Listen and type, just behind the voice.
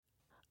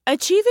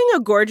Achieving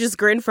a gorgeous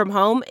grin from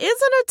home isn't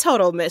a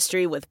total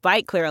mystery with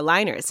Byte Clear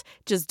aligners.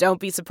 Just don't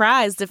be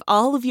surprised if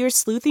all of your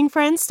sleuthing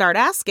friends start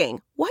asking,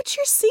 "What's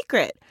your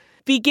secret?"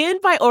 Begin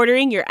by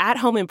ordering your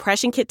at-home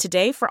impression kit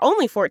today for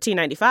only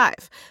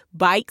 $14.95.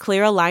 Byte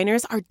Clear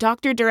aligners are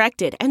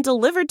doctor-directed and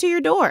delivered to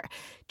your door.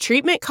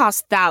 Treatment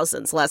costs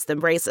thousands less than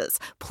braces.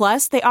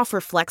 Plus, they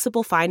offer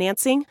flexible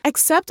financing,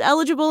 accept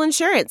eligible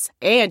insurance,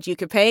 and you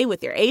can pay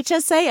with your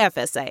HSA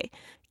FSA.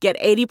 Get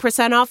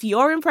 80% off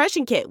your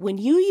impression kit when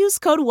you use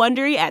code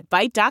WONDERY at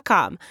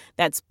Byte.com.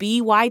 That's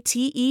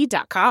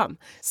BYTE.com.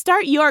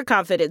 Start your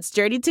confidence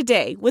journey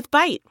today with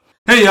Byte.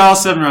 Hey y'all,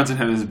 7 Rounds in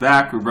Heaven is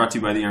back. We're brought to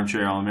you by the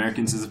Armchair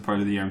All-Americans as a part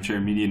of the Armchair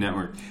Media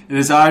Network. It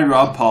is I,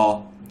 Rob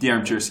Paul, the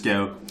Armchair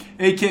Scout,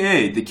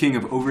 a.k.a. the king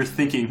of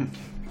overthinking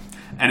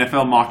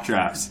NFL mock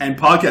drafts. And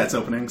podcast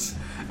openings.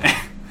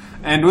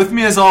 And with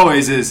me as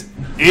always is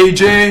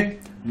AJ...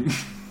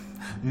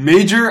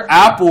 Major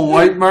Apple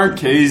White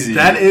Marchese.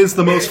 That is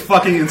the most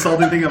fucking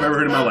insulting thing I've ever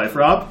heard in my life,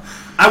 Rob.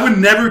 I would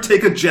never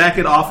take a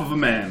jacket off of a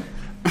man.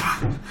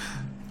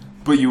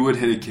 But you would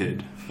hit a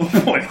kid.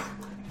 Oh boy.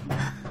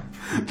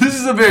 This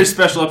is a very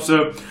special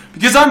episode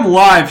because I'm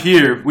live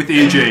here with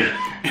AJ.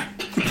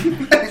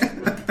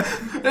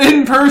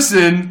 In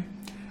person,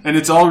 and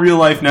it's all real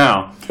life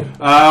now.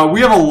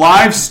 We have a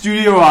live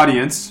studio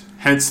audience,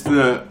 hence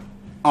the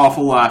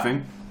awful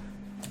laughing.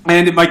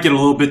 And it might get a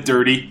little bit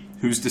dirty,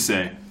 who's to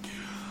say.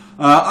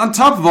 On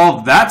top of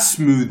all that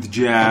smooth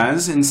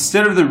jazz,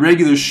 instead of the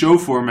regular show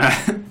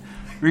format,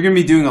 we're going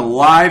to be doing a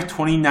live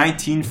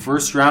 2019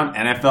 first round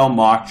NFL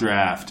mock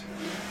draft.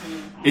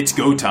 It's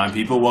go time,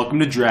 people. Welcome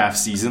to draft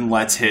season.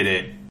 Let's hit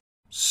it.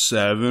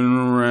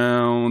 7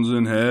 rounds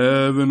in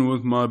heaven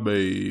with my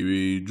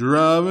baby,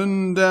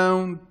 driving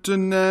down to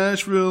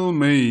Nashville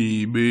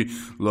maybe,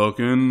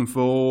 looking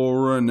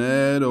for a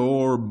Ned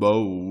or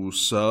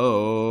Bosa.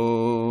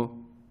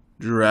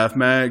 Draft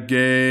Matt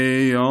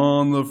Gay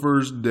on the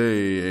first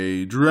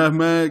day, draft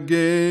Matt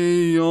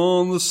Gay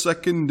on the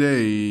second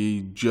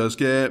day. Just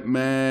get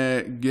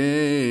Matt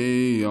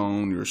Gay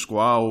on your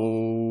squad.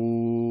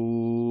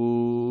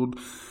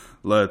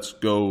 Let's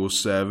go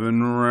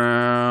 7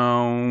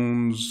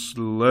 rounds.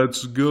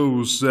 Let's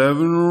go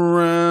 7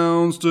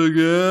 rounds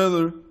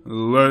together.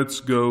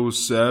 Let's go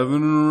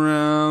 7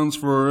 rounds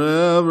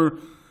forever.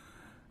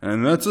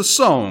 And that's a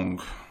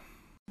song.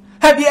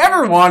 Have you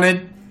ever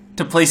wanted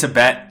to place a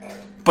bet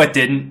but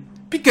didn't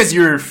because you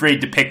were afraid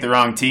to pick the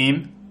wrong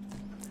team?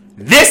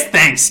 This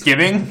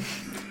Thanksgiving,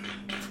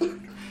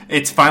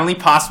 it's finally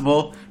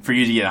possible for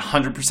you to get a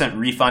 100%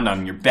 refund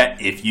on your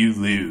bet if you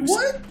lose.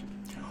 What?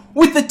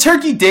 With the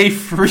Turkey Day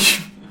free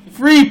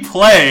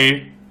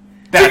play,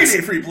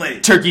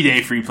 Turkey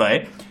Day free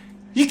play,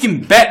 you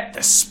can bet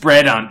the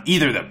spread on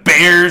either the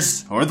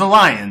Bears or the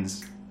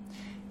Lions.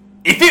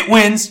 If it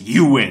wins,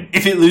 you win.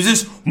 If it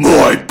loses,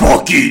 my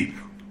bookie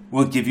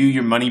will give you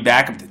your money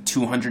back up to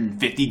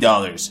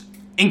 $250.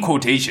 In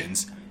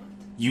quotations,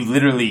 you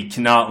literally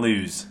cannot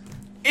lose.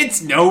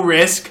 It's no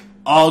risk,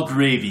 all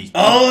gravy.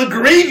 All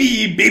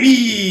gravy,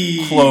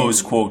 baby!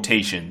 Close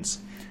quotations.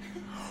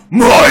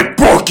 My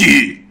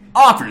bookie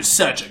offers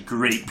such a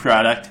great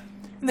product.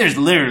 There's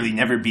literally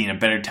never been a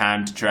better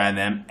time to try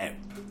them out.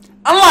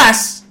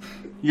 Unless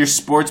your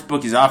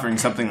sportsbook is offering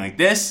something like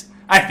this,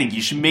 I think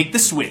you should make the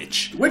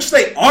switch. Which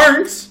they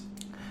aren't.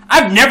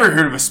 I've never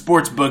heard of a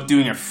sports book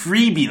doing a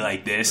freebie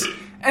like this,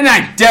 and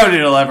I doubt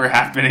it'll ever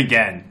happen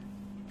again.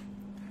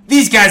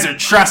 These guys are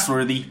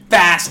trustworthy,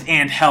 fast,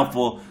 and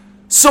helpful,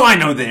 so I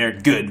know they're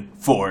good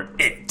for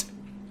it.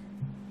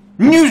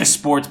 New to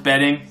sports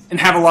betting and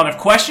have a lot of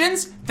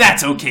questions?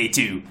 That's okay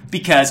too,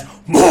 because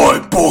my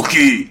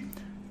bookie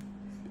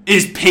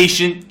has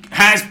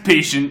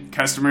patient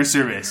customer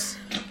service.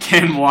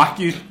 Can walk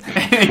you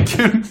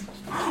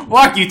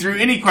through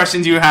any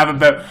questions you have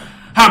about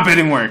how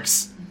betting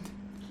works.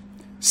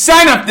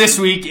 Sign up this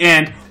week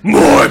and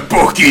my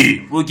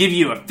bookie will give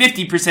you a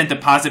 50%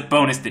 deposit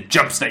bonus to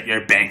jumpstart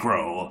your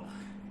bankroll.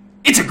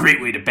 It's a great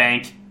way to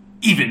bank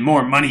even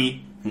more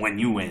money when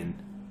you win.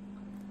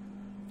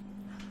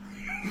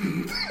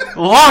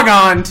 Log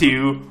on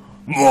to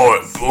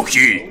my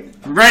bookie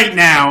right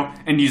now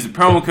and use the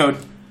promo code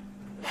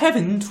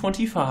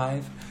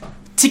HEAVEN25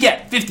 to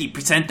get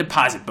 50%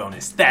 deposit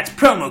bonus. That's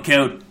promo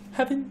code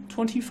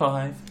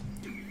HEAVEN25.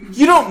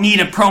 You don't need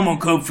a promo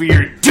code for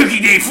your Turkey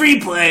Day free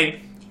play.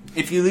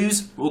 If you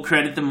lose, we'll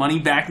credit the money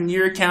back into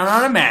your account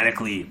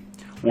automatically.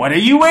 What are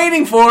you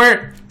waiting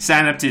for?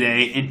 Sign up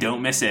today and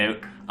don't miss out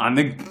on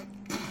the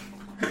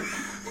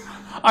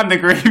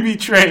gravy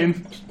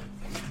train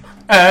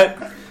at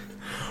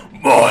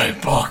my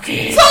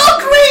bookie. It's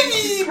all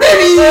gravy,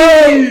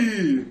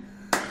 baby!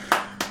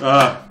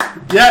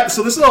 Yeah,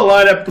 so this is a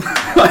live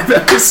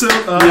episode.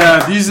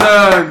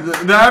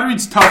 The ad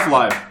reads tough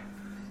live.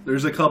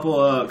 There's a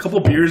couple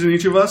beers in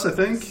each of us, I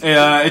think.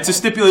 It's a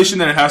stipulation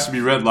that it has to be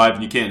read live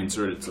and you can't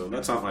insert it, so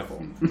that's not my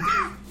fault.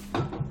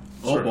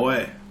 Oh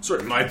boy.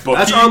 Sorry, my bookie.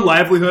 That's our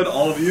livelihood,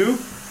 all of you.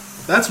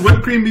 That's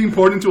whipped cream being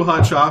poured into a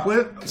hot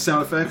chocolate.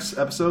 Sound effects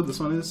episode,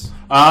 this one is.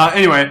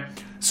 Anyway,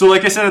 So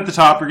like I said at the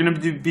top, we're going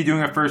to be doing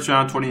our first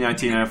round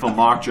 2019 NFL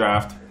mock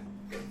draft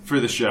for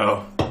the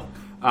show.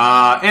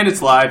 And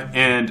it's live,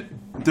 and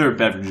there are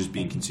beverages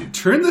being consumed.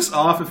 Turn this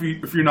off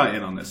if you're not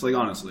in on this. Like,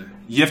 honestly.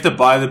 You have to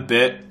buy the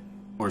bit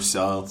or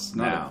sell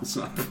now. It's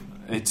not.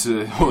 It's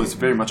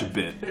very much a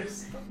bit.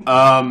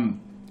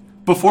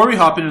 Before we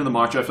hop into the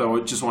mock draft, I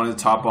just wanted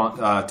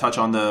to touch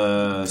on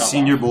the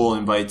Senior Bowl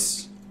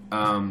invites.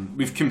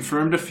 We've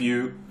confirmed a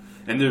few,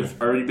 and there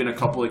have already been a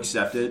couple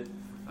accepted.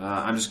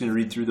 I'm just going to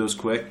read through those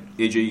quick.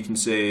 AJ, you can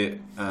say,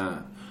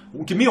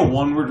 give me a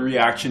one-word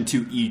reaction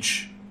to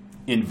each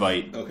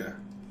invite. Okay.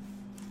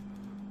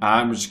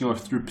 I'm just going to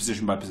go through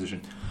position by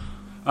position.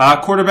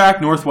 Quarterback,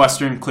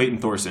 Northwestern, Clayton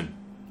Thorson.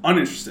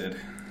 Uninterested.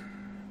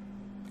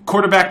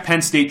 Quarterback,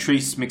 Penn State,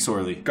 Trace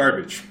McSorley.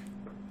 Garbage.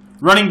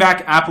 Running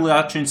back,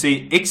 Appalachian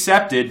State,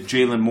 accepted,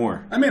 Jalen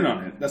Moore. I'm in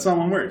on it. That's not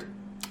one word.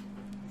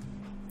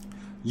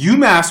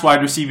 UMass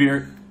wide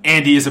receiver,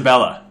 Andy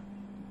Isabella.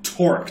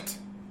 Torqued.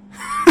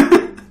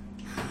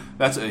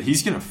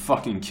 He's going to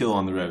fucking kill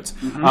on the roads.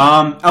 Mm-hmm.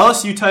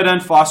 LSU tight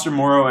end, Foster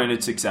Morrow, and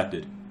it's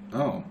accepted.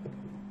 Oh.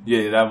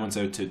 Yeah, that one's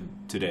out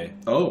today.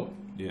 Oh.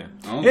 Yeah.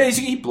 Oh. Yeah,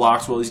 he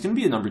blocks well. He's going to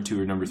be a number 2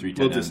 or number 3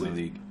 tight end in the Disley.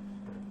 league.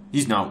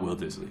 He's not Will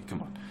Disley.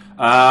 Come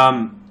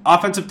on.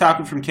 Offensive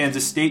tackle from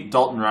Kansas State,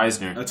 Dalton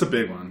Reisner. That's a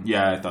big one.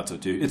 Yeah, I thought so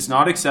too. It's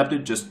not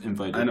accepted, just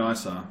invited. I know, I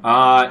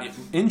saw.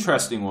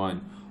 Interesting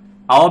one.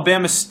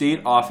 Alabama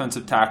State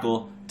offensive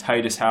tackle,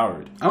 Titus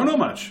Howard. I don't know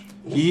much.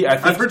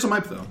 I've heard some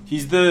hype, though.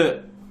 He's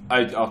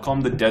I'll call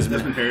him the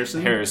Desmond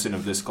Harrison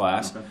of this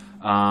class. Okay.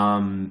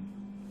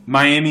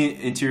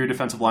 Miami interior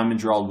defensive lineman,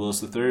 Gerald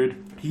Willis III.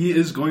 He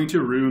is going to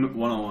ruin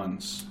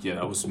one-on-ones. Yeah,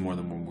 that was more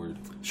than one word.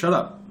 Shut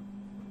up.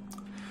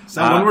 Is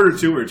that one word or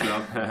 2 words,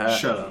 Rob?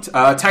 Shut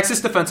up.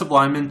 Texas defensive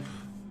lineman,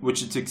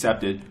 which it's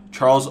accepted,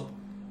 Charles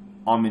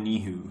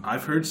Omenihu.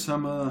 I've heard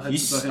some hype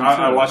about him.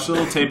 I watched a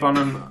little tape on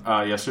him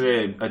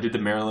yesterday. I did the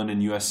Maryland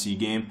and USC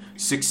game.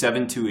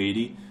 6'7",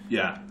 280.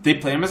 Yeah. They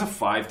play him as a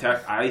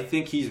 5-tech. I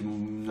think he's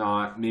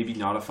maybe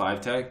not a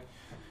 5-tech.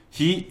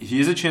 He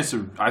has a chance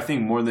to, I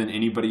think, more than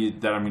anybody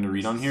that I'm going to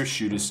read on here,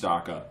 shoot his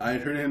stock up. I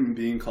heard him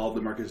being called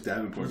the Marcus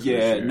Davenport.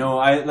 Yeah, no,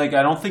 I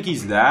don't think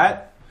he's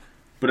that,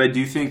 but I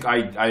do think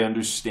I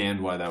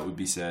understand why that would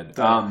be said.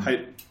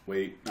 Height,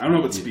 weight. I don't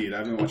know what speed. I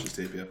haven't watched his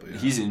tape yet, but yeah.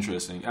 He's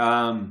interesting.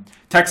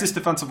 Texas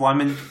defensive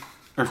lineman,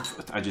 or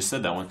I just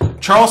said that one.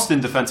 Charleston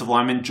defensive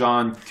lineman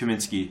John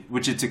Kaminsky,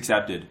 which it's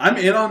accepted. I'm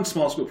in on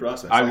small school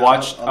process. I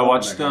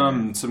watched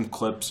some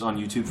clips on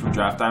YouTube from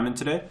Draft Diamond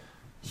today.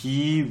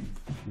 He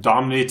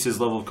dominates his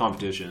level of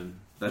competition.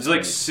 He's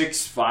like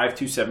 6'5",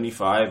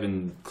 275,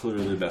 and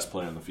clearly the best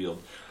player on the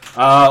field.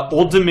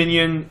 Old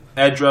Dominion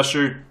edge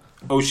rusher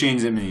O'Shane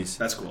Zimmies.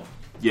 That's cool.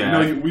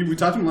 Yeah. You know, we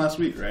talked to him last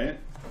week, right?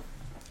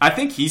 I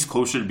think he's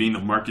closer to being the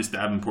Marcus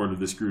Davenport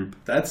of this group.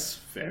 That's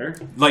fair.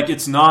 Like,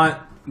 it's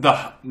not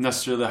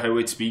necessarily the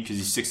highweight speed because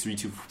he's 6'3",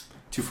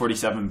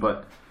 247,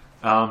 but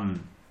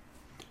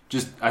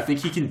I think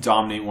he can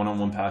dominate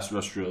one-on-one pass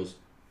rush drills.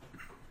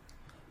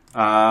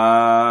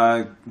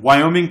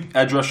 Wyoming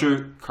edge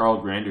rusher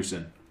Carl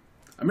Granderson.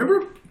 I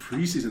remember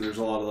preseason there's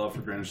a lot of love for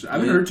Granderson. I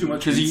haven't heard too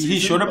much because he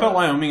showed up at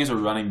Wyoming as a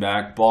running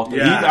back. Bulked.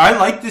 Yeah. I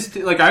like this.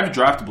 I have a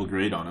draftable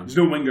grade on him. There's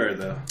no wing guard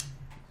though.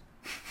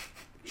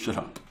 Shut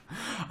up.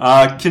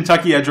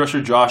 Kentucky edge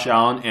rusher Josh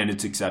Allen, and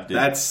it's accepted.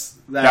 That's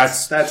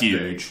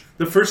huge. Big.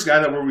 The first guy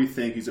that we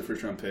think he's a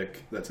first round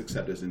pick that's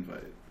accepted is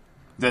invited.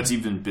 That's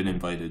even been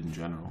invited in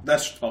general.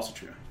 That's also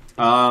true.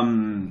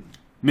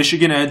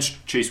 Michigan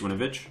edge Chase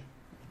Winovich.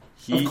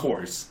 Of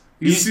course.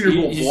 He's a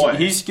Senior Bowl boy.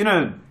 He's going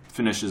to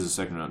finish as a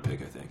second-round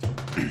pick, I think.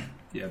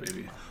 Yeah,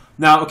 baby.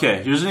 Now,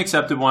 okay, here's an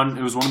accepted one.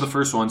 It was one of the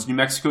first ones. New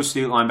Mexico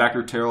State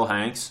linebacker Terrell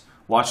Hanks.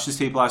 Watched his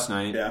tape last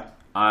night. Yeah.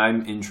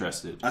 I'm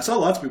interested. I saw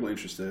lots of people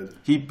interested.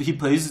 He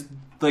plays,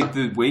 like,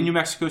 the way New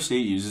Mexico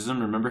State uses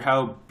him. Remember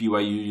how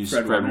BYU used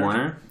Fred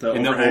Warner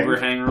in the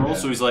overhang role? Yeah.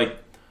 So he's like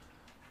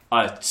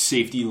a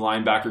safety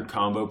linebacker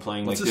combo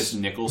playing this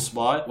nickel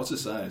spot. What's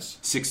his size?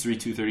 6'3",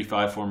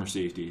 235, former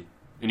safety.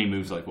 And he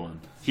moves like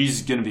one.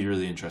 He's going to be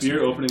really interesting.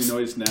 Beer opening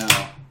noise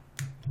now.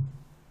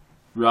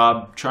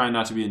 Rob, trying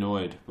not to be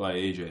annoyed by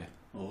AJ.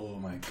 Oh,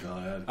 my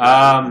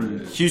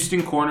God.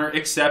 Houston corner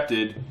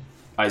accepted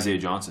Isaiah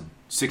Johnson.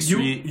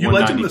 6'3", you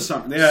liked him in the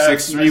summer. Yeah,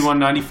 6'3",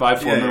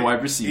 195, former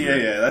wide receiver.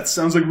 Yeah. That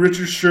sounds like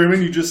Richard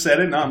Sherman. You just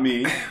said it, not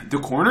me. The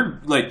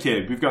corner,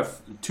 we've got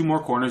 2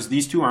 more corners.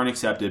 These 2 aren't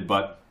accepted,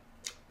 but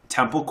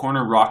Temple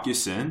corner Rock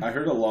Ya-Sin. I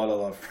heard a lot of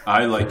love.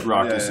 I liked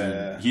Rock Ya-Sin.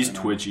 Yeah, He's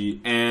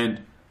twitchy.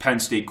 And Penn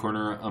State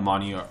corner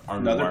Amani Armbar.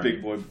 Another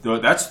big boy.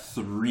 That's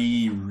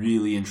 3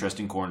 really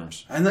interesting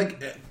corners. And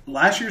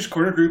last year's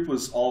corner group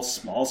was all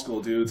small school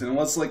dudes, and it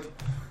was like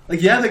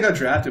yeah, they got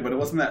drafted, but it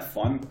wasn't that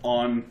fun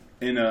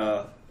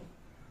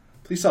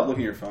Please stop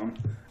looking at your phone.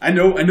 I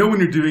know when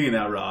you're doing it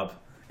now, Rob.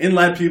 In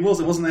Lad Peoples,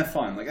 it wasn't that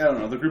fun. I don't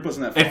know, the group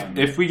wasn't that fun.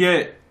 If we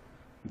get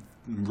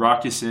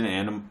Rock Ya-Sin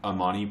and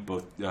Amani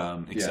both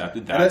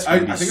accepted, that's I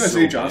think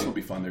Isaiah Johnson will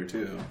be fun there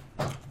too.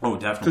 Oh,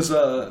 definitely.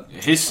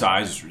 Because his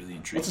size is really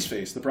intriguing. What's his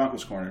face? The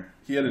Broncos corner.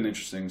 He had an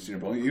interesting Senior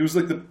Bowl. He was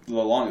like the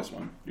longest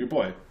one. Your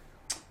boy.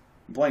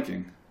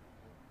 blanking.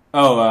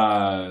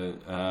 Oh,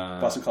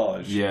 Boston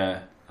College.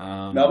 Yeah.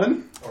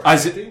 Melvin?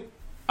 Isaac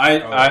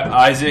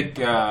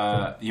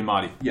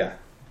Yamati. Yeah.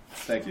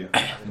 Thank you.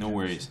 No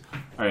worries.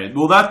 All right.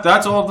 Well,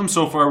 that's all of them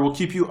so far. We'll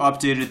keep you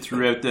updated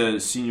throughout the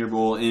Senior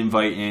Bowl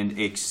invite and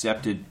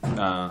accepted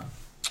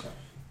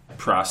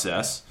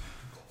process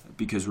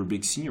because we're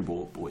big Senior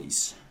Bowl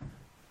boys.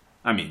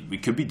 I mean, we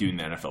could be doing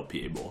the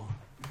NFLPA Bowl.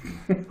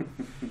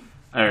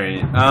 All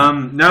right.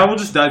 Now we'll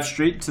just dive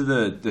straight to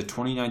the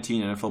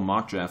 2019 NFL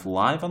mock draft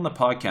live on the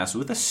podcast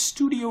with a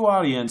studio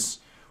audience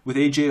with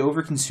AJ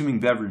over-consuming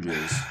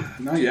beverages.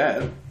 Not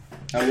yet.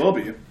 I will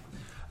be.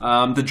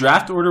 The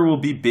draft order will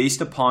be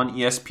based upon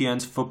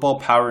ESPN's Football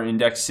Power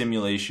Index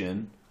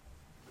simulation.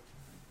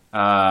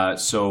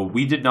 So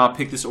we did not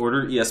pick this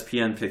order.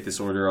 ESPN picked this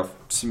order off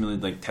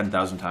simulated like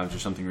 10,000 times or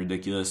something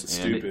ridiculous.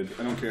 Stupid.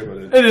 I don't care about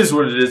it. It is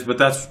what it is, but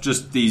that's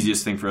just the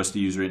easiest thing for us to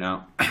use right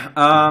now.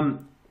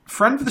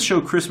 Friend of the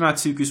show, Chris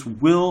Matsoukas,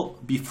 will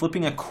be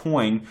flipping a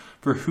coin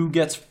for who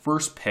gets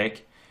first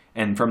pick.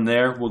 And from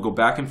there, we'll go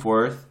back and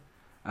forth.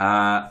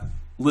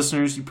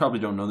 Listeners, you probably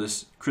don't know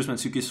this. Chris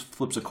Matsoukas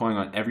flips a coin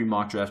on every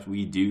mock draft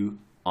we do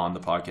on the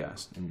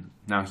podcast. And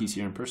now he's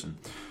here in person.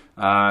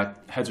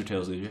 Heads or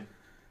tails, AJ?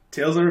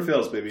 Tails never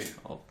fails, baby.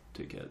 I'll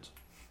take heads.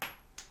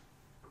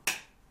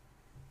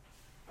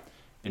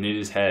 And it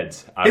is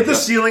heads. Hit the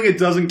ceiling, it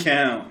doesn't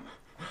count.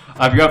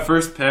 I've got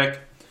first pick.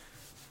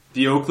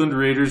 The Oakland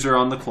Raiders are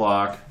on the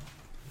clock.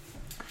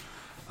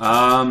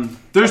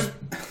 There's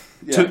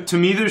to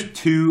me, there's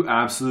two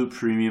absolute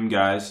premium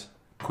guys,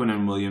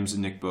 Quinnen Williams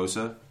and Nick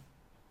Bosa.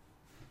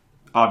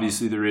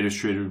 Obviously, the Raiders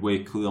traded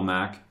away Khalil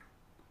Mack.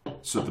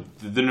 So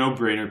the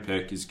no-brainer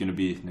pick is going to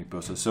be Nick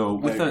Bosa. So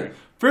with the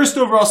first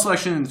overall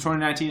selection in the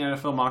 2019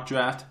 NFL mock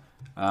draft,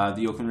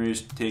 the Oakland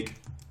Raiders take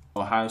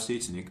Ohio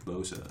State's Nick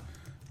Bosa.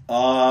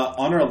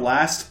 On our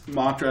last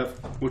mock draft,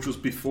 which was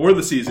before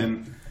the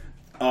season,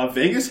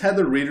 Vegas had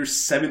the Raiders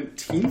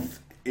 17th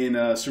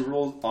in Super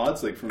Bowl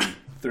odds, like from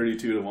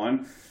 32 to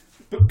 1.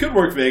 But good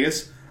work,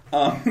 Vegas.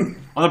 On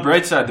the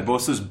bright side, the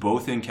Bosa's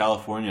both in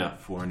California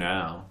for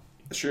now.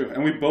 That's true.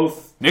 And we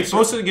both... Nick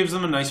Bosa gives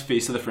them a nice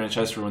face of the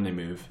franchise for when they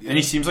move. Yeah. And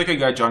he seems like a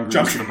guy John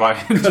Gruden's going to buy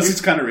into. Because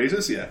he's kind of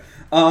racist, yeah.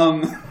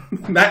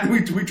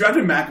 We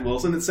drafted Mac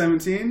Wilson at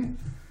 17.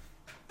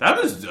 That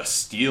was a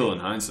steal in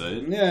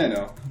hindsight. Yeah, I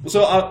know.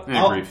 So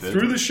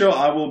through the show,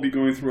 I will be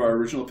going through our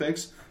original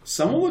picks.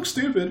 Some will look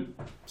stupid.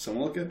 Some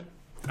will look good.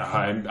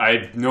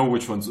 I know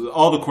which ones.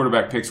 All the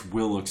quarterback picks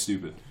will look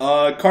stupid.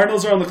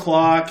 Cardinals are on the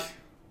clock.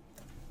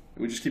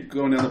 We just keep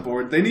going down the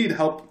board. They need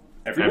help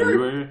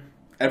everywhere.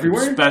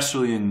 Everywhere?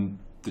 Especially in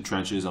the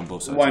trenches on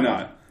both sides. Why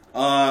not?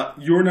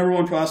 Your number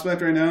one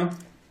prospect right now,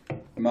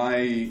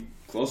 my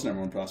close number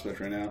one prospect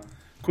right now,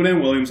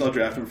 Quinnen Williams. I'll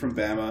draft him from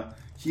Bama.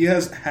 He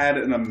has had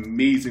an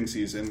amazing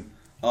season.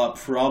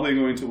 Probably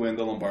going to win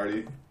the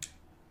Lombardi.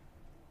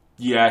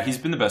 Yeah, he's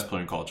been the best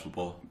player in college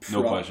football.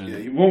 No question. Yeah,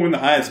 he won't win the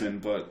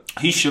Heisman, but...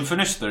 He should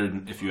finish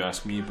third, if you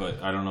ask me,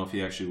 but I don't know if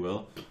he actually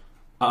will.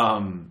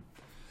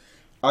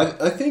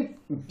 I think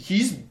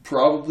he's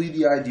probably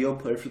the ideal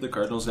player for the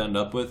Cardinals to end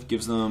up with.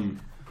 Gives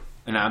them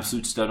an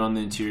absolute stud on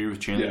the interior with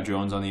Chandler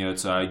Jones on the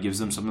outside. Gives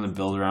them something to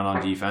build around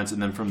on defense. And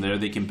then from there,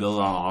 they can build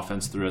on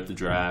offense throughout the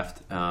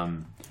draft.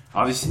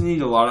 Obviously,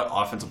 need a lot of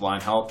offensive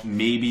line help.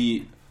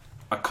 Maybe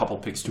a couple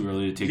picks too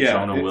early to take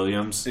Jonah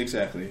Williams.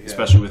 Exactly. Yeah.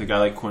 Especially with a guy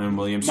like Quinnen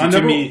Williams, who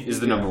to me is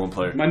the number one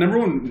player. My number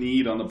one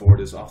need on the board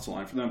is offensive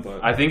line for them.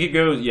 But I think it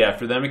goes,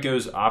 for them it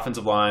goes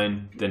offensive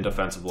line, then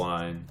defensive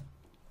line.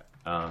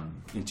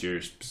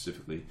 Interior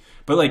specifically,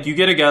 but like you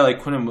get a guy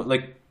like Quinnen,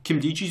 like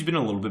Kim Dichie's been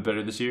a little bit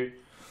better this year.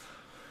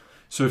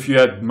 So if you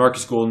had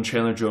Marcus Golden,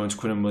 Chandler Jones,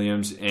 Quinnen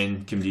Williams,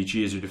 and Kim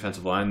Dichie as your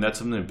defensive line, that's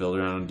something to build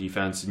around on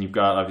defense. And you've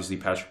got obviously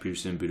Patrick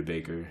Peterson, Budda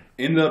Baker.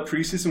 In the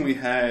preseason, we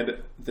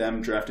had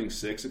them drafting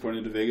 6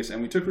 according to Vegas,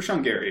 and we took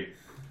Rashawn Gary.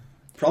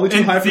 Probably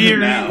too high for him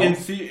now.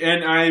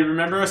 And I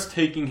remember us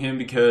taking him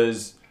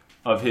because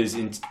of his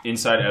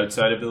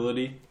inside-outside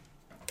ability.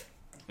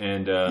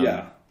 And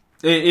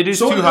It is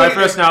too high for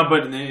us now,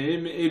 but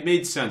it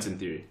made sense in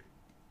theory.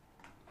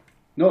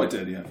 No, it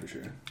did, yeah, for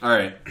sure. All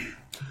right.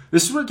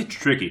 This is where it gets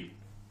tricky.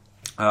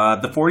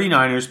 The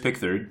 49ers pick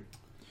third.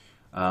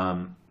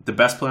 The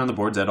best player on the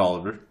board is Ed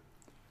Oliver.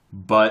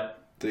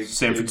 But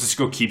San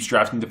Francisco keeps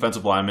drafting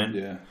defensive linemen.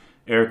 Yeah.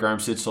 Eric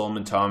Armstead,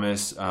 Solomon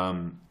Thomas,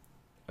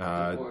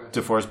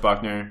 DeForest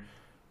Buckner.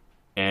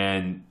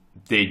 And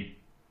they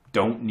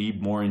don't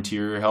need more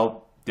interior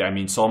help. I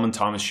mean, Solomon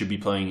Thomas should be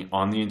playing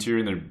on the interior,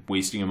 and they're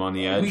wasting him on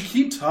the edge. We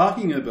keep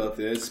talking about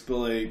this, but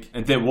like...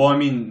 And then, well, I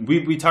mean,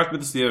 we talked about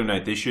this the other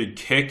night. They should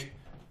kick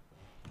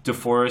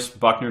DeForest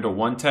Buckner to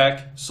 1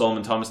 tech,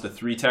 Solomon Thomas to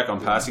 3 tech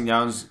on passing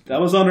downs. That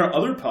was on our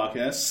other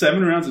podcast,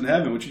 7 Rounds in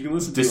Heaven, which you can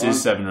listen to. This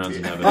is 7 Rounds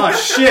in Heaven. Oh,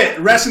 shit!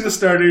 Resting the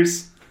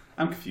starters.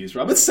 I'm confused,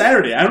 Rob. It's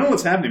Saturday. I don't know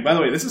what's happening. By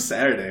the way, this is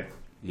Saturday.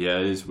 Yeah,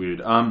 it is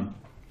weird.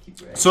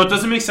 So it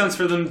doesn't make sense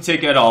for them to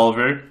take Ed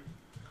Oliver.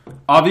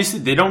 Obviously,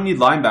 they don't need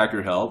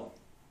linebacker help.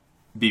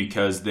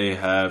 because they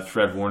have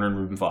Fred Warner and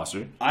Reuben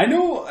Foster. I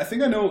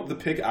think I know the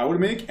pick I would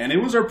make, and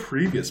it was our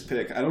previous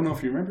pick. I don't know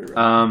if you remember it.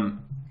 Right?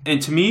 And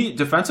to me,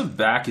 defensive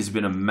back has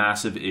been a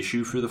massive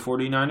issue for the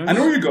 49ers. I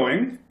know where you're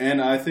going,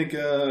 and I think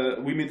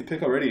we made the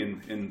pick already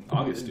in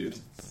August, dude.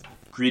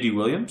 Greedy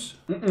Williams?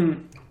 But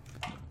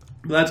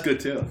that's good,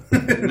 too.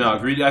 No,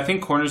 Greedy. I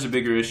think corner's a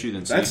bigger issue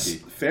than safety.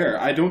 That's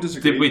fair. I don't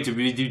disagree. Did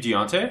we do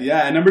Deontay? Yeah,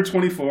 at number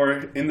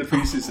 24 in the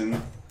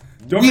preseason.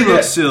 Don't We forget.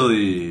 look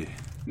silly.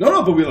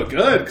 No, but we look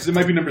good, because it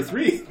might be number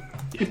 3.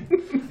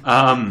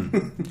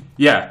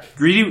 Yeah,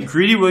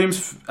 Greedy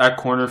Williams at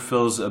corner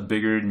fills a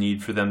bigger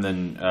need for them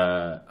than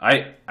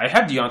I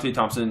have Deontay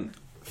Thompson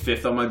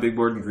 5th on my big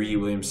board and Greedy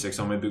Williams 6th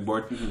on my big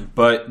board,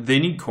 but they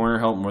need corner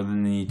help more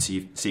than they need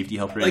safety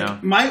help right now.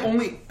 My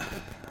only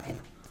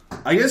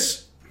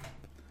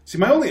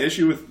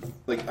issue with,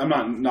 like, I'm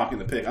not knocking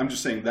the pick. I'm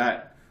just saying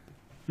that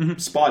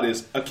spot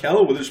is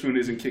Akella Witherspoon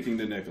isn't kicking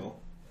the nickel.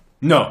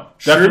 No,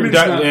 Sherman's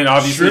not- and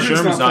obviously Sherman's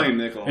Sherman's not not playing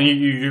nickel. and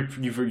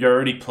you're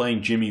already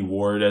playing Jimmy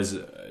Ward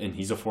and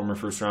he's a former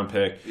first-round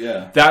pick.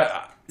 Yeah.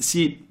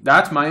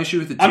 That's my issue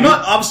with the team. I'm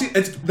not, obviously,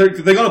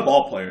 they got a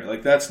ball player.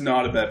 Like, that's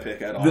not a bad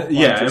pick at all.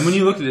 And when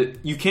you look at it,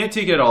 you can't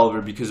take Ed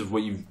Oliver because of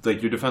what you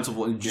like. Your defensive,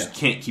 you just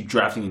can't keep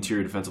drafting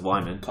interior defensive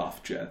linemen.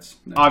 Cough Jets.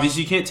 No.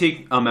 Obviously, you can't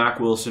take a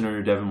Mac Wilson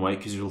or Devin White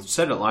because you're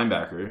set at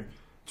linebacker.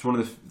 It's one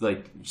of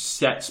the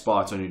set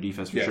spots on your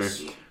defense for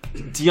sure.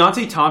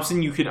 Deontay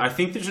Thompson, I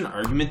think there's an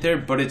argument there,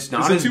 but it's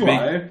not Is it as too big.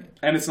 high?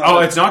 And it's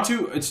not. It's not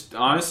too. It's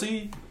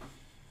honestly,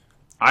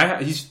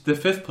 he's the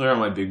 5th player on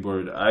my big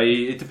board.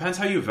 It depends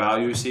how you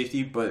value a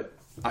safety, but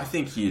I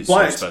think he is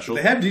so special.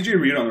 They have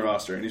DJ Reed on the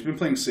roster, and he's been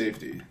playing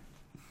safety.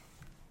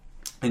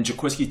 And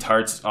Jaquiski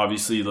Tarts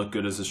obviously look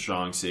good as a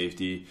strong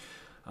safety.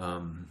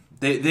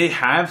 They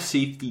have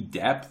safety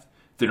depth.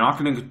 They're not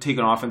going to take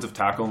an offensive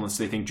tackle unless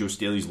they think Joe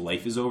Staley's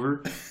life is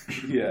over.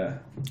 Yeah.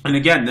 And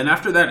again, then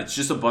after that, it's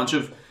just a bunch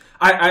of...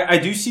 I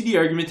do see the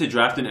argument to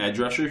draft an edge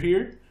rusher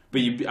here,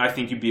 but I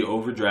think you'd be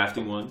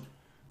overdrafting one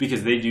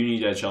because they do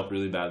need edge help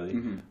really badly.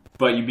 Mm-hmm.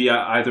 But you'd be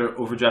either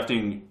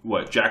overdrafting,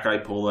 Jack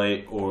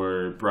Ipolite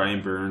or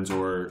Brian Burns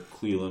or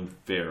Cleveland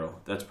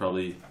Farrell. That's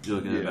probably, you're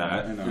looking at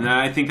that. And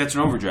I think that's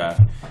an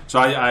overdraft. So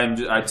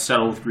I'd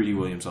settle with Greedy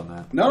Williams on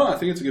that. No, I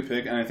think it's a good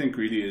pick, and I think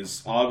Greedy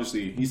is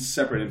obviously, he's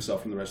separated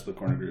himself from the rest of the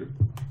corner group.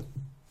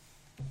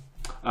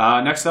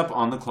 Next up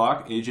on the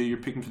clock, AJ, you're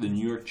picking for the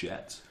New York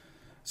Jets.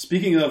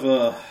 Speaking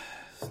of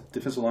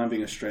defensive line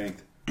being a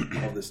strength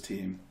of this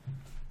team,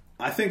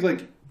 I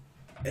think,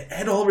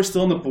 Ed Oliver's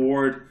still on the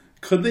board.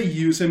 Could they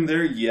use him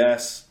there?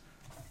 Yes.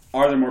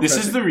 Are there more? This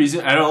is the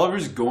reason Ed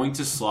Oliver's going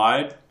to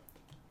slide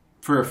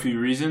for a few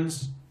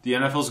reasons. The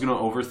NFL's going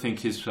to overthink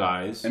his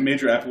size. And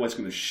Major Applewhite's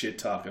going to shit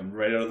talk him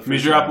right out of the first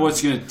Major round.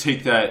 Applewhite's going to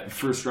take that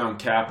first round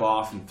cap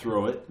off and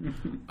throw it.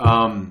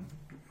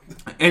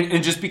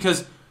 And just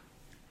because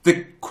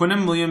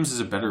Quinnen Williams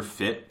is a better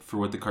fit for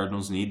what the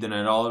Cardinals need than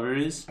Ed Oliver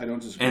is. I don't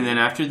disagree. And then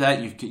after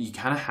that, you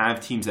kind of have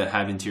teams that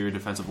have interior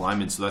defensive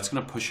linemen, so that's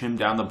going to push him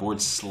down the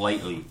board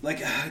slightly.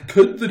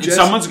 Could the Jets... And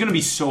someone's going to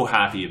be so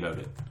happy about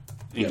it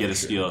and get a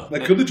steal.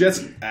 Could the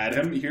Jets add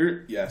him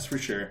here? Yes, for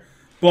sure.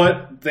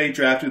 But they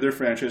drafted their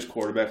franchise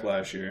quarterback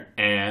last year.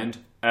 And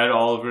Ed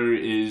Oliver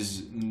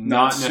is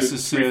not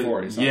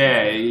necessarily...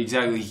 Yeah,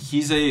 exactly.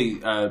 He's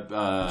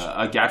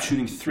a gap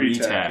shooting 3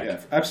 tech.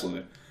 Yeah,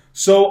 absolutely.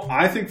 So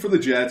I think for the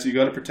Jets, you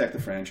got to protect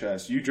the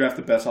franchise. You draft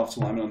the best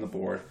offensive lineman on the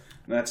board,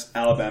 and that's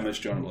Alabama's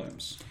Jonah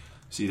Williams.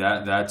 See,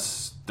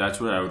 that's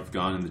where I would have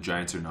gone, and the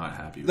Giants are not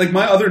happy with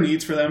my other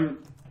needs for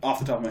them, off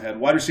the top of my head,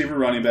 wide receiver,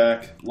 running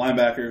back,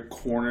 linebacker,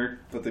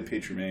 corner, but they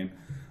paid Tremaine.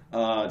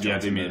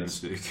 They made a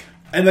mistake.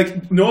 And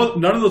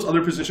none of those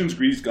other positions,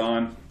 Greedy's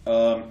gone.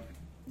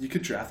 You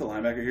could draft the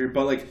linebacker here,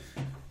 but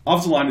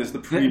offensive line is the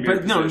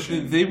premier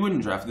position. No, they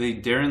wouldn't draft.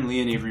 Darren Lee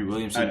and Avery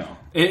Williamson. I know.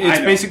 It's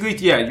basically,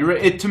 you're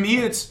right. To me,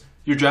 it's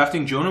you're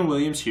drafting Jonah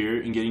Williams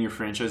here and getting your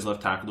franchise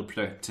left tackle to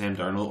protect Sam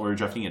Darnold, or you're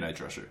drafting an edge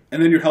rusher. And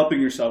then you're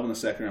helping yourself in the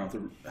second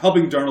round,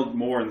 helping Darnold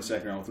more in the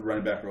second round with a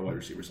running back or a wide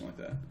receiver, something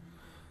like that.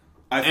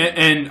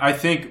 I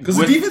think because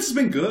the defense has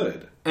been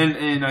good, and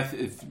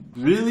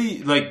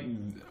really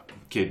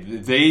Okay,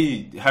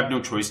 they have no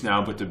choice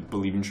now but to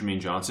believe in Tremaine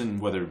Johnson,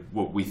 whether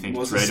what we think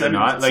is right or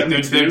not.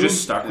 They're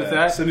just stuck with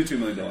that. $72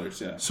 million,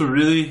 yeah. So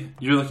really,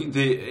 you're looking.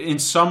 In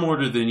some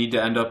order, they need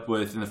to end up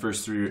with in the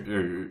first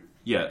 3.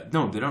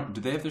 No, they don't.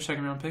 Did they have their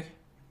second round pick?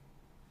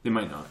 They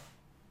might not.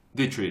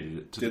 They traded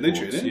it to the Colts.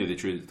 Trade it? Yeah, they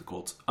traded it to the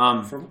Colts.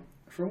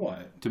 For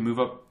what? To move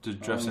up to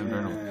draft Sam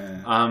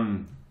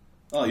Darnold.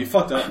 Oh, you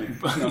fucked up.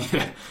 No.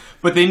 Yeah.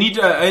 But they need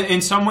to.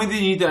 In some way,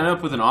 they need to end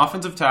up with an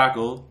offensive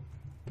tackle,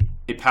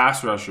 a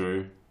pass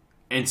rusher,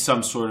 and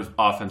some sort of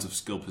offensive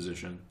skill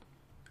position.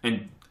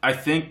 And I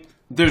think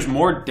there's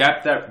more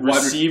depth at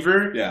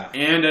receiver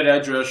and at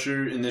edge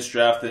rusher in this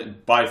draft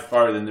by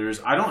far than there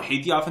is. I don't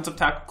hate the offensive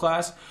tackle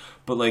class,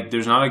 but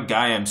there's not a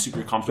guy I'm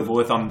super comfortable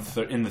with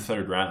in the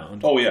third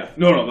round. Oh yeah,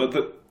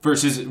 no.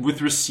 Versus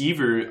with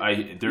receiver,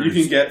 you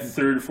can get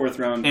third, fourth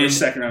round, or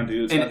second round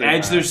dudes. And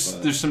edge,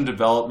 there's some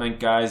development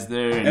guys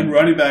there, and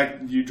running back,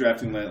 you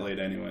drafting late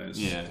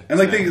anyways. Yeah, and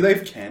like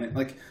they've Cannon,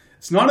 like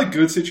it's not a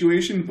good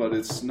situation, but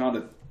it's not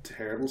a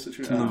terrible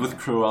situation. With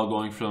Crowell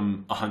going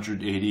from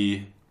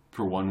 180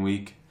 per 1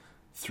 week,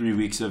 3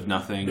 weeks of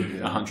nothing,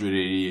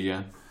 180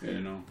 again. Yeah, you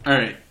know. All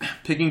right,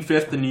 picking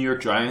 5th, the New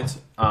York Giants.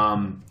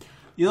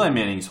 Eli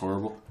Manning's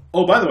horrible.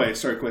 Oh, by the way,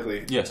 sorry,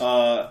 quickly. Yes.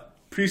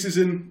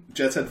 Preseason,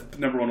 Jets had the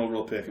number 1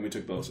 overall pick, and we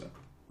took Bosa.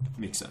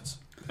 Makes sense.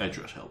 Edge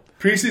rush help.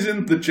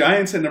 Preseason, the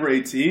Giants had number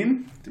 18. Do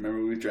you remember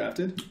who we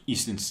drafted?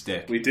 Easton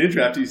Stick. We did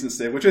draft Easton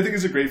Stick, which I think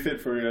is a great fit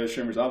for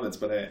Shurmur's offense,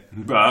 but hey.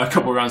 A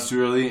couple rounds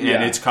too early,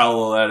 and it's Kyle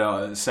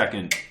Lauletta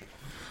second.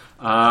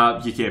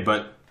 Okay,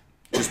 but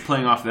just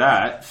playing off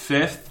that,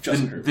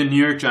 5th, the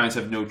New York Giants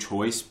have no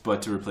choice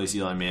but to replace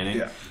Eli Manning.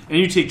 Yeah. And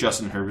you take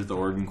Justin Herbert, the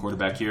Oregon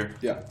quarterback here.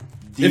 Yeah.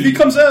 If he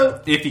comes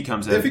out.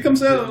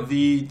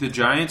 The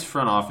Giants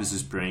front office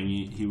is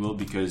praying he will,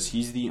 because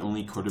he's the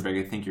only quarterback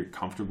I think you're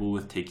comfortable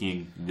with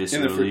taking this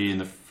early in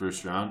the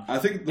first round. I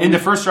think in the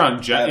first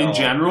round in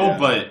general,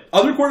 but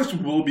other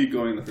quarterbacks will be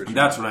going in the first round.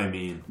 That's what I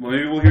mean. Well,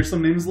 maybe we'll hear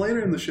some names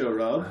later in the show,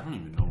 Rob. I don't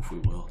even know if we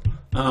will.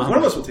 One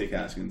of us will take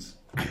Haskins,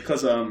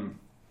 because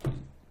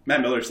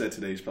Matt Miller said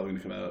today he's probably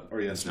going to come out. Or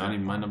It's not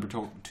even my number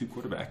 2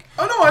 quarterback.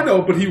 Oh, no, I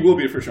know, but he will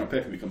be a first-round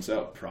pick if he comes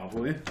out,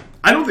 probably.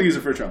 I don't think he's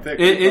a first-round pick.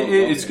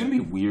 It's going to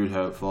be weird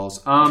how it falls.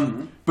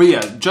 But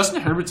yeah,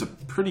 Justin Herbert's a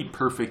pretty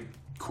perfect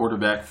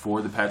quarterback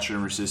for the Pat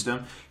Shurmur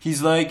system.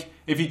 He's like,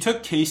 if you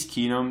took Case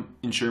Keenum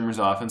in Shurmur's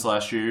offense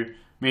last year,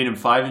 made him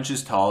 5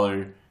 inches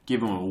taller,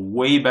 gave him a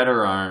way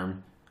better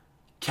arm,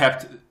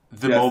 gave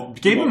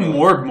him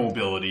more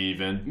mobility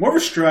even. More of a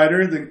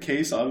strider than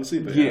Case, obviously.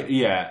 But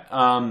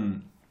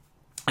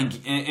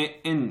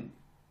and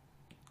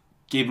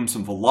gave him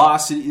some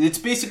velocity. It's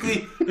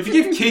basically, if you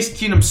give Case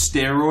Keenum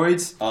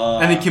steroids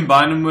and then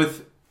combine him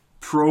with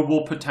Pro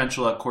Bowl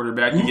potential at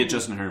quarterback, you get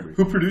Justin Herbert.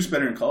 Who produced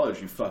better in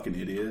college, you fucking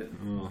idiot.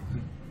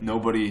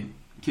 Nobody.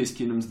 Case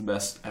Keenum's the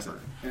best ever.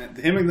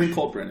 Him and then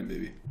Colt Brennan,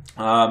 baby.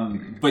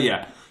 But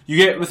yeah, you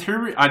get with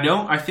Herbert.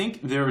 I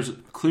think there was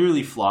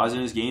clearly flaws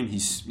in his game.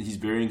 He's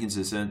very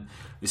inconsistent,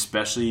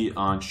 especially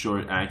on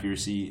short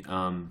accuracy.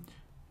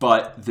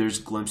 But there's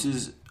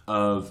glimpses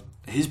of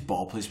his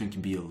ball placement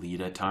can be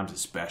elite at times,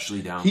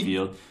 especially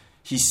downfield.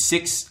 He's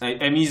 6. I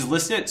mean, he's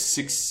listed at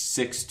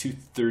 6'6",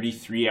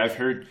 233. I've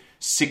heard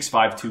 6'5",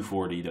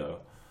 240 though.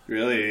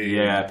 Really?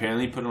 Yeah,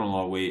 apparently he put on a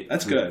lot of weight.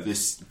 That's good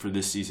for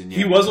this season. Yeah.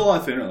 He was a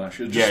lot thinner last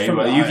year.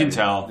 You can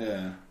tell.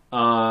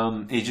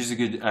 Yeah. He's just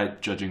good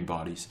at judging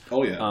bodies.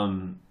 Oh yeah.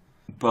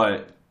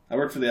 But I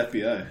work for the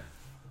FBI.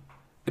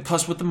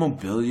 Plus, with the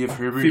mobility of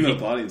Herbert, female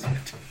bodies.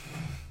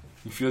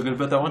 You feel good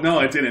about that one? No,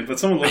 I didn't. But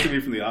someone looked at me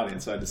from the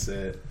audience, so I had to say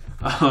it.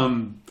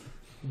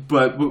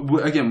 But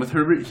again, with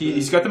Herbert,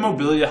 he's got the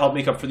mobility to help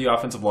make up for the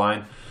offensive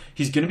line.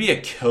 He's going to be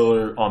a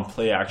killer on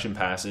play action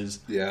passes.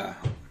 Yeah.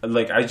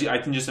 Like I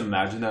can just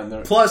imagine that in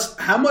there. Plus,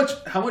 how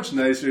much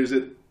nicer is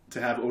it to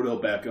have Odell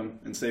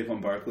Beckham and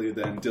Saquon Barkley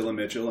than Dylan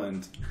Mitchell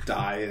and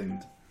Dye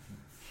and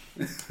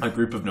a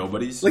group of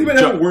nobodies? Like, you might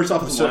have a worse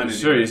offensive line.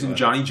 Sorry, isn't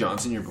Johnny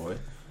Johnson your boy?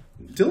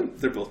 Dylan,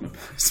 they're both my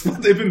boys,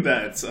 but they've been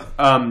bad. So.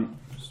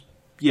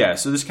 Yeah,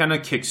 so this kind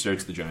of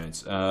kickstarts the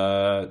Giants.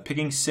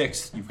 Picking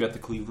 6th, you've got the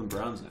Cleveland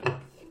Browns there.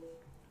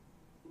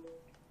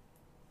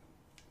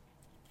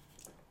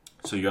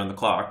 So you're on the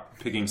clock.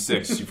 Picking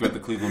 6th, you've got the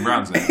Cleveland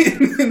Browns there.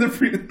 in the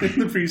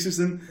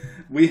preseason,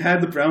 we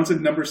had the Browns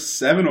at number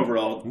 7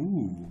 overall.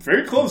 Ooh.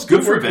 Very close.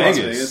 Good for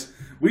Vegas.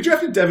 We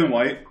drafted Devin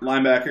White,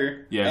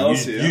 linebacker. Yeah,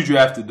 you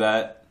drafted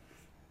that.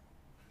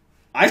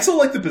 I still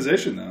like the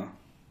position, though.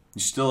 You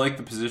still like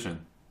the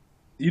position?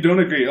 You don't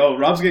agree. Oh,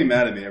 Rob's getting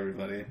mad at me,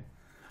 everybody.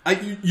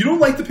 You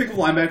don't like the pick of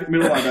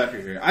middle linebacker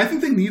here. I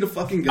think they need a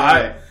fucking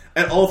guy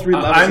at all 3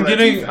 levels. I'm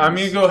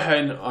gonna go ahead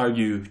and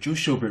argue Joe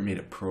Schobert made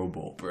a Pro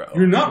Bowl, bro.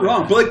 You're not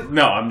wrong, but like,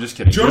 no, I'm just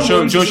kidding. Joe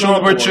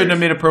Schobert shouldn't have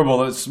made a Pro Bowl.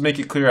 Let's make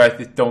it clear. I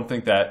don't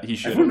think that he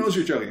should. Everyone knows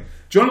you're joking.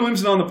 Jonah Williams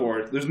is on the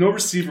board. There's no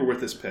receiver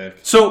with this pick.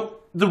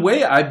 So the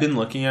way I've been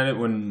looking at it,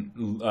 when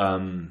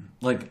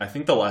I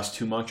think the last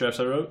 2 mock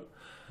drafts I wrote,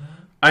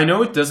 I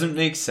know it doesn't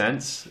make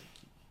sense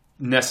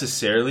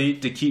necessarily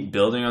to keep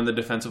building on the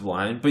defensive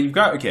line, but you've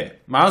got,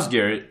 Myles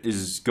Garrett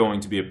is going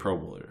to be a Pro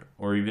Bowler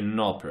or even an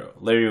All-Pro.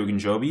 Larry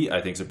Ogunjobi,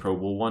 I think, is a Pro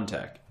Bowl 1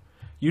 tech.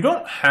 You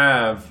don't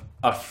have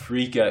a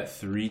freak at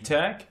 3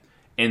 tech,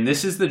 and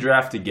this is the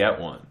draft to get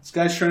one. This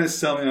guy's trying to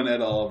sell me on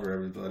Ed Oliver,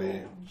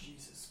 everybody. Oh,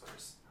 Jesus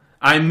Christ.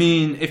 I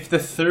mean, if the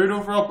 3rd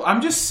overall,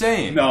 I'm just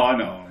saying. No, I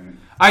know.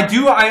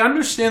 I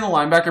understand the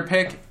linebacker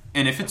pick.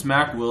 And if it's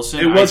Mac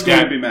Wilson, it was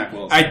going to be Mac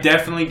Wilson. I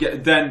definitely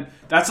get. Then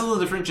that's a little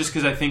different, just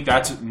because I think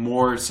that's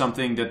more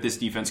something that this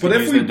defense can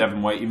use than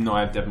Devin White. Even though I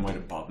have Devin White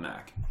above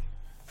Mac.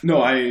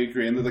 No, I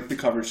agree, and the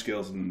coverage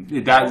skills and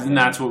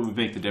that's what would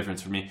make the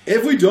difference for me.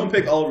 If we don't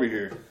pick Oliver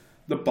here,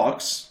 the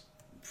Bucs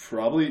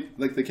probably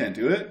they can't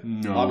do it.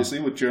 No,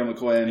 obviously with Gerald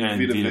McCoy and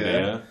Vita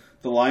Vea,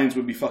 the Lions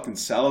would be fucking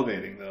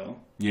salivating though.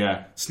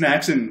 Yeah,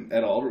 Snacks and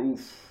Ed Oliver.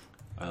 Oof.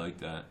 I like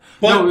that.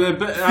 But, No,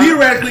 but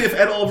theoretically, if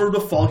Ed Oliver were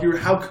to fall here,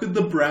 how could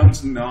the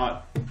Browns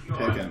not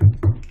pick him?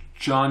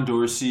 John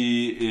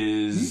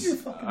Dorsey is. He's a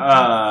fucking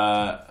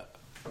I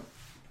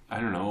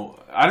don't know.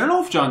 I don't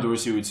know if John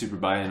Dorsey would super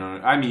buy in on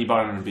it. I mean, he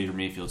bought it on Baker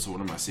Mayfield, so what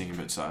am I saying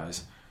about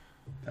size?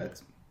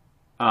 That's...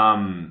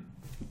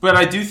 But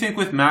I do think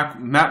with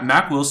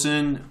Mac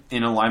Wilson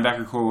in a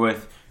linebacker core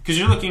with, because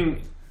you're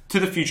looking to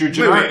the future.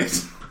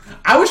 Wait.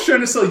 I was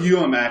trying to sell you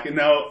on Mac, and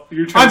now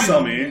you're trying to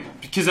sell me.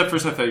 Because at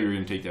first I thought you were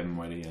going to take Devin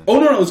White again. Oh,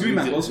 no, it was going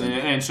to be Mac Wilson.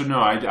 And so, no,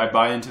 I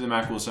buy into the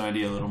Mac Wilson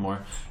idea a little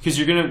more. Because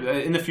you're going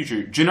to, in the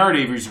future, Jannard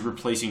Avery's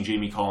replacing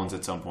Jamie Collins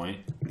at some point.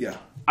 Yeah.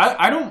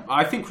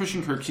 I think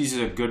Christian Kirksey's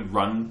a good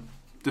run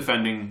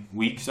defending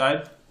weak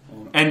side.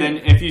 And then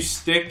if you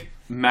stick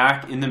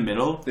Mac in the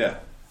middle. Yeah.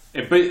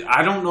 But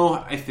I don't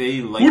know if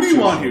they like. Who do you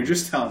want here?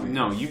 Just tell me.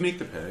 No, you make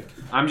the pick.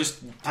 I'm just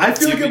I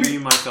feel giving like you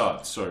my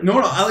thoughts. Sorry. No.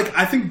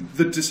 I think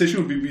the decision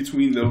would be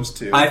between those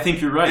two. I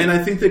think you're right. And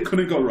I think they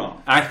couldn't go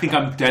wrong. I think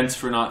I'm dense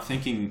for not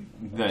thinking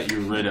that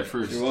you're right at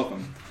first. You're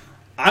welcome.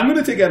 I'm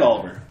going to take Ed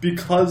Oliver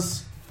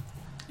because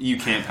you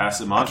can't pass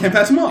him off. Can't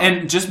pass him off.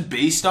 And just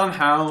based on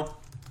how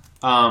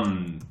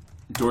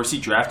Dorsey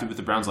drafted with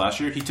the Browns last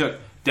year, he took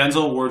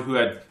Denzel Ward, who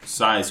had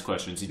size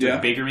questions. He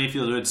took Baker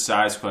Mayfield, who had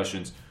size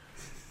questions.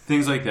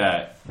 Things like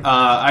that.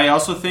 I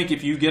also think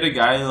if you get a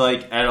guy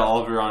like Ed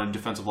Oliver on a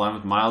defensive line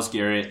with Myles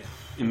Garrett,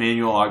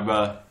 Emmanuel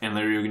Ogbah, and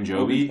Larry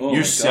Ogunjobi,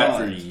 you're set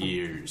for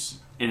years.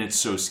 And it's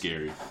so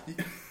scary.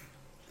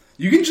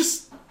 You can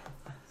just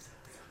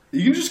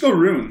go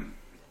ruin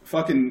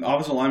fucking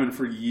offensive lineman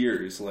for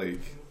years,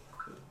 like,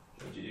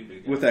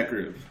 with that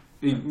group.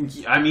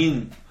 I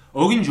mean,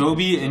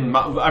 Ogunjobi and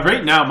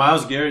right now,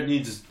 Myles Garrett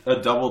needs a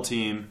double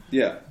team.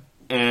 Yeah.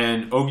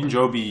 And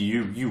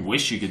Ogunjobi, you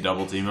wish you could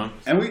double team him.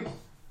 And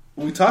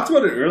we talked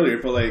about it earlier,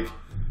 but like,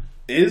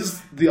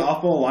 is the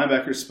off-ball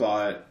linebacker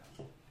spot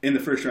in the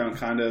first round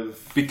kind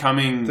of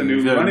becoming the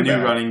new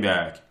running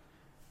back?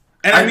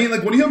 And I mean,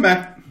 like, when you have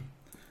Mac,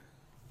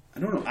 I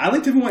don't know. I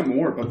like Devin White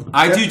more, but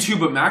I do too.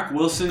 But Mac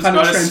Wilson's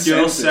got a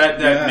skill set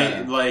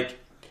that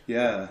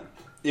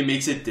it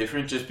makes it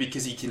different just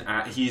because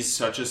he's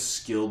such a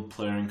skilled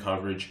player in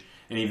coverage.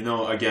 And even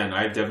though, again,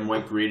 I have Devin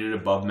White graded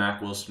above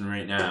Mac Wilson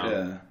right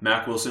now,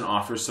 Mac Wilson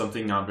offers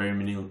something not very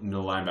many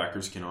middle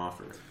linebackers can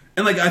offer.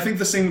 And, like, I think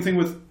the same thing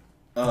with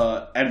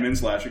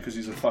Edmonds last year because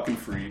he's a fucking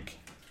freak.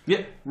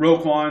 Yeah.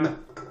 Roquan,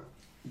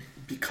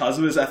 because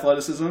of his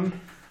athleticism.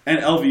 And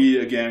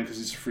LVE, again, because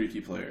he's a freaky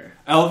player.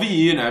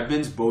 LVE and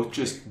Edmonds both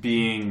just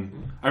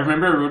being... I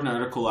remember I wrote an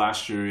article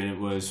last year, and it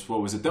was...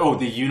 What was it? Oh,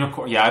 the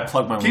unicorn... Yeah, I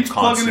plugged my Keeps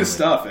plugging his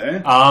stuff,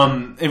 eh?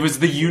 It was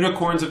the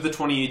unicorns of the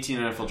 2018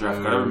 NFL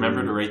Draft. Gotta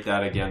remember to write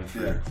that again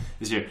for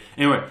this year.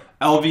 Anyway,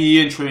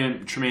 LVE and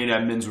Tremaine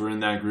Edmonds were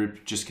in that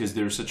group just because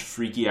they were such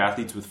freaky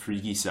athletes with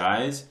freaky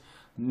size.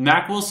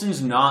 Mac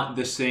Wilson's not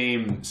the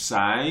same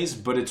size,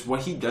 but it's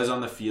what he does on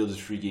the field is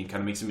freaky and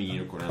kind of makes him a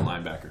unicorn and a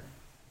linebacker.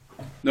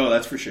 No,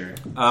 that's for sure.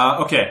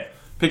 Okay.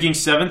 Picking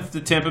 7th,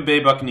 the Tampa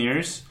Bay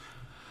Buccaneers.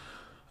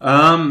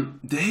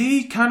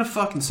 They kind of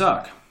fucking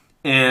suck.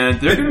 And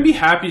they're going to be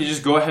happy to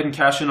just go ahead and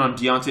cash in on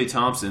Deontay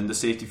Thompson, the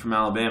safety from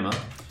Alabama.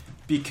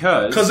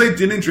 Because they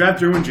didn't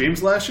draft Derwin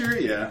James last year?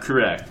 Yeah.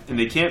 Correct. And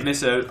they can't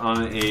miss out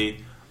on a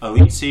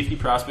elite safety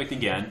prospect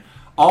again.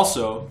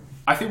 Also,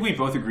 I think we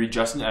both agree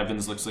Justin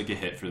Evans looks like a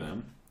hit for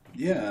them.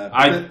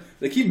 Yeah,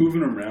 they keep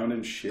moving him around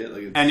and shit.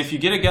 Like and if you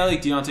get a guy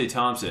like Deontay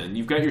Thompson,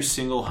 you've got your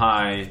single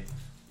high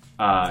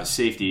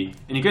safety,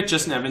 and you got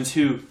Justin Evans,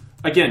 who,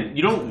 again,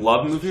 you don't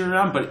love moving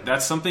around, but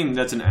that's something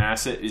that's an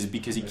asset is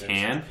because he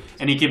can,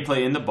 and he can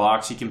play in the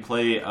box. He can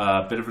play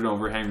a bit of an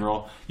overhang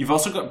role. You've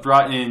also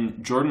brought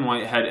in Jordan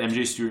Whitehead,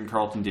 MJ Stewart, and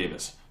Carlton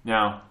Davis.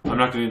 Now, I'm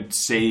not going to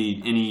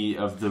say any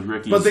of the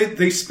rookies, but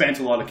they spent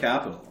a lot of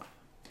capital,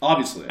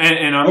 obviously.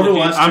 And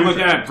I'm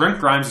looking at Brent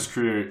Grimes'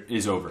 career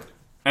is over.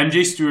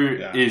 MJ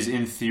Stewart is,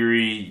 in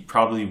theory,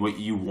 probably what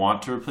you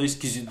want to replace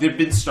because they've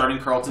been starting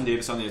Carlton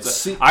Davis on the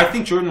outside. I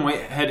think Jordan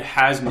Whitehead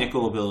has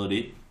nickel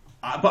ability.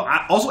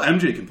 But also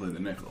MJ can play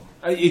the nickel.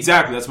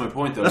 Exactly, that's my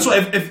point, though. That's why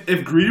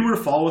if Greedy were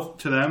to fall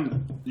to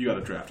them, you got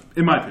to draft him,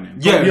 in my opinion.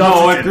 Yeah,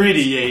 no, if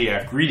Greedy,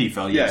 if Greedy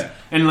fell, yes. Yeah.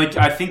 And, like,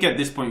 I think at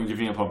this point you're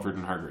giving up Humphord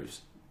and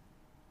Hargreaves.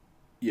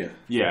 Yeah.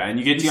 Yeah, and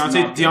you get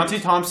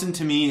Deontay Thompson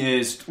to me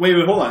is... Wait,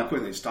 hold on,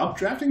 quickly. Stop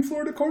drafting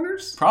Florida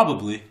corners?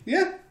 Probably.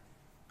 Yeah.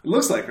 It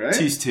looks like, right?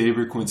 Tease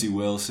Tabor, Quincy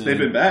Wilson. They've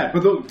been bad.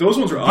 But those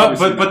ones are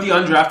obviously... But the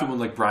undrafted one,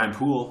 like Brian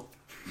Poole.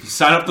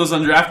 Sign up those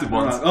undrafted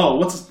ones.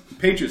 What's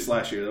Patriots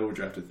last year, the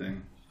overdrafted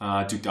thing?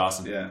 Duke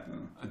Dawson. Yeah.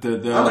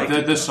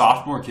 The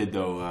sophomore kid,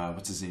 though,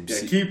 what's his name?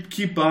 Yeah,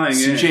 keep buying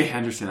CJ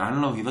Henderson. I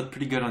don't know. He looked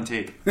pretty good on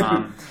tape.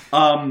 But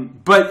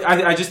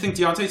I just think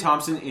Deontay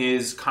Thompson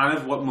is kind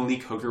of what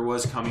Malik Hooker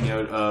was coming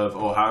out of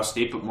Ohio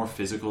State, but more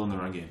physical in the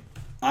run game.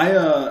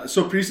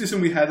 So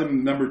preseason we had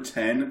them number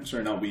 10.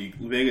 Sorry, not we.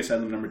 Vegas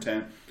had them number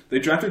 10. They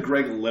drafted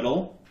Greg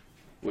Little,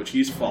 which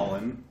he's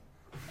fallen.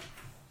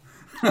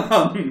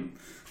 For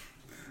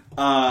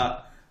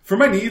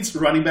my needs,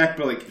 running back,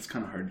 but like it's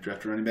kind of hard to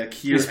draft a running back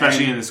here,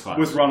 especially in this class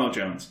with Ronald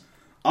Jones.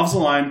 Offensive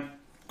line,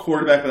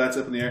 quarterback, but that's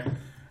up in the air.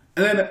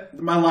 And then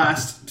my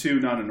last two,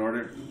 not in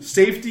order,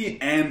 safety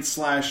and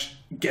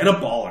 / get a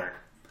baller.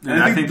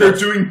 And I think they're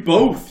doing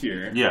both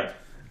here. Yeah.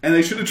 And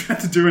they should have tried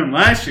to Derwin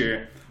last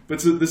year, but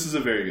this is a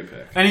very good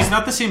pick. And he's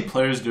not the same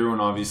player as Derwin,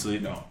 obviously.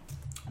 No.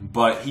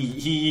 But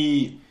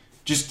he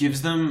just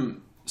gives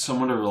them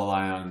someone to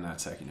rely on in that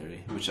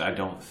secondary, which I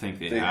don't think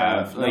they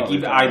have. No,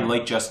 Like I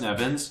like Justin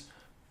Evans,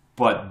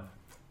 but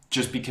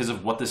just because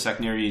of what the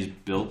secondary is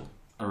built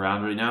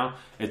around right now,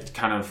 it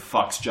kind of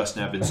fucks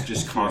Justin Evans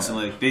just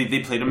constantly. They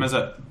played him as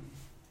a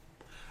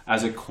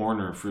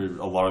corner for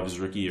a lot of his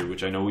rookie year,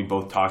 which I know we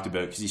both talked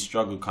about because he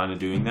struggled kind of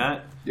doing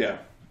that. Yeah.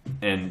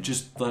 And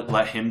just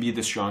let him be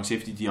the strong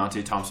safety.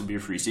 Deontay Thompson be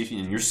your free safety,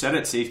 and you're set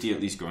at safety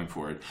at least going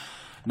forward.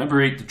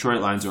 Number 8,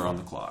 Detroit Lions are on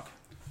the clock.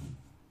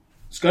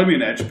 It's got to be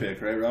an edge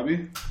pick, right,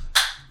 Robbie?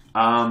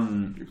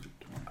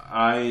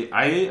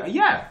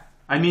 Yeah.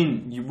 I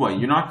mean,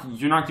 you're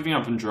not giving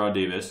up on Gerard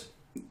Davis,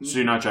 so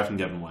you're not drafting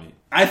Devin White.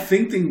 I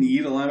think they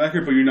need a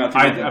linebacker, but you're not.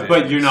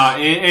 But you're not,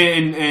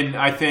 and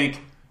I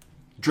think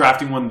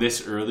drafting one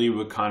this early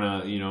would kind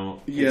of,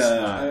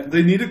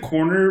 they need a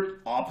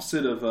corner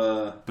opposite of.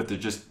 But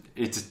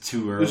it's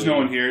too early. There's no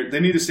one here. They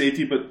need a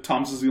safety, but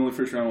Thompson's the only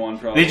first round one.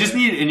 Probably they just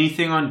need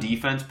anything on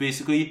defense,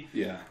 basically.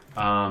 Yeah.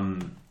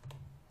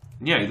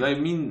 Yeah, I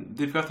mean,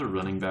 they've got their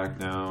running back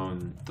now,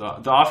 and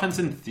the offense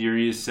in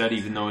theory is set,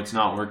 even though it's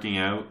not working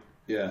out.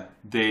 Yeah.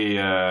 They,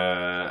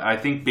 I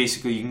think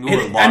basically you can go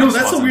with a lot of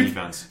spots on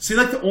defense. See,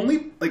 like the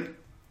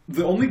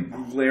only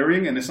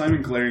glaring, and it's not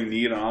even glaring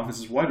need on offense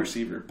is wide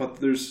receiver,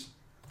 but there's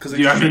because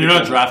you're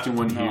not drafting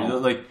one here,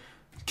 like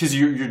because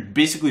you're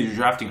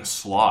drafting a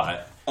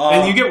slot,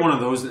 and you get one of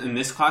those in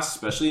this class,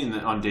 especially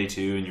on day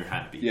 2, and you're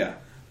happy. Yeah.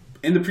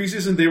 In the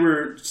preseason, they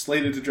were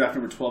slated to draft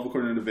number 12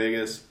 according to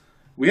Vegas.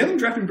 We had them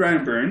drafting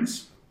Brian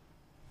Burns,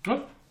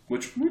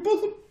 which we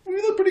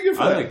look pretty good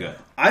for. I like that.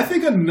 I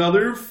think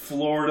another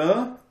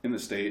Florida in the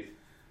state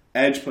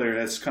edge player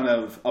has kind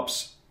of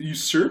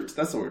usurped.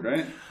 That's the word,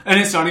 right? And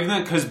it's not even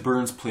that because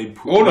Burns played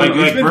poor. Oh, no,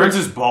 Burns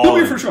is balling. He'll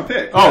be a first round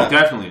pick. Oh, yeah.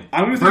 Definitely.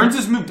 Burns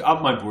has moved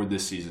up my board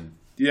this season.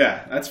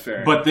 Yeah, that's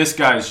fair. But this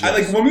guy's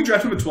just... when we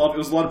drafted him at 12, it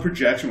was a lot of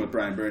projection with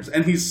Brian Burns,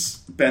 and he's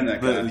been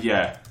that guy.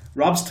 Yeah.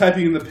 Rob's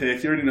typing in the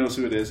pick. He already knows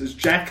who it is. It's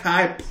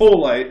Jachai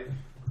Polite,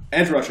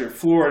 edge rusher,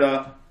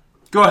 Florida.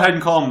 Go ahead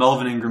and call him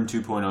Melvin Ingram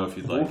 2.0 if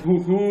you'd like.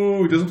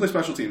 Who doesn't play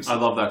special teams. I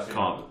love that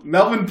comp.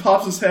 Melvin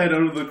pops his head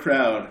out of the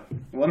crowd.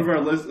 One of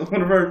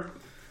our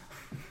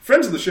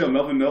friends of the show,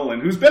 Melvin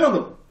Nolan, who's been on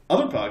the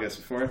other podcast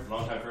before.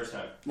 Long time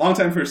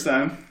first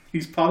time.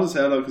 He's popped his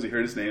head out because he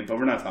heard his name, but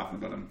we're not talking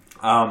about him.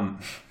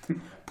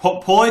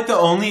 Polite, the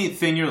only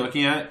thing you're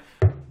looking at,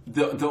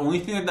 the only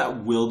thing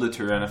that will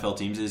deter NFL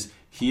teams is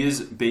he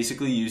is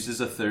basically used as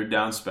a third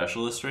down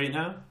specialist right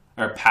now,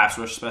 or pass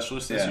rush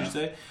specialist, as you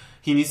say.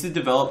 He needs to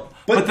develop,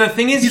 but the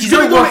thing is, he's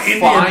going to go to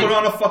India and put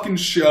on a fucking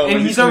show.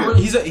 And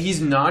he's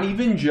not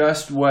even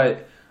just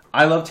what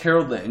I loved.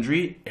 Harold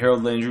Landry.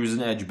 Harold Landry was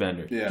an edge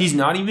bender. Yeah. He's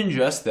not even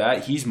just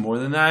that. He's more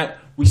than that.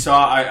 We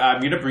saw. I'm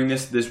going to bring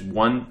this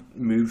one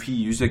move he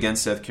used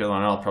against South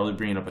Carolina. I'll probably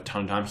bring it up a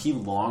ton of times. He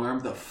long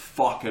armed the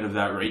fuck out of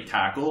that right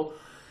tackle,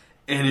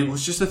 and it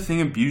was just a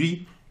thing of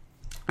beauty.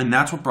 And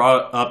that's what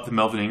brought up the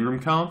Melvin Ingram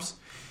comps.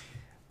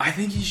 I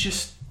think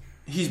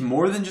he's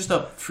more than just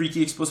a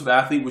freaky explosive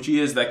athlete, which he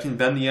is, that can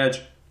bend the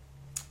edge.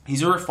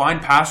 He's a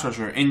refined pass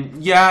rusher.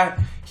 And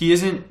yeah, he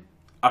isn't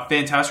a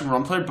fantastic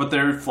run player, but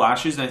there are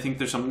flashes, and I think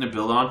there's something to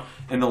build on.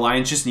 And the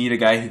Lions just need a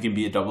guy who can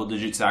be a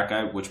double-digit sack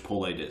guy, which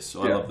Polite is.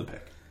 So I love the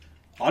pick.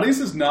 Audience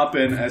has not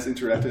been as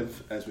interactive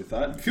as we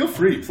thought. Feel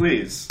free,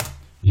 please.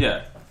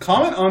 Yeah.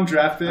 Comment on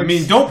draft picks. I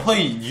mean, don't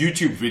play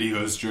YouTube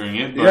videos during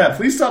it. But... Yeah,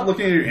 please stop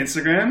looking at your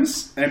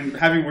Instagrams and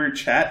having weird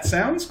chat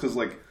sounds, because,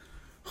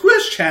 who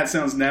has chat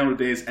sounds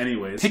nowadays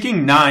anyways?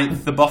 Picking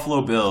 9th, the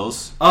Buffalo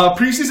Bills.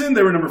 Preseason,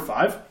 they were number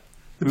 5.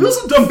 The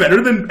Bills have done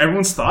better than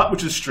everyone's thought,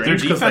 which is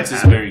strange. Their defense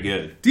is very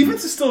good.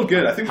 Defense is still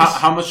good. I think.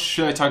 How much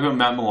should I talk about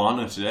Matt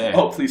Milano today?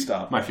 Oh, please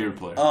stop. My favorite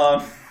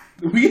player.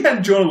 We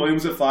had Jonah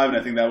Williams at 5, and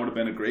I think that would have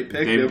been a great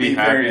pick. They'd be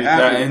very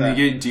happy with that. And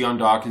you get Deion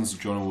Dawkins,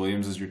 Jonah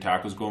Williams as your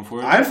tackles going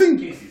forward. I think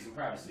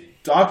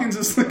Dawkins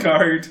is the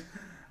guard.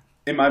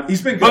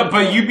 He's been good.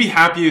 But you'd be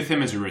happy with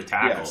him as your right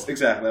tackle. Yes,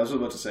 exactly. I was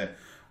about to say.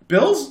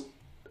 Bills,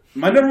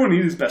 my number one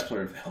need is best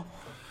player available.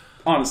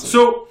 Honestly.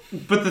 So,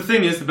 but the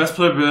thing is, the best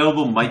player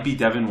available might be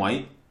Devin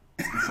White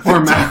or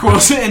Mac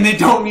Wilson, and they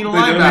don't need a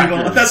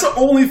linebacker. That's the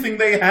only thing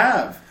they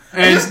have.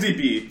 And it's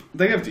DB.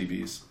 They have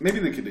DBs. Maybe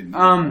they could.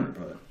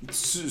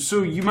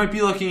 So you might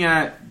be looking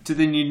at, do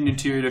they need an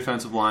interior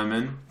defensive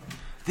lineman?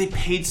 They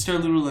paid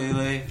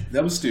Starlulu.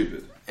 That was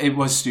stupid. It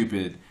was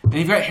stupid. And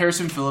you've got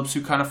Harrison Phillips,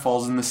 who kind of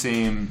falls in the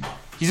same...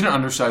 He's an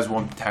undersized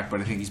one tech, but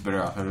I think he's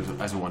better off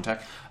as a one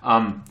tech.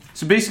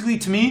 So basically,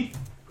 to me,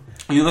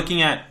 you're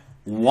looking at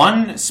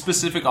one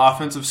specific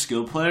offensive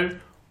skill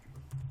player.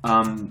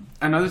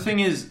 Another thing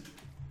is,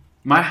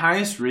 my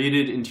highest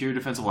rated interior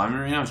defensive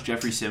lineman right now is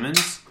Jeffrey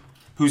Simmons,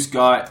 who's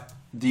got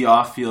the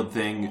off-field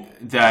thing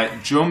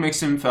that Joe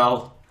Mixon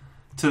felt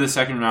to the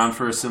second round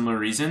for a similar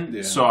reason.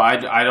 Yeah. So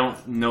I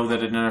don't know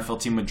that an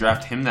NFL team would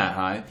draft him that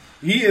high.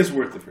 He is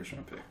worth the first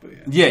round pick, but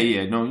yeah.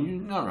 Yeah, no,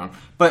 you're not wrong.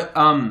 But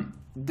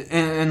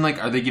and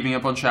like, are they giving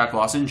up on Shaq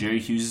Lawson? Jerry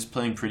Hughes is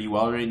playing pretty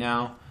well right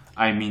now.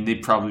 I mean,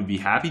 they'd probably be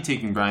happy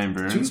taking Brian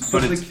Burns,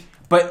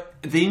 but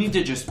they need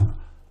to just.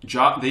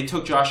 They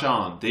took Josh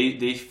Allen.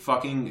 They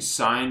fucking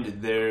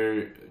signed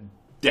their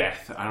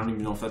death. I don't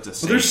even know if that's a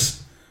saying.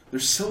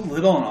 There's so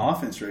little on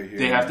offense right here.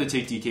 They have to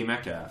take DK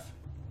Metcalf.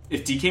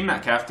 If DK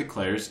Metcalf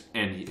declares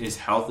and his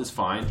health is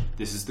fine,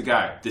 this is the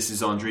guy. This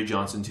is Andre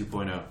Johnson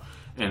 2.0.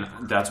 And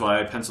that's why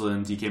I penciled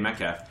in DK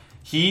Metcalf.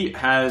 He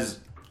has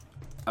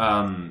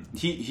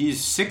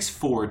he's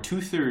 6'4",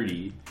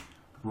 230.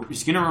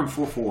 He's gonna run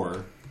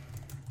 4.4.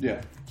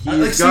 Yeah.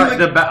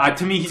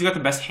 To me, he's got the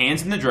best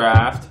hands in the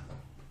draft.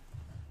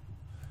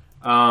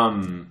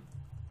 And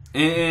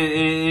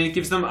it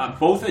gives them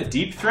both a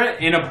deep threat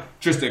and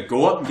just a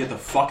go up and get the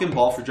fucking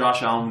ball for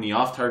Josh Allen when he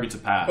off targets a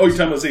pass. Oh, you're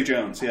talking about Zay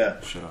Jones, yeah.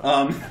 Shut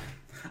up.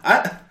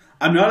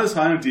 I'm not as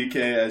high on DK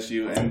as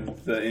you, and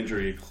the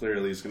injury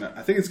clearly is gonna.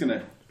 I think it's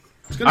gonna.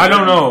 I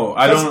don't know.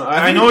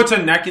 I know it's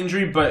a neck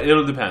injury, but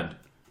it'll depend.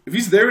 If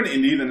he's there in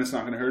Indy, then it's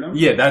not going to hurt him.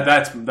 Yeah,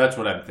 that's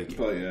what I'm thinking.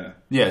 But yeah.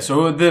 Yeah.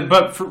 So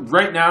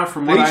right now,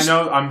 from what I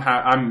know,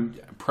 I'm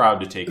proud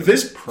to take it.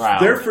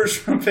 Their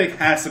first round pick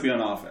has to be on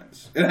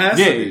offense. It has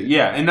to be.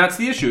 Yeah, and that's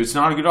the issue. It's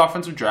not a good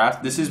offensive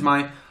draft. This is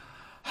my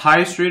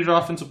highest rated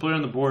offensive player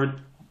on the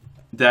board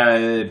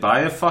that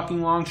by a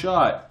fucking long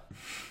shot.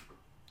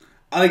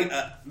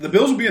 The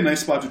Bills would be a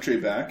nice spot to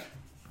trade back.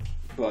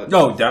 But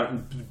no,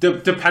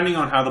 depending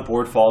on how the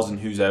board falls and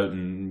who's out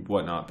and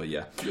whatnot. But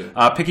yeah.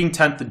 Picking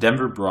 10th, the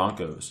Denver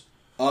Broncos.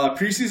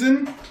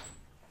 Preseason,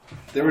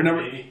 they were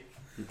number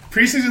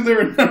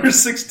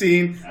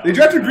 16. They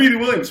drafted Greedy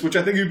Williams, which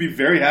I think you'd be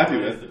very happy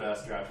with. The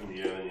best draft in the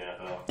year in the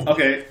NFL.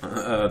 Okay, we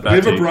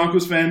have a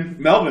Broncos fan,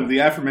 Melvin, the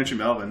aforementioned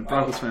Melvin,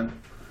 Broncos fan.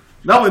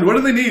 Melvin, what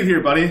do they need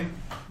here, buddy?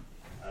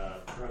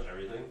 Pretty much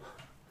everything.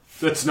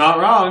 That's not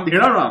wrong.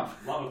 You're not wrong.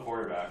 Love a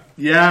quarterback.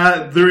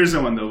 Yeah, there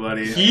isn't one though,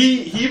 buddy.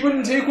 He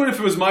wouldn't take one if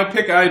it was my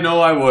pick. I know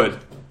I would.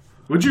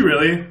 Would you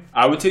really?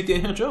 I would take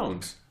Daniel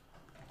Jones.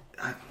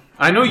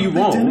 I know you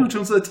won't. Daniel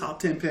Jones is a top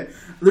 10 pick.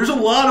 There's a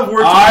lot of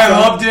work. I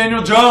love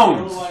Daniel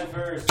Jones.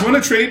 Do you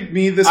want to trade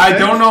me this? I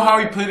don't know how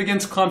he played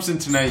against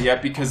Clemson tonight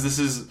yet because this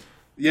is.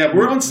 Yeah,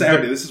 we're on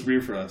Saturday. This is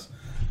weird for us.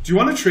 Do you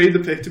want to trade the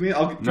pick to me?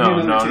 I'll give no.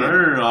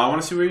 I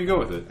want to see where you go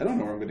with it. I don't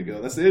know where I'm going to go.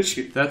 That's the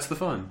issue. That's the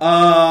fun.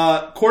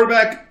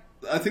 Quarterback.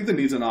 I think the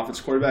needs an offense.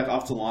 Quarterback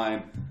off the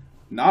line.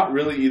 Not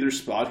really either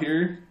spot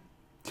here.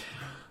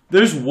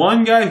 There's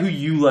one guy who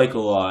you like a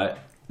lot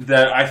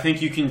that I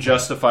think you can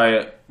justify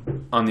it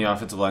on the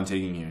offensive line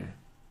taking here.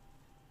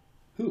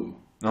 Who?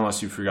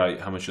 Unless you forgot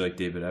how much you like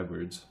David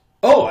Edwards.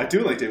 Oh, I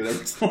do like David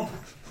Edwards.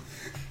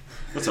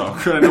 That's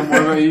awkward. I know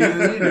more about you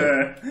than you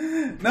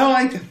do. No,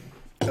 I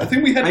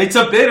think we had... It's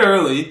a bit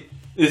early.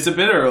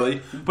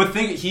 But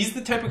he's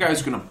the type of guy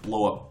who's going to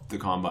blow up the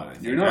combine, I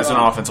think, as an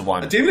offensive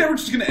lineman. David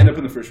Edwards is going to end up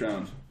in the first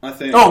round, I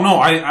think. Oh, no,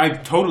 I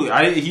totally...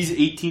 he's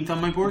 18th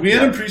on my board. We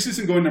had him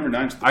preseason going number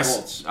 9 to the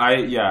Colts.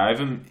 I have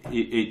him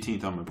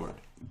 18th on my board.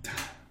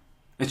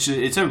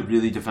 It's a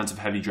really defensive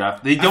heavy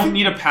draft. They don't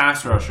need a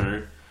pass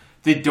rusher.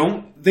 They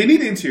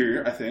need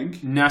interior, I think.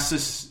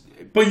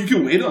 But you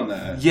can wait on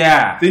that.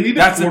 Yeah. They need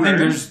That's the thing.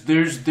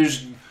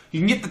 There's you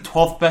can get the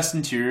 12th best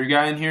interior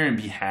guy in here and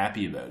be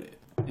happy about it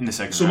in the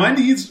second round. So my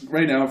needs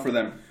right now for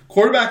them: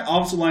 quarterback,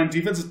 offensive line,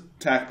 defensive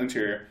tackle,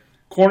 interior,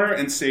 corner,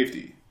 and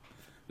safety.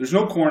 There's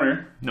no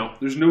corner. No.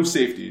 There's no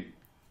safety.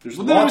 There's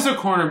a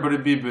corner, but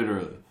it'd be a bit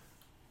early.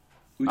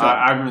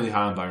 I'm really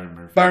high on Byron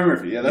Murphy. Byron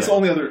Murphy, yeah, that's the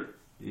only other.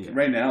 Yeah.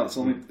 Right now, it's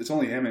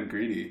only him and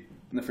Greedy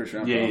in the first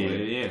round.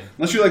 Yeah.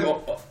 Unless you like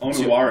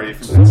Onuwari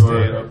from Penn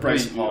State or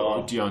Bryce Hall,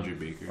 or DeAndre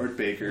Baker, or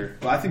Baker.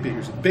 Well, I think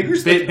Baker's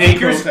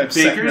the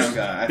second round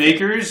guy.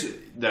 Baker's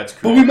that's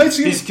correct. But we might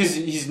see him because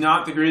he's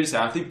not the greatest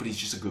athlete, but he's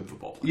just a good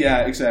football player.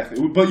 Yeah,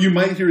 exactly. But you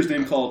might hear his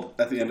name called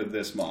at the end of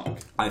this mock.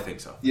 I think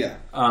so. Yeah.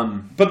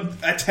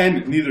 But at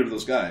 10, neither of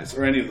those guys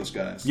or any of those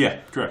guys. Yeah,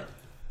 correct.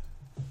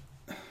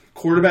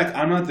 Quarterback,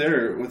 I'm not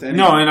there with any.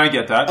 No, and I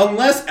get that.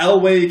 Unless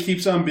Elway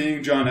keeps on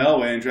being John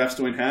Elway and drafts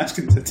Dwayne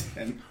Haskins at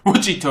 10.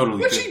 Which he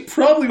totally could. He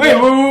probably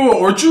will. Wait.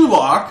 Or Drew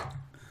Lock.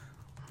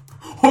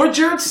 Or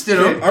Jarrett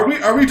Stidham.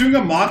 Okay, are we doing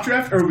a mock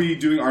draft or are we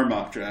doing our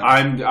mock draft?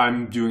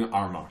 I'm doing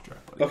our mock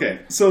draft. Buddy. Okay,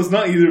 so it's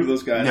not either of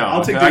those guys. No,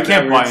 I'll take I David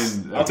can't Edwards.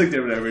 buy in. I'll take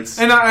David Edwards.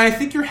 And I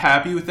think you're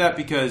happy with that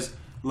because,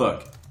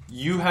 look,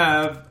 you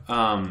have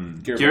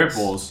Garrett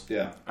Bowles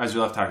as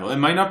your left tackle. It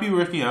might not be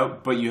working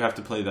out, but you have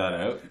to play that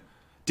out.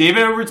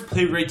 David Edwards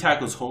played right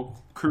tackle his whole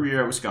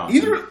career at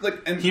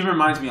Wisconsin. He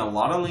reminds me a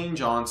lot of Lane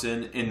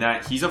Johnson in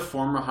that he's a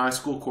former high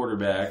school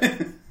quarterback.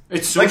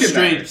 It's so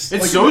strange.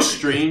 It's so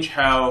strange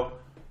how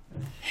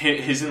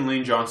his and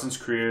Lane Johnson's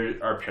career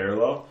are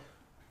parallel.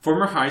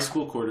 Former high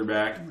school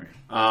quarterback,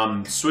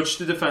 switched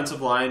to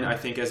defensive line, I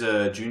think, as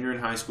a junior in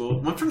high school.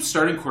 Went from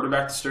starting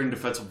quarterback to starting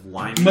defensive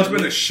line. He must have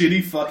been a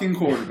shitty fucking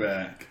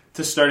quarterback.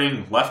 To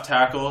starting left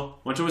tackle.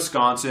 Went to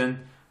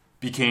Wisconsin.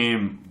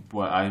 Became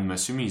I'm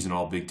assuming he's an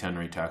all Big Ten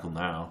right tackle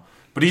now.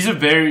 But he's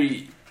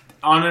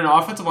on an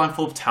offensive line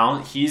full of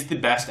talent, he's the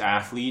best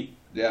athlete.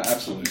 Yeah,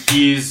 absolutely.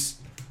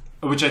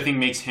 Which I think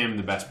makes him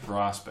the best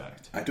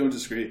prospect. I don't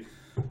disagree.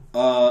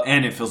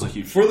 And it feels like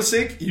huge. For the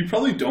sake, you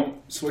probably don't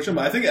switch him.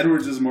 I think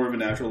Edwards is more of a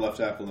natural left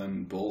tackle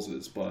than Bowles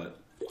is, but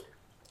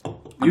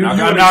I'm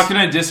not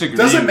going to disagree.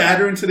 Doesn't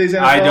matter in today's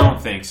NFL. I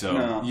don't think so.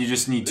 No. You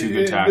just need 2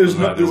 good tackles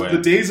either way.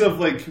 The days of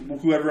like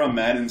whoever on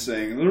Madden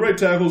saying the right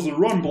tackle is the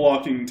run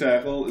blocking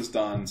tackle is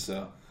done.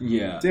 So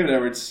yeah, David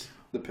Edwards,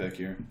 the pick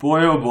here.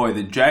 Boy, oh boy,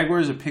 the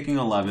Jaguars are picking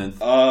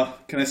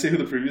 11th. Can I say who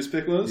the previous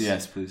pick was?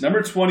 Yes, please.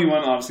 Number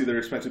 21. Obviously, they're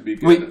expected to be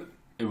good. Wait,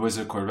 it was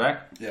a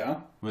quarterback. Yeah.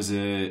 Was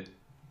it?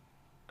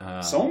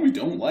 Someone we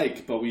don't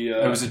like, but we.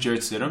 It was a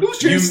Jarrett Stidham. It was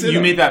Jarrett Stidham.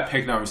 You made that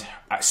pick, and I was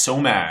so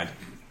mad.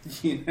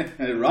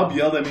 Rob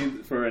yelled at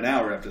me for an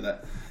hour after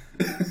that.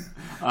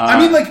 I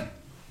mean, like.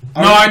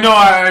 I know.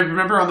 I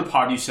remember on the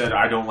pod you said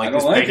I don't like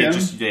this pick. Him.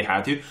 They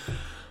had to.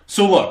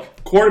 So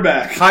look,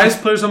 quarterback.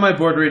 Highest players on my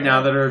board right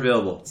now that are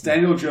available. It's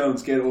Daniel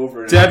Jones. Get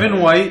over it. Devin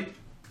White.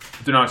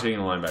 They're not taking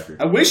a linebacker.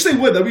 I wish they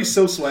would. That'd be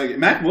so swaggy.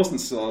 Mac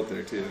Wilson's still out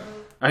there too.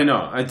 I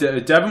know.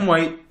 Devin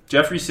White,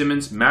 Jeffrey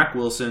Simmons, Mac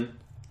Wilson,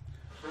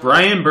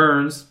 Brian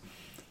Burns.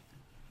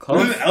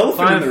 There's an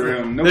elephant in the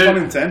room. No pun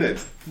intended.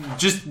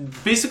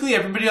 Just basically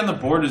everybody on the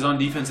board is on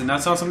defense, and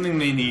that's not something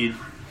they need.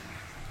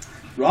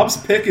 Rob's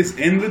pick is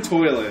in the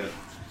toilet.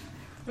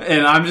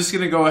 And I'm just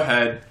going to go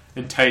ahead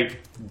and type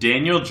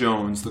Daniel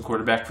Jones, the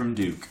quarterback from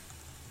Duke.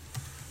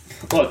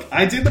 Look,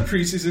 I did the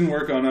preseason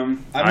work on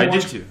him. I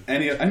did too. I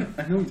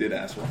know he did,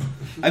 asshole.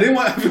 I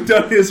haven't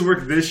done his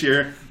work this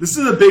year. This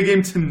is a big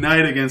game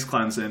tonight against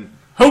Clemson.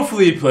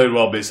 Hopefully he played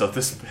well based off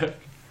this pick.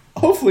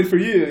 Hopefully for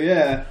you,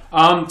 yeah.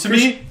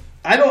 Me,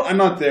 I'm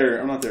not there.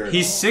 I'm not there.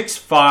 He's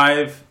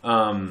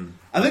 6'5".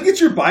 I think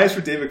it's your bias for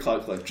David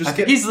Cutcliffe.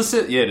 He's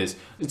listed. Yeah, it is.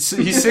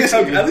 He's 6.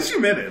 At least you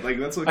admit it. Like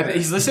that's okay.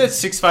 He's listed at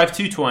 6'5",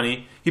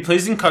 220. He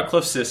plays in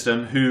Cutcliffe's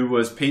system, who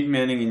was Peyton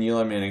Manning and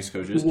Eli Manning's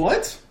coaches.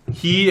 What?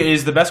 He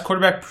is the best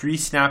quarterback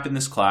pre-snap in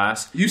this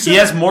class. He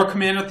has more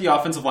command at the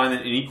offensive line than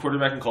any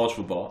quarterback in college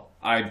football,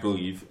 I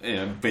believe,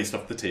 based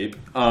off the tape.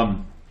 I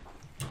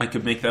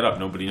could make that up.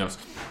 Nobody knows.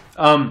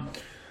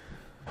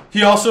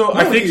 He also,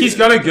 I think he's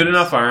got a good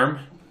enough arm.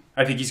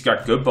 I think he's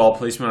got good ball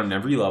placement on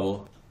every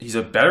level. He's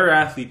a better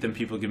athlete than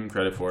people give him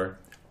credit for.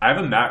 I have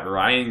a Matt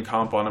Ryan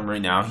comp on him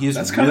right now. He is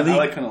I kind of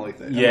like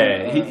that.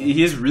 Yeah,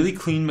 he has really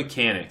clean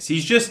mechanics.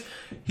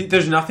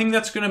 There's nothing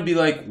that's going to be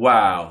like,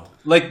 wow.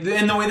 Like,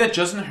 in the way that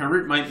Justin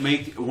Herbert might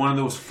make one of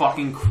those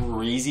fucking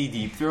crazy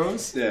deep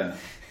throws. Yeah.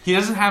 He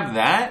doesn't have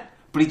that,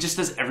 but he just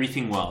does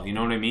everything well. You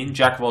know what I mean?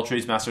 Jack of all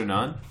trades, master of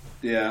none.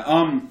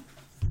 Yeah.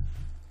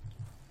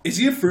 Is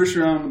he a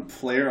first-round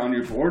player on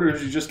your board, or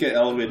does he just get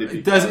elevated?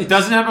 He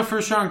doesn't have a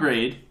first-round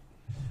grade.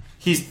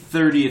 He's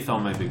 30th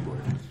on my big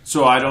board.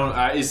 So I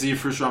don't... is he a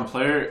first-round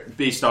player?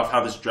 Based off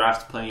how this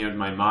draft's playing out in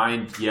my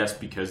mind, yes,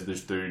 because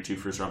there's 32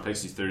 first-round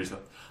picks. He's 30th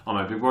on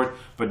my big board.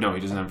 But no, he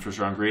doesn't have a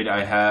first-round grade.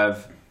 I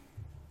have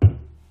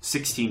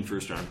 16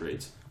 first-round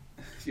grades.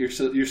 You're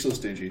so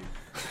stingy.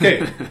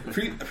 Okay,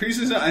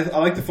 preseason, I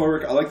like the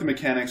footwork. I like the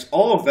mechanics.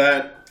 All of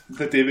that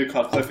David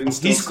Cutcliffe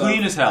instills. He's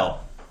clean as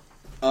hell.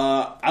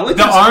 I like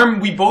the arm.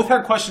 We both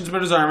had questions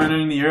about his arm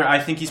entering the year. I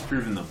think he's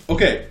proven them.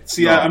 Okay,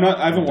 see, I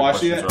haven't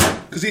watched it yet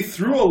because he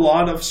threw a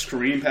lot of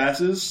screen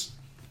passes.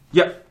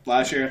 Yep.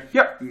 Last year.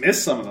 Yep.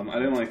 Missed some of them. I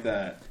didn't like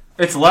that.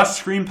 It's less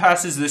screen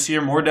passes this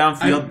year, more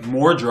downfield,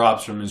 more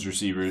drops from his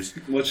receivers.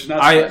 Which is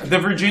not. The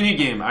Virginia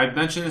game. I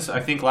mentioned this, I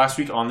think, last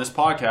week on this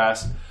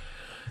podcast.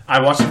 I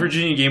watched the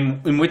Virginia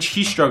game in which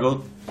he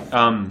struggled.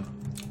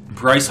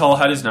 Bryce Hall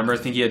had his number. I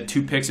think he had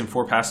 2 picks and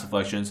 4 pass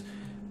deflections.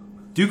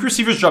 Duke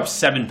receivers dropped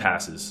 7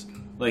 passes.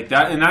 Like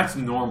that, and that's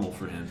normal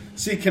for him.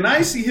 See, can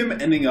I see him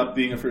ending up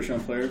being a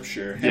first-round player?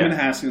 Sure. Him and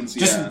Haskins,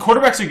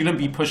 quarterbacks are going to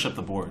be pushed up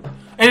the board.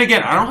 And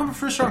again, I don't have a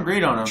first-round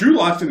grade on him. Drew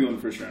Lock's going to go in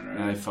the first round,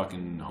 right? I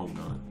fucking hope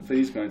not. I think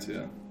he's going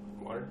to.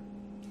 Water?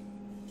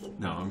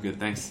 No, I'm good,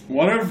 thanks.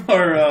 One of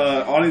our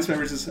audience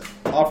members is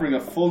offering a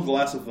full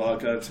glass of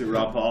vodka to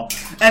Rob Hall,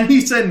 and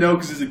he said no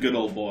because he's a good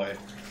old boy.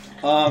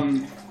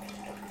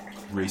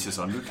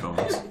 Racist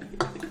undertones.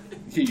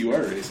 Yeah, you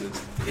are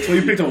racist. So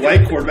you picked a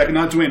white quarterback and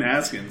not Dwayne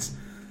Haskins.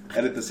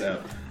 Edit this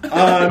out.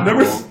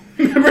 Number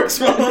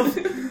 12,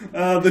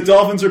 the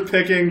Dolphins are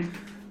picking.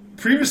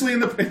 Previously in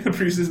the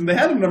preseason, they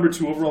had him number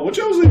 2 overall, which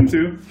I was leading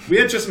to. We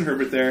had Justin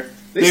Herbert there.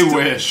 They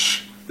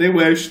wish. They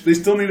wish. They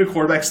still need a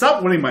quarterback.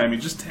 Stop winning Miami.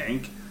 Just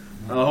tank.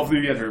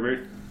 Hopefully we get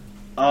Herbert.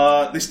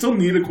 They still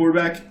need a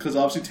quarterback because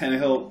obviously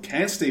Tannehill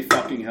can't stay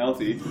fucking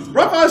healthy.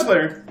 Brock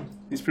Osweiler.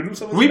 He's proven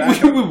himself as a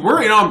backup. We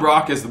were in on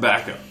Brock as the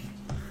backup.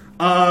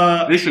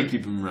 They should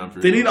keep him around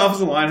for. They need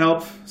offensive line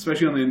help,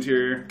 especially on the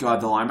interior.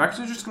 God, the linebackers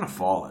are just gonna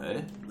fall,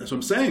 eh? That's what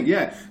I'm saying.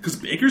 Yeah, because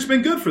Baker's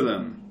been good for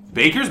them.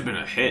 Baker's been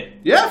a hit.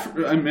 Yeah,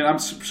 I mean, I'm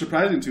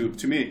surprising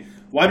to me.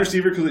 Wide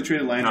receiver because they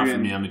traded Landry. Not for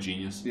me. I'm a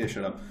genius. Yeah,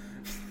 shut up.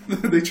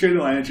 They traded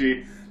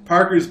Landry.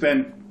 Parker's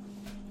been.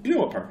 You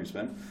know what Parker's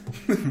been.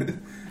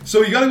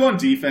 So you got to go on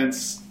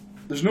defense.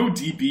 There's no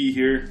DB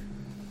here.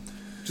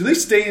 Do they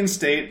stay in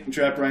state and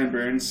draft Brian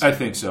Burns? I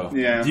think so.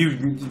 Yeah.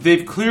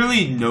 They've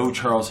clearly know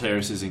Charles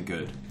Harris isn't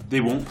good. They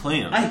won't play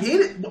him. I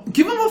hate it.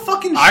 Give him a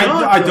fucking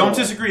shot. I don't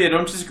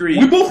disagree.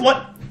 We both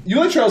like. You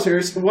like Charles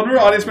Harris. One of our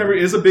audience member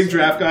is a big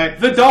draft guy.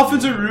 The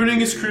Dolphins are ruining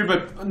his career,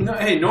 but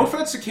no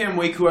offense to Cam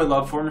Wake, who I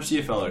love, former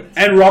CFLer.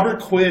 And Robert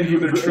Quinn, who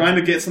they're trying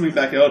to get something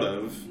back out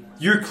of.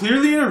 You're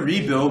clearly in a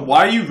rebuild.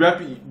 Why are you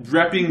repping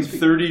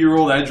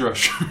 30-year-old edge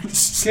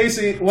rushers?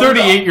 Casey,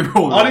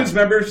 38-year-old audience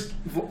members,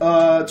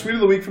 tweet of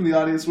the week from the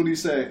audience. What do you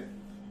say?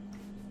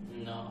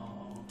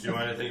 Do you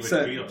want to think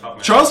Set. of a tweet off the top of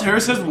my Charles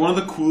Harris has one of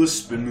the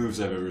coolest spin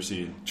moves I've ever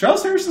seen.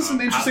 Charles Harris is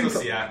an interesting.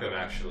 Siakam,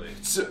 actually.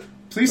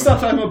 Please stop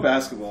talking about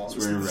basketball. It's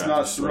where you're at.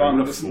 not It's where wrong.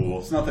 you're a It's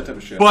fool. not that type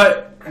of shit.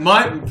 But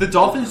the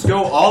Dolphins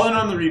go all in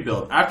on the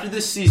rebuild. After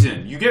this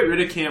season, you get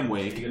rid of Cam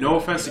Wake. No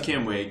offense to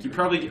Cam Wake. You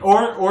probably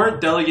or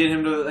delegate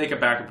him to like a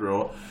backup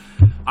role.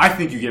 I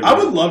think you get rid I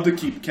of would love to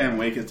keep Cam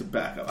Wake as a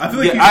backup. I feel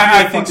like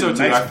I think so too.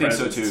 Nice I think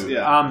so presence. too.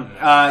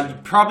 Yeah. You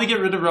probably get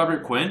rid of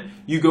Robert Quinn.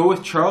 You go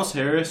with Charles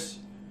Harris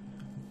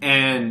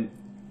and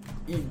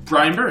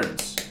Brian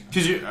Burns.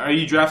 Because are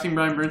you drafting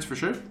Brian Burns for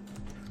sure?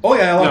 Oh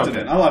yeah, I locked it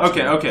in. I locked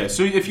it in. Okay.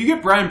 So if you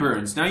get Brian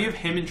Burns, now you have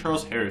him and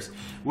Charles Harris.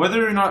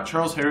 Whether or not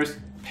Charles Harris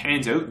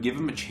pans out, give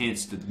him a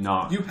chance to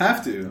not. You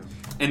have to.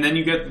 And then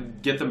you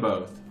get them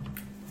both.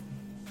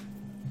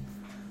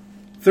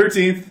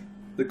 13th,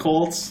 the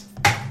Colts.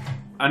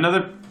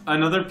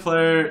 Another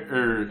player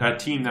or a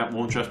team that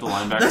won't draft a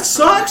linebacker. That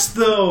sucks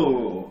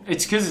though.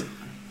 It's because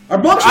Our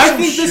box. I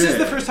think this is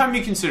the first time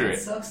you consider it.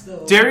 Sucks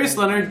though. Darius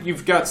Leonard,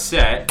 you've got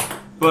set,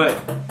 but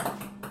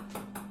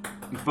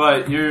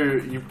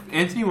your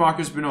Anthony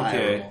Walker's been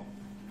okay.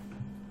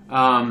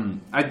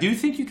 I do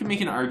think you can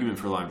make an argument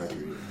for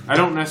linebacker. I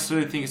don't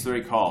necessarily think it's the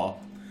right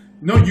call.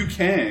 No, you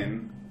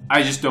can.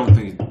 I just don't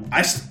think.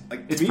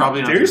 It's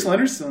probably not Darius true.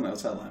 Leonard's still an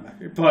outside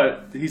linebacker,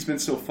 but he's been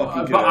so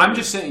fucking good. But I'm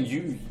just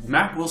saying,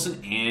 Matt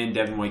Wilson and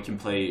Devin White can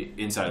play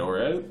inside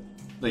or out.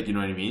 Like, you know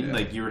what I mean? Yeah.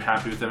 Like, you were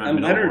happy with them at And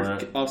middle or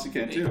Leonard out. obviously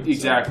can too.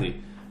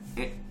 Exactly.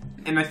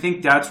 And I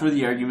think that's where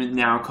the argument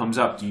now comes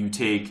up. Do you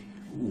take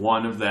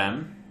one of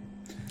them?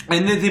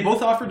 And they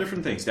both offer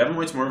different things. Devin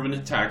White's more of an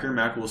attacker.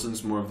 Matt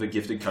Wilson's more of the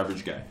gifted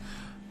coverage guy.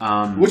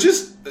 Which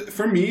is,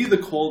 for me, the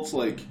Colts,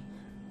 like,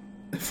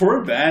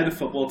 for a bad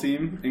football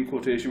team, in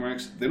quotation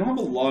marks, they don't have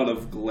a lot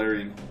of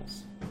glaring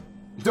holes.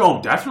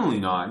 No, definitely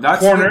not.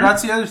 That's Corner,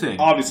 that's the other thing.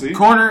 obviously.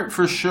 Corner,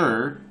 for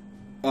sure.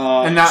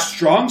 And that-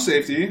 strong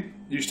safety.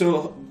 You're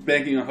still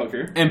banking on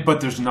Hooker.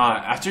 But there's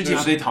not. After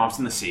There's- DeAndre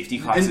Thompson, the safety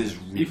class and is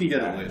really you can get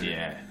it bad. later.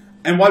 Yeah.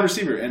 And wide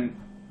receiver. And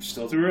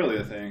still too early,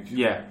 I think.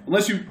 Yeah.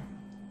 Unless you...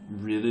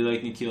 Really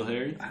like N'Keal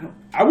Harry?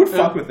 I would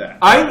fuck with that.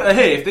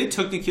 Hey, if they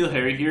took N'Keal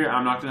Harry here,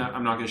 I'm not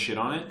gonna shit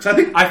on it. 'Cause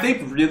I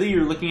think really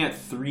you're looking at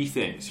three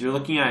things. You're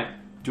looking at,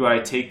 do I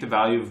take the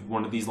value of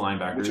one of these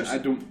linebackers? Which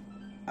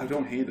I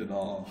don't hate at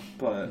all.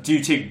 But Do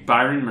you take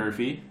Byron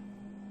Murphy?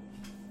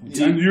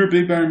 you're a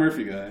big Byron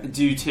Murphy guy.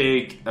 Do you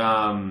take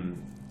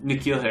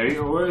N'Keal Harry,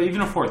 or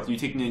even a fourth? Do you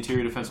take an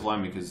interior defensive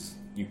lineman because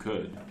you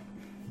could?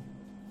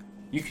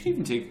 You could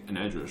even take an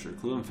edge rusher.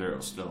 Cleveland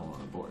Farrell's still on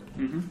the board.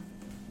 Mm-hmm.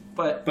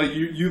 But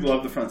you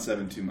love the front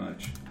seven too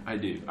much. I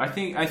do. I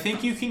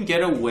think you can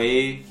get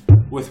away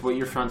with what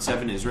your front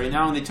seven is right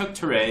now. And they took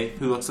Teray,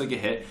 who looks like a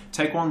hit.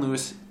 Taekwon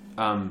Lewis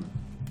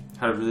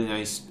had a really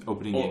nice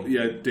opening game.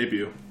 Yeah,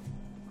 debut.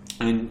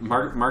 And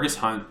Marcus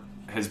Hunt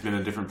has been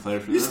a different player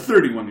for He's them.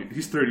 31.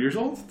 He's 30 years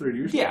old. 30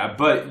 years. Yeah,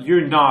 but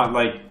you're not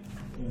like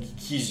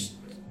he's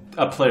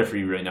a player for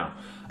you right now.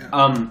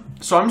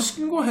 So I'm just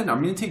gonna go ahead and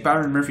I'm gonna take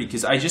Byron Murphy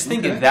because I just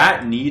think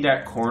that need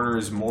at corner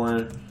is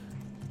more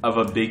of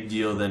a big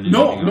deal than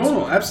anything else.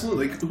 No,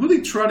 absolutely. Like, who are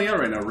they trotting out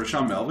right now?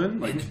 Rashawn Melvin?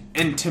 Like,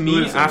 And to Who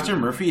me, is it? after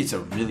Murphy, it's a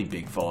really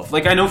big fall off.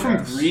 Like I know from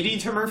Yes. Greedy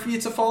to Murphy,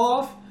 it's a fall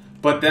off,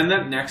 but then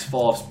that next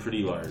fall off's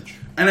pretty large.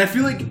 and I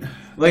feel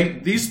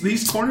like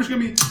these corners are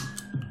gonna be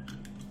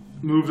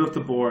moved up the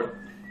board.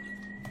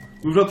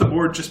 Moved up the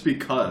board just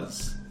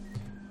because.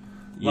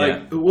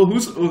 Like, well,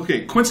 who's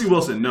okay? Quincy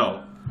Wilson,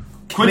 no.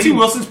 Quincy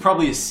Wilson's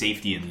probably a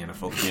safety in the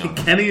NFL. To be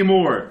honest. Kenny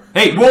Moore.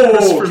 Hey, whoa,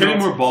 Christopher Kenny Milton.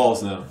 more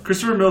balls now.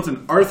 Christopher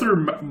Milton, Arthur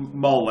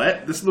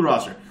Mollett. This is the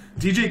roster.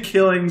 DJ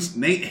Killings,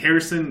 Nate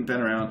Harrison,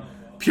 been around.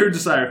 Pure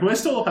Desire, who I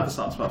still have a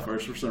soft spot for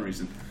some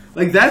reason.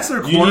 Like, that's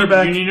their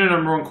cornerback. You need a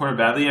number one corner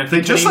badly. And I They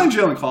think just Kenny-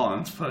 signed Jalen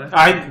Collins, but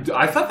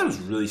I thought that was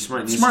really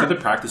smart. And Smart. Smart.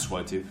 The practice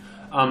squad too.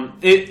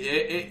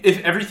 If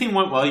everything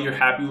went well, you're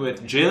happy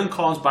with Jalen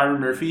Collins, Byron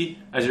Murphy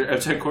as your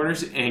outside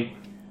corners, and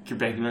you're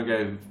banking on a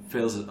guy who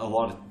fails a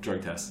lot of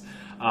drug tests.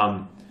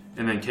 And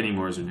then Kenny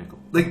Moore as your nickel.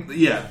 like,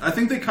 yeah, I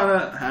think they kind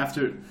of have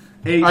to.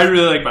 I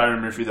really like Byron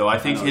Murphy though. I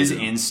think know his you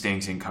do.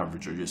 instincts in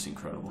coverage are just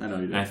incredible. I know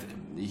you do. And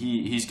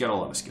he's got a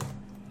lot of skill.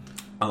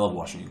 I love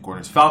Washington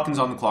corners. Falcons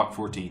on the clock,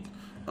 14th.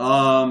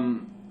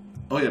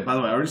 Oh yeah, by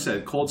the way, I already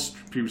said Colts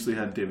previously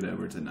had David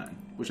Edwards at 9,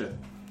 which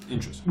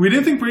Interesting. we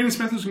didn't think Brandon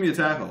Smith was going to be a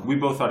tackle. We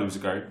both thought he was a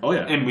guard. Oh,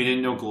 yeah. And we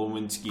didn't know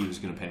Glowinski was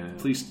going to pan out.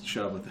 Please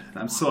shut up with that.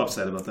 I'm so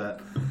upset about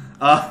that.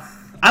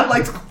 I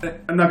liked.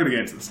 I'm not going to get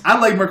into this. I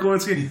like Mark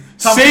Lewinsky.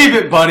 Save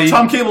it, buddy.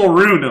 Tom Cable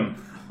ruined him.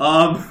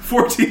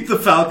 14th, the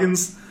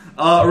Falcons.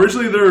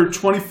 Originally, they were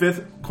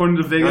 25th, according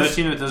to Another Vegas.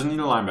 team that doesn't need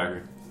a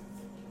linebacker.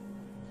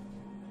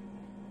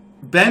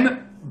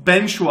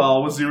 Ben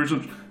Schwell was the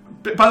original.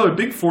 By the way,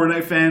 big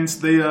Fortnite fans.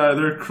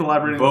 They're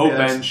collaborating Bo with the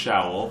Ben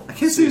Showell. I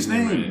can't say his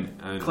name.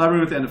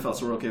 Collaborating with the NFL,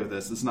 so we're okay with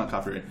this. This is not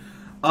copyright.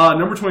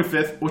 Number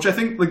 25th, which I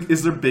think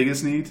is their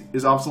biggest need,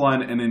 is offensive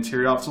line and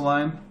interior offensive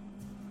line.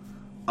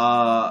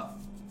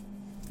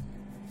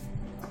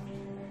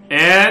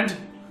 And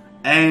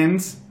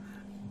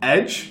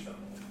edge.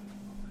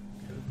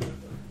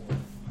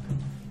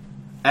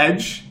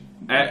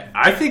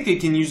 I think they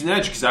can use an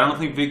edge because I don't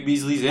think Vic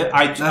Beasley's it.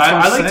 I what like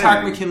I'm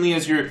Tack saying. McKinley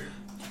as your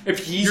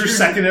Your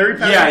secondary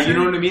pass Yeah, rusher? you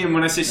know what I mean. And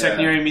when I say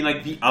secondary, I mean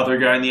like the other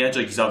guy on the edge.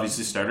 Like he's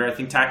obviously a starter. I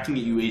think Tack can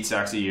get you 8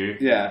 sacks a year.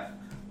 Yeah.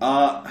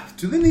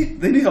 Do they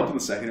need help in the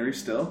secondary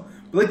still?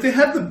 But like they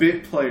have the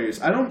big players.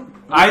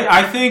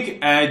 I think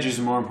edge is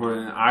more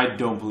important. I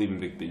don't believe in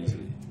Vic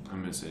Beasley.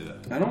 I'm gonna say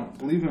that. I don't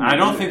believe him. I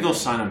don't either. think they'll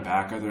sign him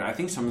back either. I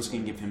think someone's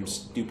gonna give him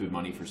stupid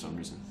money for some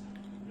reason.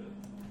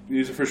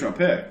 He's a first round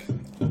pick.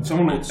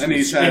 Someone will, and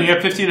he's And he had.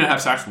 had 15 and a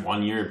half sacks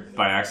 1 year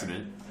by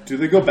accident. Do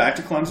they go back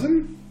to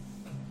Clemson?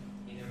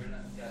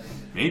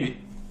 Maybe.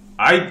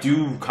 I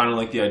do kind of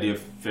like the idea of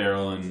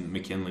Farrell and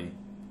McKinley.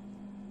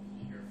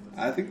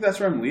 I think that's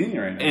where I'm leaning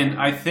right now. And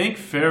I think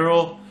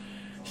Farrell,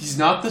 he's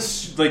not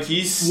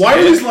he's... Why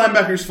are these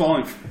linebackers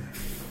falling?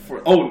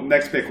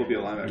 Next pick will be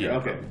a linebacker. Yeah.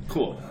 Okay,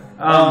 cool.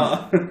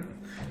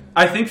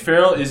 I think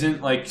Farrell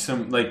isn't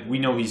we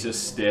know he's a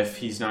stiff.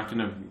 He's not going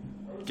to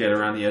get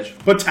around the edge.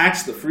 But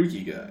Tack's the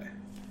freaky guy.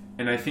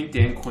 And I think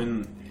Dan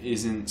Quinn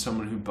isn't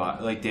someone who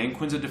Dan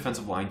Quinn's a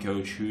defensive line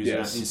coach who's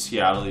in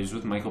Seattle. He was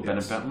with Michael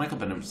Bennett. Michael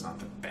Bennett was not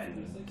the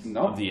bend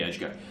of the edge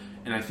guy.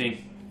 And I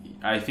think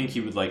he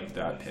would like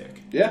that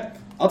pick. Yeah,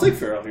 I'll take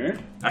Farrell here.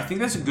 I think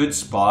that's a good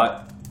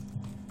spot.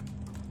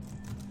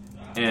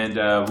 And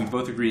we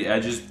both agree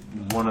edge is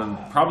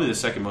probably the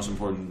second most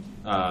important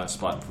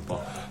spot in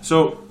football.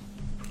 So,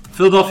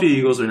 Philadelphia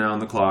Eagles are now on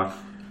the clock.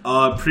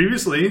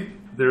 Previously,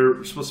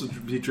 they're supposed to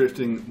be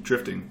drafting.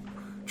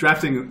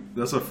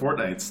 That's a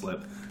Fortnite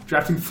slip.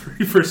 Drafting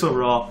 3 first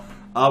overall.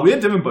 We had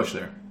Devin Bush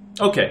there,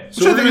 Okay,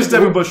 which I think is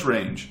Devin Bush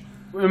range.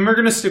 And we're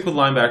going to stick with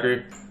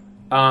linebacker.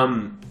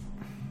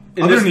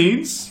 Other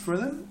needs for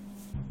them?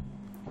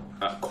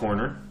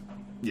 Corner.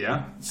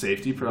 Yeah,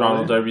 safety probably.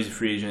 Ronald Darby's a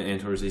free agent and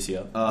towards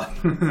ACL.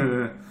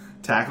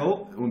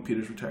 Tackle when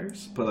Peters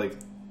retires, but like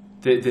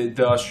The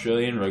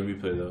Australian rugby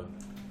player, though.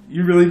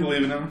 you really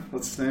believe in him?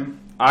 What's his name?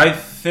 I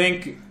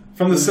think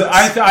From the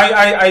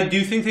I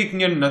do think they can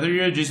get another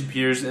year of Jason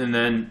Peters, and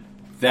then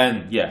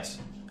yes,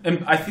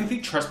 and I think they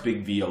trust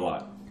Big V a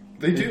lot.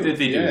 They do. They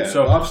do. Yeah,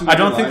 So option I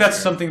don't did think last that's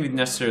year. something they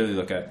necessarily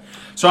look at.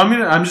 So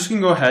I'm just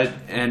gonna go ahead,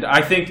 and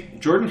I think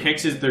Jordan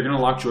Hicks they're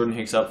gonna lock Jordan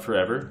Hicks up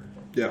forever.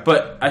 Yeah.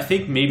 But I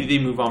think maybe they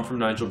move on from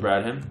Nigel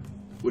Bradham.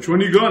 Which one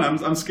are you going?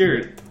 I'm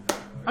scared.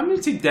 I'm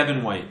gonna take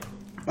Devin White.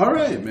 All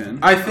right, man.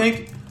 I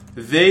think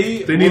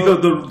they Need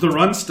the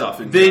run stuff.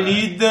 They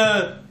need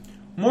the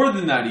more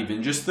than that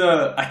even just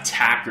the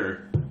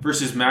attacker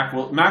versus Mac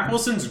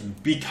Wilson's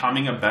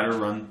becoming a better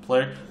run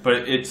player,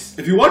 but it's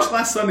If you watched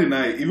last Sunday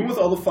night, even with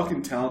all the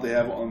fucking talent they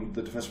have on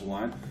the defensive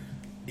line,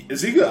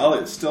 Ezekiel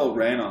Elliott still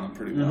ran on them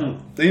pretty well.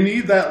 They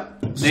need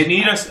that. they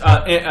need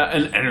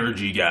an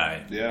energy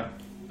guy. Yeah.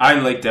 I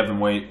like Devin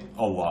White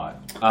a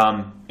lot.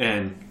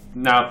 And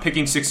now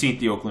picking 16th,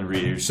 the Oakland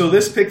Raiders. So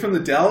this pick from the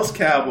Dallas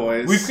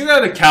Cowboys. We've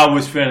got a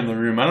Cowboys fan in the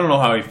room. I don't know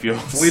how he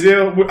feels. We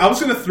do. I was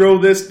going to throw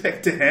this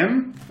pick to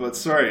him, but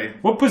sorry.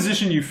 What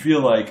position you feel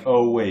like?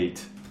 Oh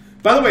wait,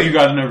 By the way, you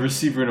got a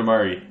receiver in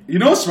Amari. you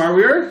know how smart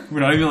we are?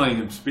 We're not even letting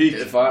him speak.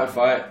 If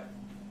I,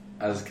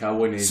 as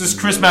Cowboy Nation, This is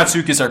Chris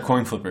Matsukis, our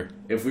coin flipper.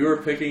 if we were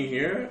picking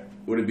here,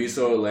 would it be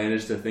so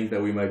outlandish to think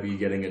that we might be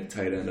getting a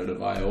tight end out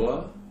of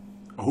Iowa?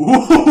 Ooh,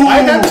 I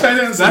have tight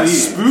ends in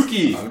That's the league.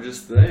 spooky. I'm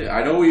just saying.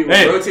 I know we're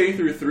Hey. rotating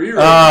through 3 right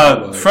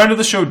now, but Friend of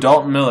the show,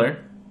 Dalton Miller.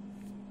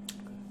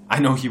 I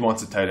know he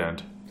wants a tight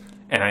end,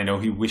 and I know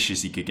he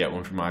wishes he could get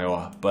one from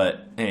Iowa.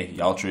 But hey,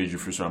 y'all traded your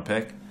first round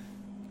pick.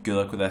 Good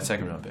luck with that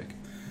second round pick.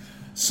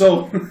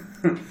 So,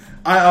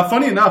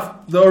 funny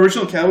enough, the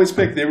original Cowboys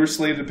pick, they were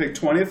slated to pick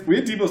 20th. We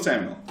had Deebo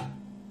Samuel.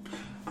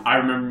 I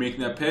remember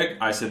making that pick.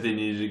 I said they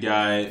needed a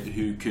guy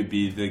who could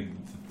be the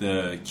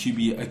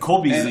QB.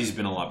 Cole Beasley's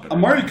been a lot better.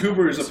 Amari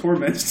Cooper is a poor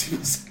man's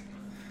Deebo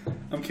Samuel.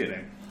 I'm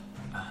kidding.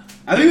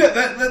 I think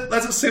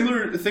that's a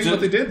similar thing what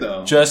they did,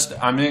 though.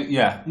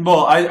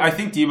 Well, I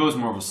think Debo's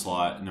more of a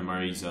slot, and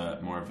Amari's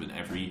more of an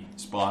every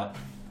spot.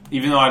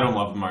 Even though I don't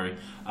love Amari,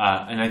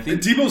 and I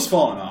think Debo's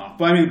fallen off.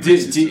 But I mean,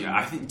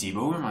 I think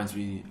Debo reminds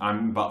me.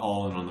 I'm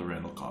all in on the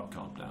Randall Cobb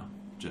comp now.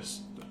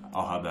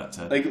 I'll have that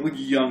said. like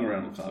young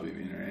Randall Cobb, you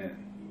mean, right?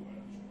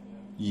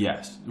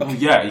 Yes. Well,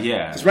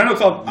 yeah. Because Randall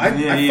Cobb,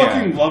 I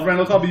fucking love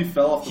Randall Cobb. He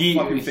fell off the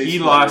fucking face. He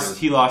of the lost. earth.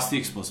 He lost the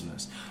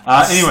explosiveness.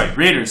 Anyway,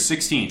 Raiders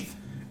 16th.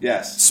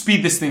 Yes.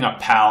 Speed this thing up,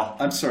 pal.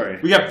 I'm sorry.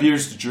 We got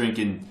beers to drink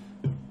and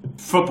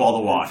football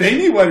to watch. They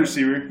need wide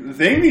receiver.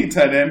 They need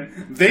tight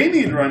end. They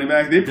need running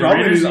back. They The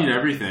probably Raiders need need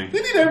everything.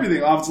 They need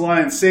everything. Offensive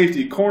line,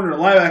 safety, corner,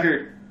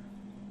 linebacker.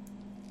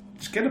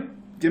 Just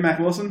get Mac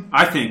Wilson.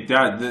 I think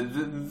that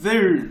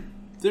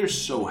they're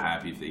so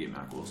happy if they get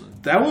Mac Wilson.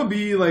 That would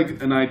be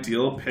like an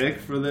ideal pick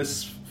for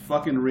this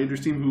fucking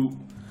Raiders team. Who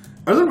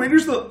are the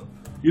Raiders?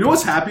 You know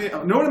what's happy?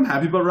 You know what I'm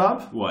happy about,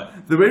 Rob?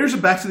 What? The Raiders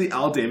are back to the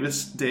Al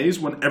Davis days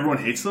when everyone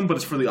hates them, but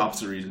it's for the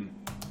opposite reason.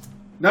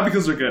 Not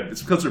because they're good;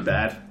 it's because they're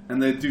bad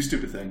and they do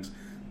stupid things.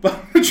 But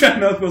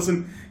Chad Mac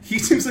Wilson, he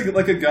seems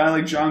like a guy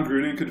like John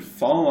Gruden could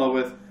fall in love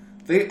with.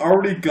 They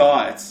already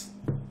got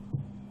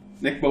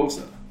Nick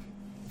Bosa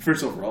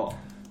first overall.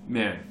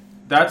 Man,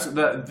 that's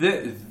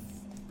the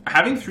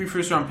having 3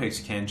 first-round picks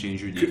can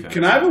change your defense.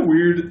 Can I have a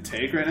weird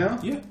take right now?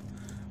 Yeah.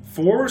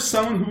 For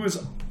someone who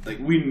is like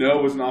we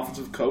know is an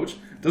offensive coach,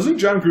 doesn't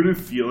John Gruden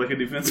feel like a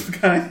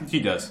defensive guy? He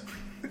does.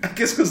 I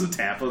guess because of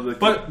Tampa.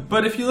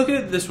 But if you look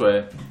at it this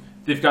way,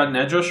 they've got an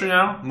edge rusher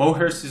now. Mo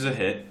Hurst is a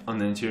hit on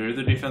the interior of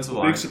their defensive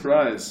line. Big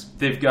surprise.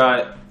 They've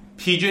got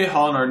PJ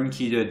Hall and Arden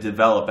Key to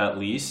develop at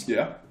least.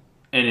 Yeah.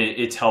 And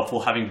it's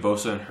helpful having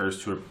Bosa and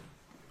Hurst, who are,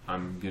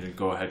 I'm going to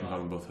go ahead and call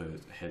them both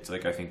hits.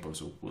 Like, I think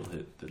Bosa will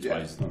hit. That's why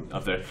he's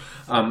up there.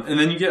 And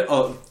then you get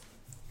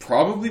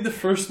probably the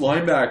first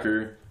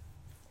linebacker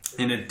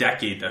in a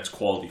decade that's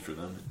quality for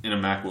them in a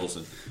Mac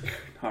Wilson.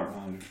 Not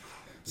wrong.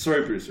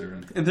 Sorry, Bruce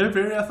Irvin. And they're a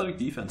very athletic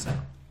defense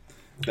now.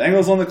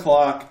 Bengals on the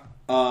clock.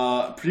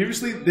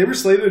 Previously, they were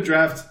slated to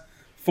draft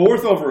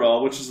 4th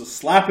overall, which is a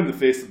slap in the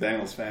face to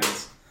Bengals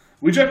fans.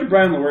 We drafted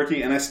Brian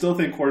Lewerke, and I still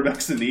think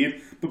quarterback's the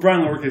need, but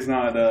Brian Lewerke is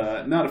not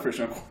a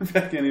first-round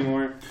quarterback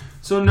anymore.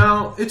 So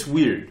now, it's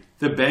weird.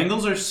 The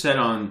Bengals are set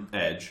on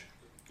edge.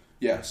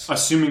 Yes.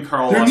 Assuming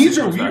Carl Their Lawson needs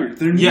are comes back. weird.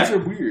 Their needs are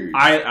weird.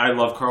 I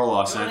love Carl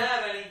Lawson. Don't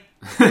have any.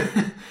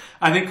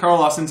 I think Carl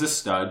Lawson's a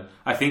stud.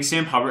 I think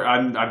Sam Hubbard.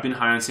 I've been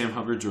high on Sam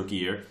Hubbard's rookie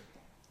year.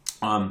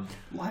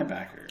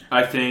 Linebacker.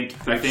 I think,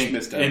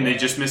 and they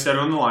just missed out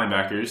on the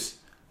linebackers.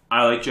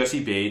 I like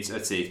Jesse Bates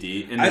at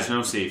safety, and there's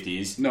no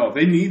safeties. No,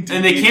 they need to.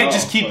 And they can't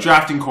just keep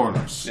drafting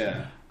corners.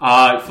 Yeah.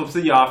 Flip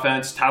to the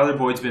offense. Tyler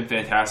Boyd's been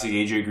fantastic.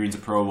 AJ Green's a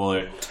Pro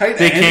Bowler. Tight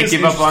They end can't is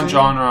give up on interesting.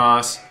 John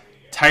Ross.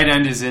 Tight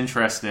end is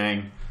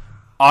interesting.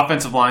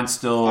 Offensive line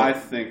still I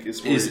think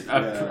is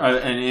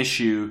an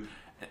issue.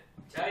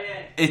 Tight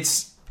end.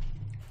 It's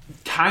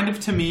kind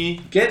of, to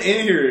me, Get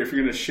in here if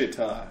you're gonna shit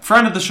talk.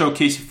 friend of the show,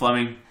 Casey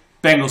Fleming,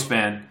 Bengals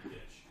fan,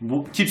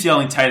 keeps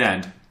yelling tight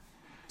end.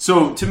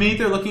 So, to me,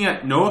 they're looking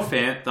at Noah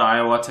Fant, the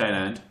Iowa tight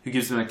end, who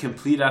gives them a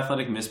complete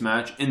athletic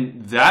mismatch,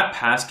 and that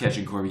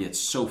pass-catching core gets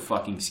so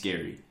fucking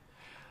scary.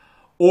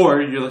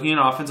 Or, you're looking at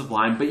offensive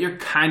line, but you're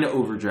kind of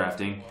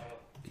overdrafting,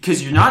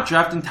 because you're not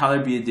drafting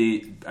Tyler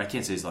Biadasz, I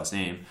can't say his last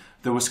name,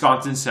 the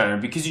Wisconsin center,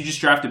 because you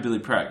just drafted Billy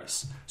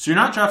Price. So, you're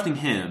not drafting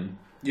him.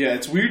 Yeah,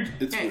 it's weird.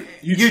 It's weird.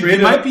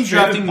 You might be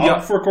drafting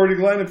up for Cordy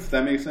Glenn, if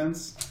that makes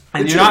sense.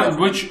 And It's you're not,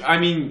 your-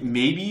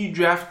 maybe you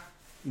draft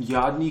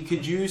Yadni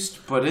Kajust,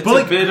 but it's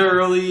But a bit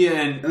early,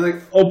 and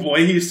oh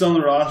boy, he's still on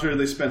the roster.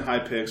 They spent high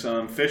picks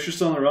on him. Fisher's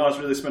still on the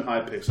roster. They spent high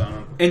picks on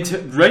him.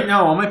 right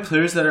now, all my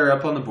players that are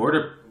up on the board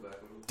are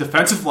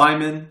defensive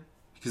linemen,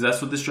 because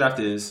that's what this draft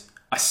is.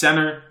 A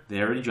center,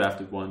 they already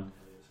drafted one,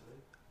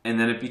 and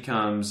then it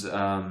becomes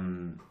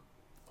Noah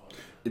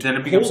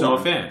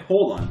Fant.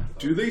 Hold on.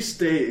 Do they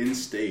stay in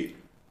state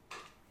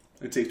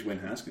and take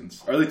Dwayne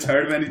Haskins? Are they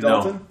tired of Andy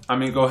Dalton? No,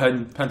 I'm gonna go ahead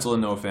and pencil in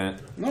Noah Fant.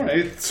 All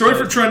right. Sorry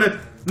for trying to.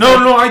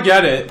 No, I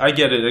get it. A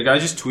guy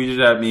just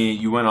tweeted at me,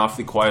 you went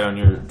awfully quiet on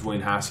your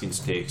Dwayne Haskins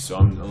take, so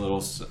I'm a little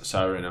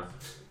sour right now.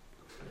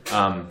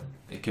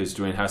 Because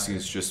Dwayne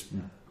Haskins just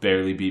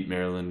barely beat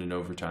Maryland in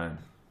overtime.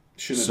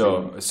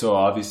 So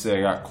obviously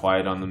I got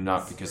quiet on them,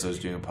 not because I was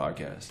doing a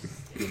podcast.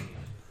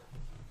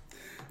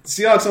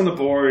 Seahawks on the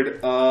board.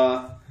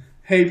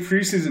 Hey,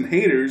 preseason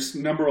haters.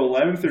 Number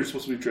 11th they're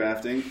supposed to be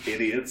drafting.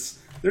 Idiots.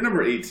 They're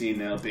number 18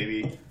 now,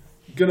 baby.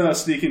 Gonna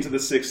sneak into the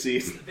 6th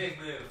seed. Big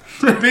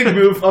move. Big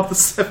move up the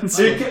 7th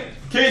seed.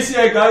 Casey,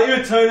 I got you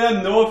a tight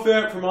end, Noah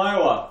Fant from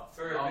Iowa.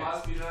 Oh,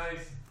 must be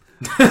nice.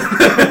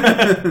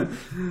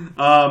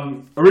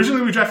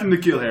 Originally we drafted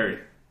N'Keal Harry.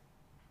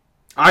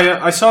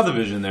 I saw the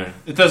vision there.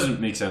 It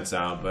doesn't make sense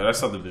now, but I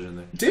saw the vision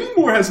there. David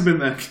Moore hasn't been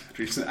that good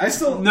recently. I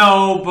still...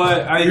 No,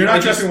 but You're not I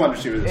just, drafting wide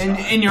receiver this time.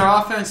 and your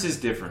offense is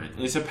different.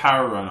 It's a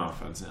power run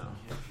offense now.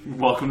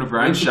 Welcome to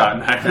Brian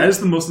Schottenheimer. That is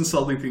the most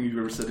insulting thing you've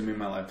ever said to me in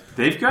my life.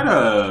 They've got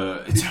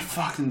it's a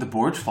fucking, the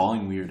board's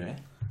falling weird, eh?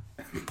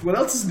 What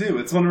else is new?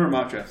 It's one of our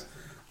mock drafts.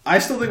 I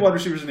still think wide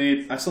receivers are a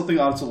need. I still think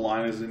offensive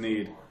line is a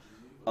need.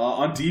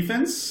 On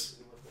defense,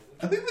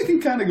 I think they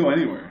can kind of go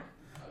anywhere.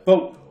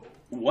 But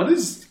what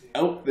is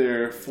out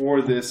there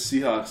for this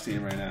Seahawks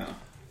team right now?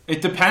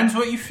 It depends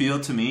what you feel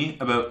to me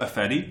about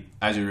Afedi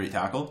as your right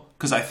tackle,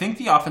 because I think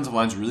the offensive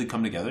lines really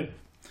come together.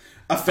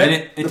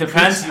 And it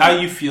depends how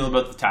you feel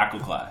about the tackle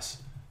class.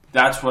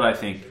 That's what I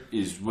think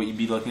is what you'd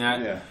be looking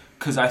at. Yeah.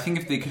 Because I think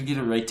if they could get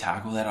a right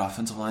tackle, that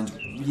offensive line's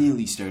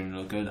really starting to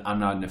look good. I'm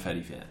not an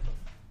Afedi fan.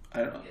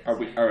 I don't know.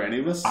 Are any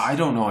of us? I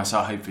don't know. I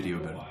saw a hype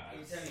video about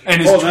it.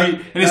 And his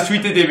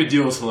tweet that David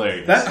Deal was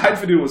hilarious. That hype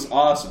video was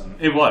awesome.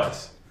 It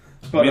was.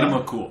 But, Made him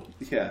look cool.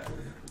 Yeah.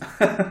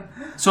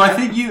 So I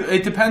think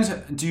it depends.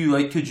 Do you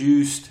like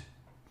Kajust?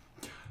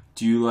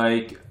 Do you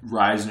like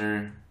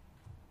Reisner?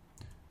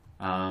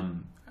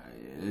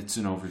 It's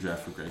an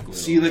overdraft for Greg Little.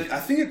 See, like I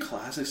think a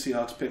classic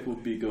Seahawks pick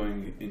would be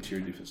going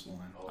interior defensive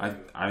line.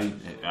 I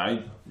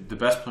the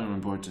best player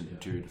on board is an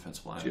interior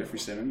defensive line. Jeffrey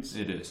Simmons.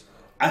 It is.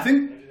 I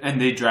think, And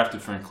they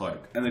drafted Frank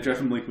Clark. and they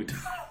drafted Malik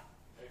McDowell.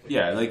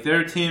 Yeah, like they're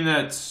a team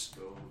that's,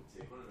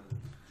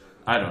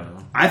 I don't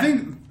know. I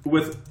think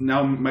with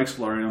now Mike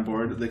Solari on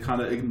board, they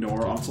kind of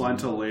ignore offensive line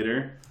until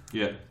later.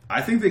 Yeah.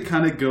 I think they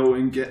kind of go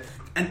and get,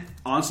 and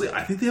honestly,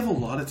 I think they have a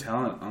lot of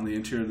talent on the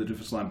interior of the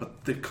defensive line,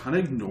 but they kind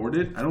of ignored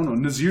it. I don't know.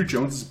 Nazir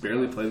Jones has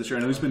barely played this year.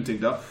 I know he's been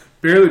dinged up.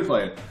 Barely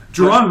played.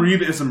 Jerron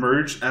Reed has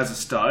emerged as a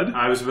stud.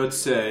 I was about to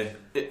say,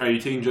 are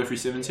you taking Jeffrey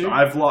Simmons here?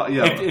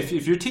 Yeah.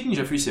 If you're taking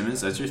Jeffrey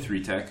Simmons, that's your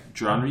 3-tech.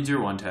 Jerron Reed's your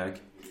 1-tech.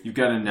 You've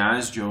got a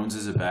Naz Jones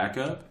as a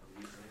backup.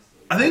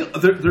 I think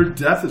their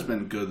depth has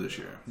been good this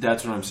year.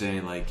 That's what I'm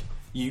saying. Like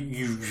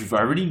you've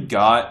already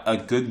got a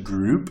good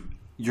group.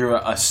 You're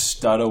a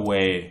stud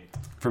away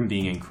from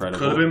being incredible.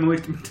 Could have been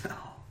Malik McDowell.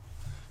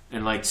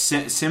 And like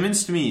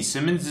Simmons, to me,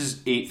 Simmons is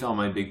 8th on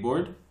my big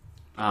board.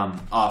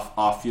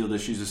 Off field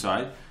issues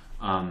aside,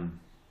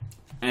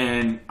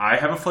 and I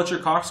have a Fletcher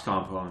Cox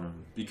comp on him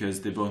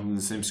because they both in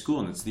the same school,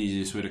 and it's the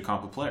easiest way to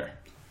comp a player.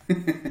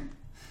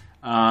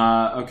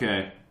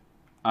 Okay,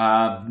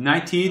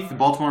 19th, the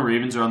Baltimore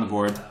Ravens are on the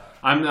board.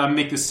 I'm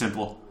make this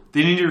simple.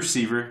 They need a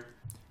receiver.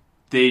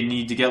 They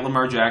need to get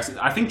Lamar Jackson.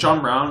 I think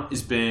John Brown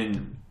has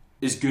been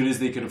as good as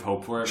they could have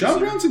hoped for. John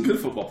Brown's a good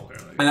football player.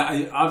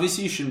 And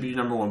obviously, he shouldn't be your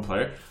number one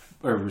player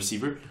or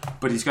receiver,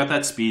 but he's got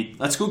that speed.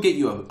 Let's go get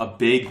you a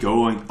big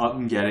going up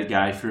and get it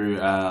guy for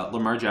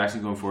Lamar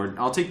Jackson going forward.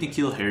 I'll take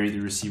N'Keal Harry,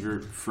 the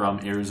receiver from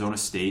Arizona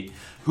State,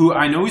 who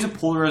I know he's a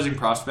polarizing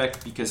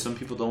prospect because some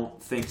people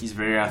don't think he's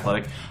very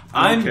athletic.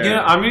 I'm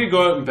gonna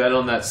go out and bet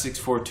on that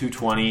 6'4",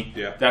 220,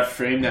 that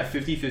frame, that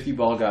 50-50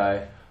 ball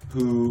guy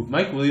who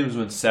Mike Williams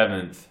went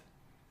 7th.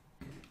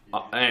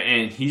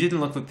 And he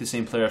didn't look like the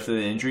same player after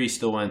the injury. He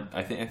still went,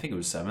 I think it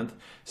was 7th.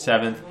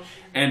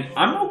 And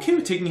I'm okay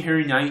with taking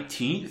Harry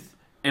 19th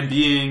and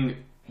being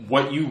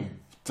what you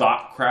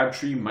thought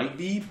Crabtree might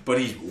be, but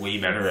he's way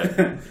better at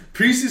it.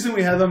 Preseason,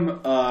 we had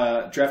them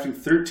drafting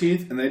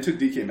 13th, and they took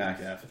DK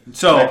Metcalf.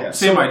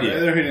 Same idea.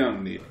 They're hitting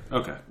on the need.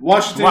 Okay.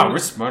 Washington. Wow, we're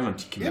smart on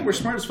DK. Yeah, we're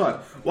smart as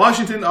fuck.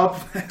 Washington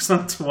up next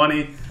on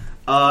 20.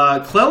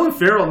 Clelin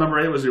Ferrell, number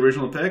 8, was the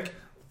original pick.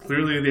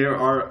 Clearly, they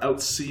are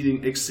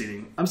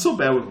exceeding. I'm so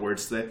bad with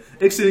words today.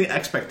 Exceeding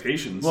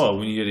expectations. Well,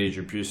 when you get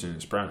Adrian Pearson in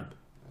his prime.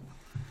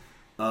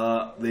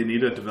 They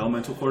need a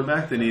developmental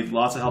quarterback. They need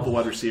lots of help at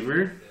wide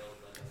receiver.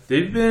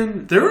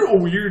 They're a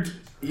weird.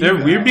 They're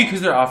weird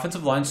because their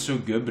offensive line's so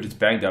good, but it's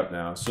banged up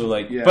now. So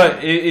Yeah.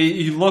 But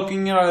you're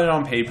looking at it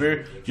on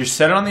paper. You're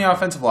set on the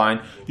offensive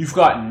line. You've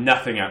got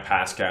nothing at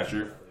pass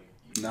catcher.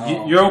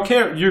 No. You're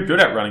okay. You're good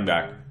at running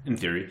back in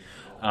theory.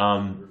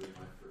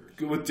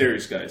 With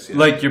Darius guys, yeah.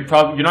 Like you're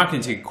not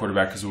going to take a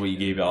quarterback because of what you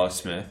gave Alex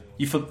Smith.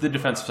 You flip the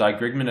defensive side.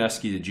 Greg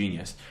Mineski's a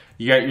genius.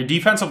 You got your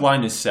defensive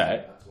line is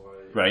set,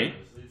 right?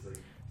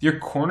 Your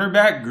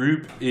cornerback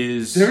group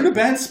is. They're in a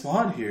bad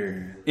spot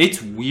here.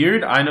 It's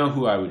weird. I know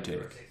who I would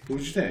take. Who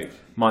would you take?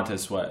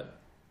 Montez Sweat.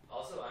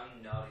 Also,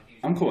 I'm not a huge.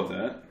 I'm cool with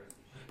that.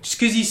 Just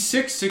because he's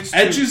 6'6".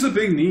 Edge is a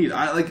big need.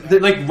 I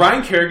like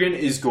Ryan Kerrigan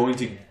is going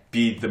to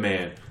be the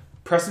man.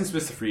 Preston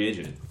Smith's a free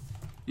agent.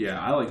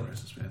 Yeah, I like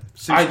Preston Smith.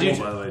 I do,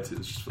 by the way, too.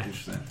 It's just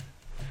interesting.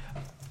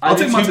 I'll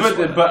take Montez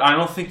Sweat. But I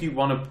don't think you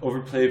want to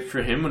overplay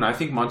for him. When I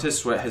think Montez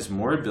Sweat has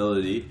more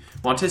ability.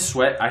 Montez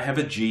Sweat, I have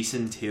a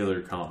Jason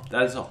Taylor comp.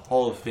 That is a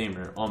Hall of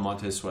Famer on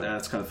Montez Sweat. Yeah,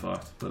 that's kind of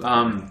fucked. But,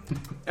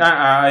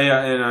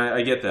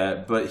 I get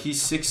that, but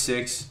he's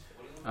 6'6",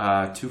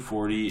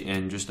 240,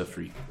 and just a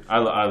freak. I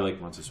like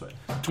Montez Sweat.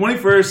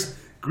 21st,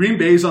 Green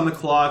Bay's on the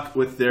clock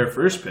with their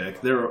first pick,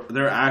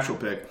 their actual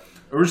pick.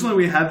 Originally,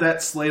 we had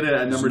that slated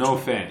at number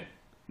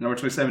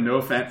 27,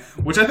 Noah Fant,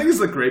 which I think is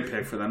a great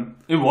pick for them.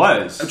 It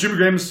was. Jimmy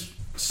Graham's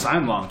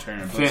signed long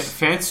term.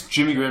 Fant's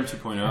Jimmy Graham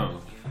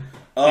 2.0.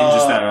 And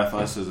just that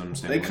athleticism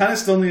standpoint. They kind of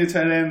still need a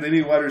tight end. They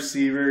need a wide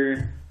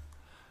receiver.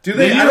 Do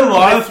They they? need a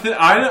lot of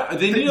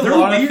They need a They're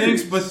lot of weird.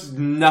 things, but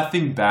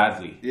nothing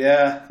badly.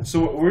 Yeah.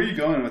 So where are you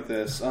going with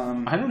this?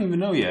 I don't even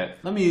know yet.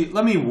 Let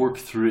me work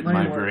through it in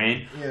my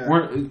brain.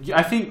 Yeah.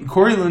 I think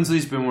Corey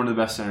Linsley's been one of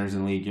the best centers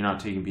in the league. You're not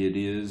taking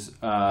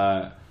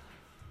Biadiz.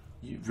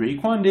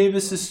 Raekwon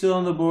Davis is still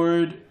on the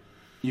board.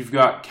 You've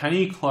got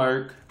Kenny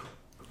Clark,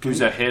 who's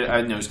a hit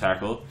at nose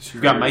tackle.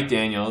 You've got Mike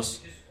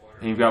Daniels,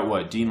 and you've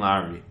got Dean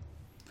Lowry.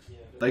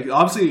 Like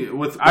obviously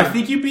I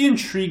think you'd be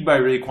intrigued by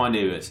Raekwon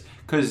Davis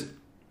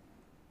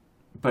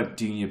but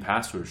do you need a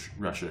pass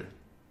rusher?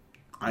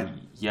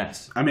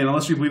 Yes. I mean,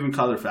 unless you believe in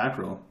Kyler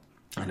Fackrell.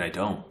 And I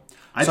don't.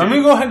 I'm going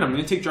to go ahead and I'm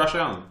going to take Josh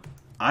Allen.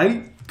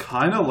 I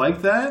kind of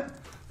like that.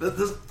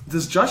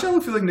 Does Josh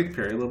Allen feel like Nick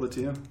Perry a little bit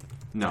to you?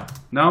 No.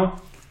 No?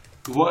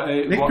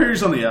 Nick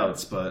Perry's on the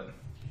outs, but...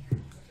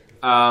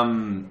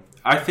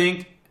 I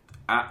think,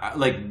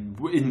 like,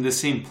 in the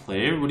same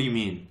player? What do you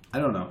mean? I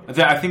don't know.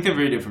 I think they're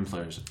very different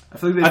players. I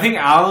feel like I think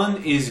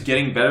Allen is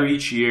getting better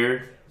each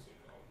year.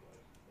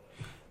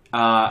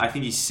 I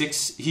think he's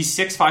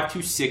 6'5",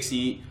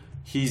 260.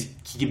 He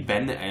can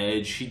bend the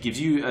edge. He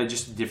gives you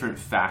just a different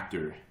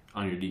factor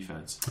on your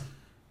defense.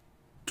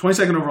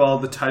 22nd overall,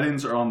 the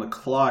Titans are on the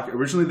clock.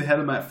 Originally, they had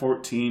him at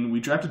 14. We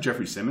drafted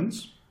Jeffrey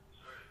Simmons.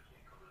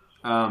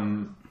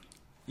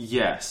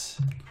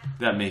 Yes,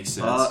 that makes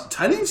sense.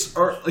 Titans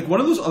are like one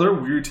of those other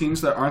weird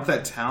teams that aren't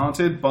that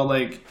talented, but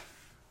like,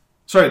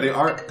 sorry,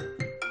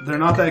 they're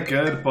not that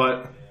good,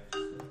 but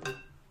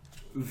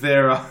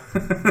they're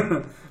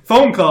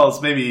phone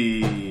calls,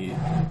 maybe.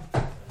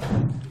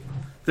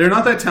 They're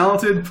not that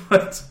talented,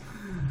 but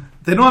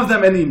they don't have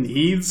that many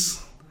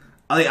needs.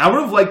 I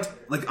would have liked,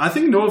 I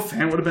think Noah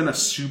Fant would have been a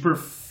super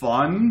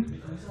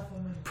fun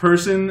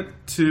person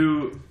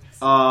to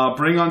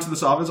bring onto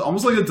this offense,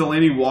 almost like a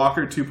Delaney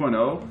Walker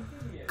 2.0,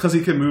 because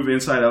he can move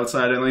inside,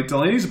 outside, and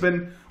Delaney's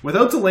been,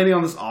 without Delaney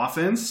on this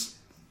offense,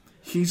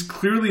 he's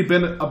clearly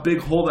been a big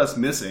hole that's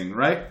missing,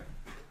 right?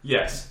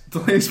 Yes.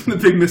 Delaney's been a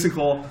big missing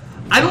hole.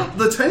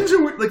 The Titans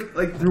are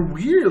they're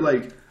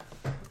weird,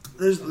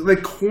 there's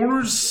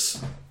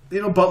corners,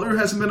 Butler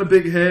hasn't been a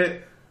big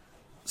hit.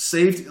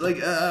 Safety,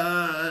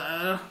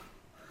 I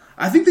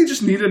think they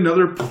just need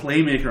another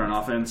playmaker on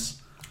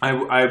offense.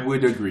 I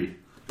would agree.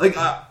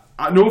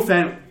 No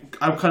offense,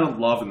 I'm kind of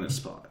loving this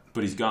spot.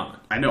 But he's gone.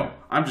 I know.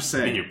 I'm just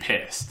saying. And you're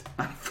pissed.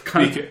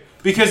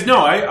 Because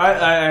no,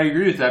 I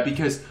agree with that.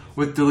 Because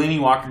with Delaney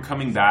Walker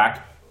coming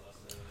back,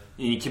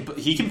 he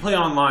can play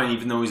online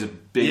even though he's a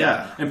big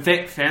guy. And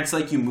fans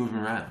like you moving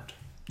around.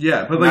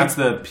 Yeah, but that's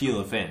the appeal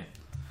of fan.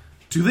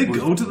 Do they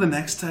go to the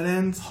next tight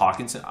end?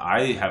 Hawkinson.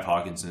 I have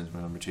Hawkinson as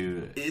my number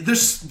 2.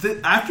 There's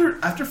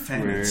after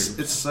fan,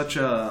 it's such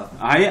a.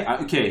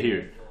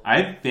 Here.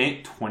 I have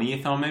Fant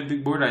 20th on my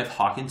big board. I have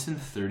Hawkinson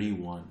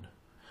 31.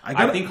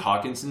 I think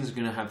Hawkinson's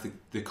gonna have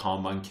the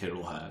combine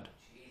Kittle had.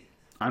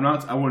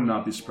 I would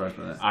not be surprised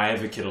by that. I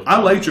have a Kittle. I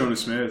like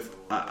Jonas Smith.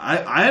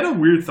 I had a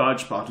weird thought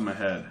just popped in my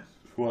head.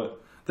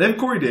 What? They have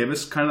Corey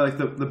Davis, kind of like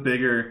the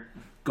bigger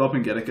go up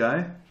and get it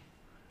guy.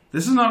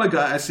 This is not a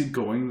guy I see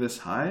going this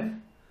high.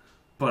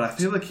 But I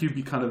feel like he'd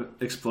be kind of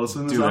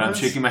explosive in this offense. I'm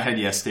shaking my head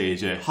yes to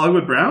AJ.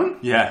 Hollywood Brown?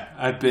 Yeah,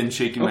 I've been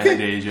shaking my head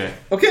to AJ.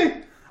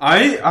 Okay.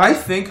 I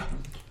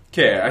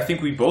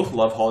think we both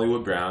love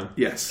Hollywood Brown.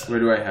 Yes. Where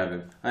do I have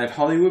him? I have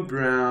Hollywood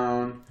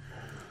Brown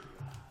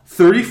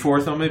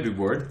 34th on my big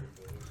board.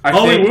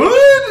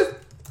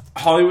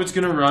 Hollywood's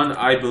going to run,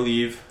 I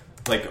believe,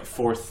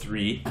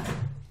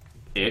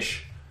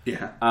 4.3-ish.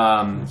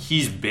 Yeah.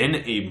 He's been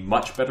a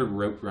much better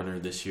route runner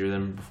this year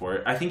than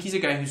before. I think he's a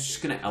guy who's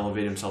just going to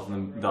elevate himself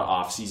in the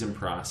off-season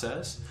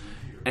process.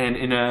 And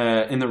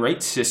in the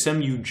right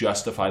system, you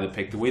justify the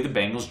pick. The way the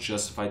Bengals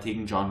justify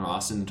taking John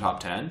Ross in the top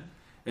 10,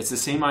 it's the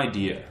same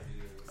idea.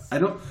 I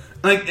don't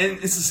and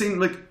it's the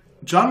same.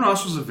 John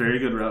Ross was a very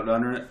good route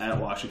runner at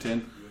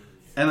Washington,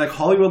 and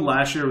Hollywood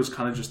last year was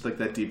kind of just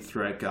that deep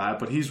threat guy.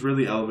 But he's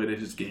really elevated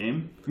his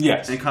game.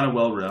 Yes, and kind of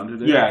well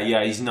rounded.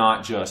 Yeah. He's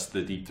not just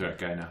the deep threat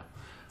guy now.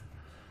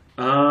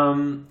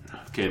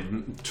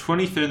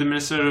 23rd, the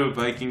Minnesota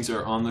Vikings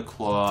are on the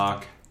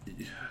clock.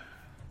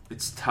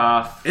 It's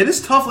tough. It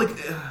is tough.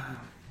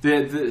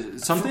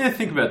 Something I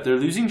think about, they're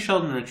losing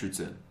Sheldon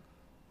Richardson.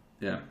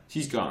 Yeah.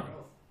 He's gone.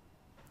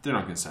 They're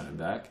not going to sign him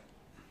back.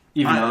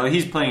 Even though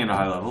he's playing at a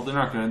high level, they're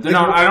not going to.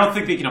 I don't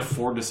think they can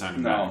afford to sign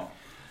him back.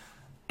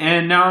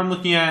 And now I'm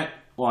looking at,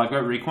 I've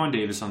got Raekwon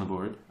Davis on the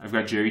board. I've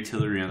got Jerry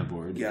Tillery on the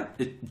board. Yeah.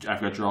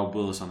 I've got Jarrell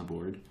Willis on the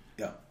board.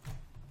 Yeah.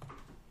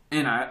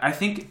 And I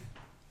think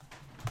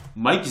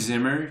Mike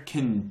Zimmer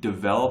can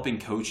develop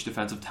and coach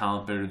defensive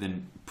talent better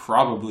than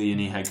probably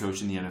any head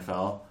coach in the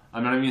NFL.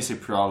 I'm not even going to say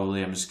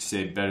probably. I'm just going to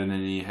say better than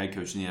any head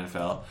coach in the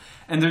NFL.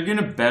 And they're going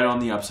to bet on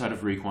the upside of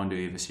Raekwon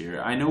Davis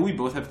here. I know we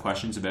both have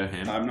questions about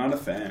him. I'm not a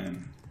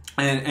fan.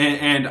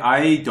 And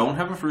I don't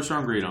have a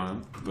first-round grade on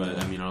him. But,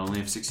 I only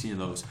have 16 of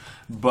those.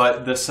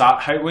 But the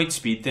height, weight,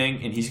 speed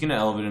thing, and he's going to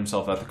elevate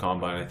himself at the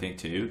combine, I think,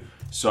 too.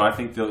 So I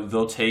think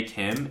they'll take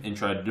him and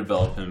try to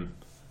develop him.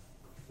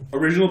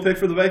 Original pick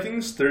for the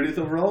Vikings, 30th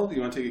overall.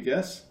 You want to take a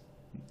guess?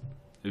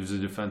 It was a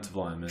defensive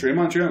lineman.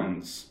 Draymond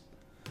Jones.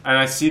 And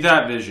I see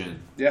that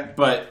vision. Yeah.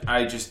 But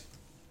I would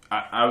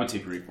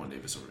take Raekwon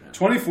Davis over him.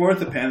 24th,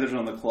 the Panthers are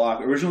on the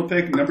clock. Original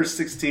pick, number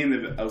 16.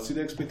 They've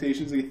exceeded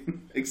expectations.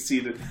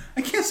 Exceeded.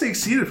 I can't say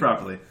exceeded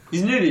properly.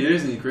 He's an idiot,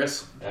 isn't he,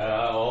 Chris?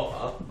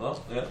 Yeah.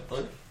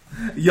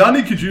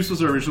 Yanni Kajus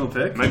was our original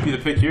pick. Might be the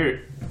pick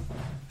here.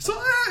 So,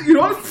 you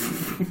know what?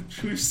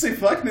 Should we just say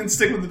fuck and then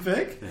stick with the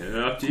pick?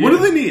 Yeah, up to you. What do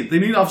they need? They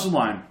need offensive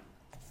line.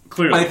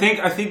 Clearly. I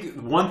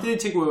think one thing to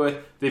take away with,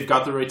 they've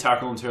got the right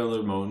tackle in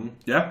Taylor Moton.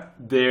 Yeah.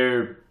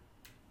 They're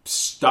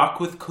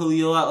stuck with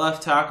Khalil at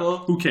left tackle.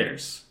 Who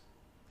cares?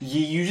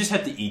 You just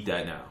have to eat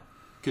that now.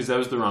 Because that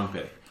was the wrong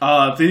pick.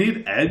 They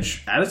need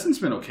edge. Addison's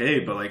been okay,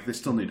 but they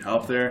still need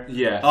help there.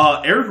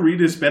 Yeah. Eric Reed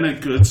has been a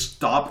good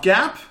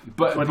stopgap,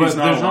 but he's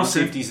not there's no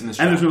safeties in this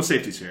draft. draft. And there's no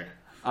safeties here.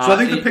 So I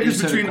think the pick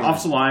is between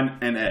offensive line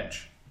and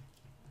edge.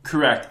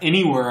 Correct.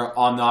 Anywhere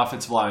on the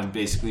offensive line,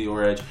 basically,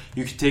 or edge.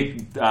 You could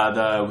take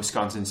the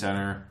Wisconsin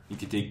center. You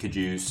could take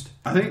Kajust.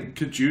 I think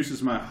Kajus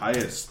is my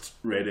highest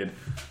rated.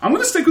 I'm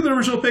going to stick with the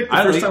original pick the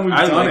first time we've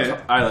done it.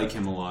 I like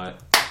him a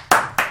lot.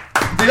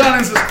 The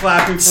audience is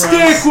clapping for us.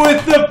 Stick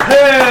with the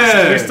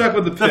pick! We stuck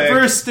with the pick. The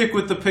first stick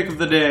with the pick of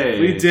the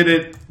day. We did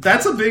it.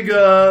 That's a big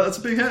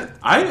hit.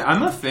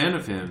 I'm a fan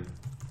of him.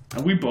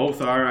 And we both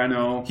are, I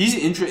know.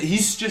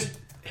 He's just...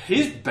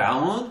 His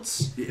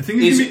balance... I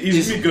think he's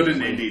going to be good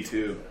in Indy,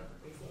 too.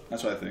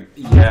 That's what I think.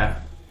 Yeah.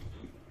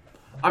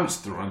 I'm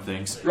just throwing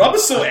things. Rob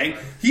is so angry.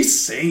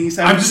 He's saying he's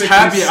having I'm just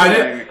happy.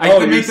 I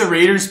can make the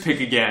Raiders pick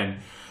again.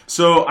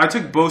 So I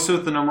took Bosa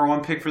with the number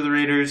 1 pick for the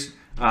Raiders.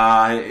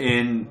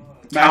 In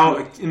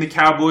the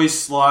Cowboys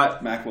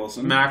slot. Mac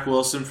Wilson. Mac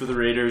Wilson for the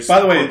Raiders.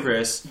 By the way,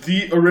 Chris.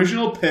 The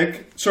original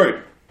pick...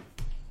 Sorry.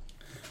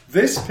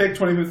 This pick,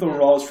 25th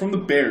overall, is from the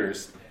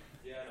Bears.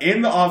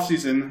 In the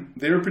offseason,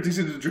 they were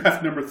predicted to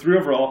draft number 3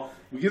 overall.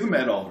 We give them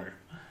Ed Oliver.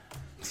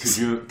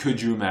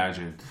 Could you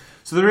imagine?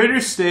 So the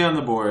Raiders stay on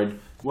the board.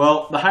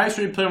 Well, the highest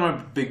rated player on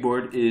my big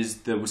board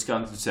is the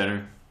Wisconsin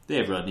center. They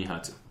have Rodney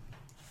Hudson.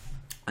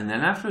 And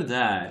then after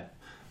that,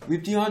 we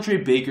have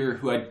DeAndre Baker,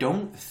 who I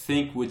don't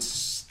think would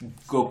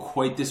go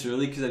quite this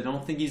early because I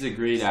don't think he's a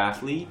great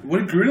athlete.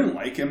 Would Gruden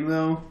like him,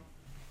 though?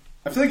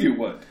 I feel like he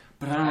would.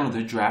 But I don't know.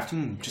 They're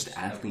drafting just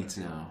athletes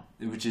now,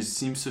 which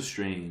seems so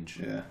strange.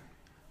 Yeah.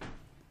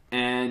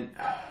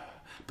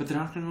 But they're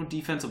not going to go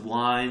defensive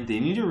line. They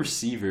need a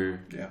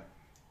receiver. Yeah.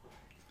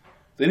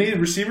 They need a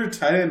receiver,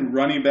 tight end,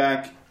 running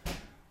back.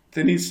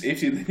 They need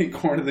safety. They need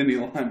corner. They need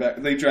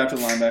linebacker. They drafted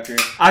a linebacker.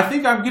 I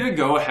think I'm going to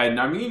go ahead and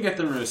I'm going to get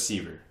them a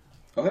receiver.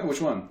 Okay, which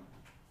one?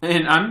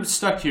 And I'm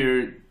stuck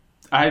here.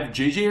 I have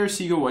J.J.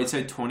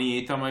 Arcega-Whiteside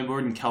 28th on my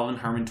board and Kelvin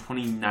Harmon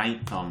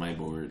 29th on my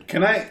board.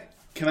 Can I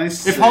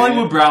say... If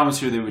Hollywood Brown was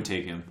here, they would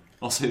take him.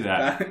 I'll say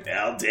that.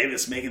 Al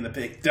Davis making the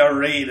pick. The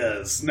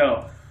Raiders.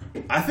 No.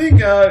 I think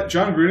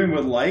John Gruden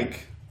would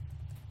like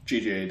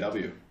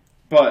GJAW.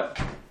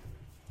 But...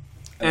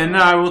 And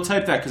I will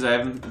type that because I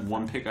have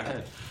 1 pick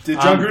ahead.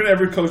 Did John Gruden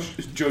ever coach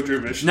Joe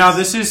Jurevich? Now,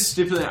 this is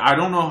stipulated. I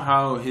don't know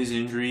how his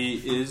injury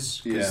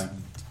is. Yeah.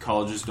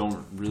 Colleges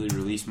don't really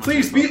release much.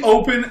 Please be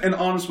open and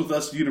honest with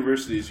us,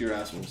 universities, you're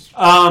assholes.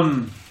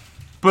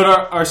 But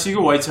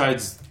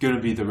Arcega-Whiteside's going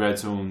to be the red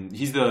zone.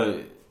 His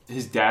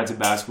dad's a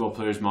basketball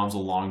player. His mom's a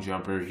long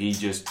jumper. He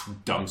just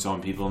dunks on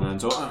people. And then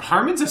so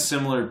Harmon's a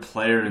similar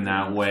player in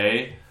that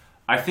way.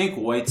 I think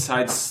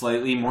Whiteside's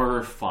slightly more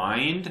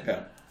refined.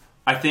 Okay.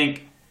 I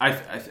think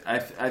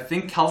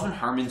Kelvin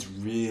Harmon's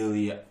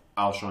really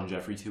Alshon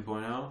Jeffrey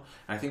 2.0.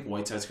 I think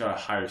Whiteside's got a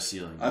higher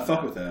ceiling. I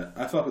fuck with that.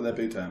 I fuck with that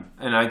big time.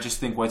 And I just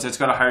think Whiteside's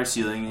got a higher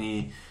ceiling,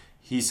 and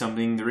he's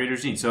something the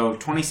Raiders need. So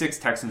 26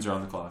 Texans are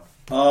on the clock.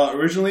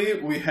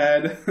 Originally, we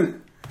had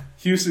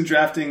Houston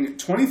drafting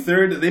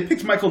 23rd. They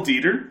picked Michael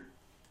Dieter.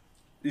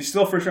 He's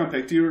still a first-round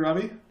pick to you,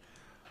 Robbie?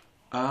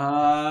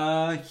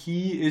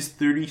 He is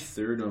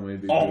 33rd on my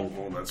big Oh, board.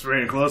 well, that's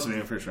very close to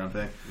being a first-round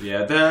pick.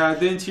 Yeah,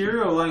 the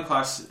interior O-line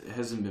class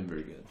hasn't been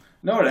very good.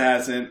 No, it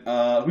hasn't.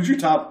 Who's your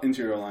top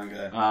interior line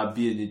guy?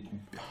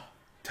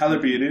 Tyler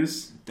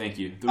Biadasz. Thank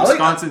you. The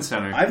Wisconsin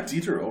center. I have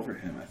Dieter over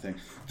him, I think.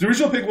 The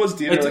original pick was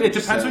Dieter. It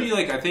depends what you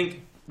like. I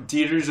think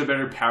Dieter's a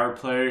better power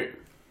player,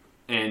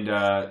 and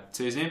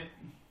say his name?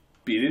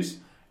 Biadasz?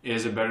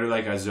 Is a better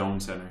a zone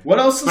center. What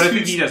else is But I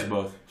think he does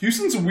both.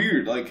 Houston's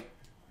weird.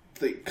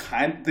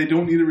 They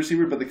don't need a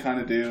receiver, but they kind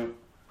of do.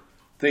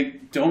 They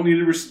don't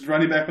need a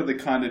running back, but they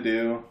kind of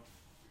do.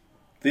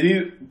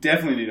 They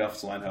definitely need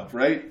offensive line help,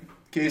 right,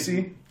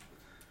 Casey?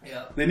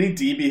 Yeah. They need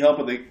DB help,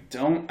 but they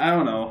don't. I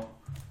don't know.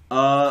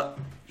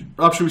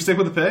 Rob, should we stick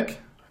with the pick?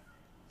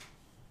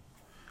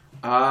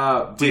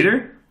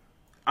 Dieter?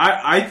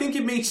 I think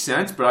it makes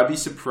sense, but I'd be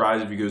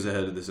surprised if he goes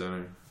ahead of the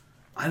center.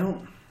 I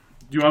don't.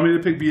 Do you want me to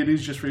pick Biadasz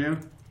just for you?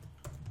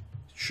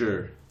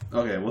 Sure.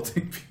 Okay, we'll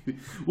take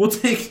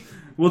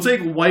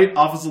white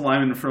offensive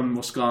lineman from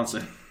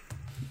Wisconsin.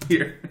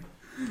 Here.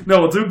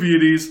 No, we'll do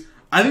Biadasz.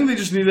 I think they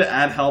just need to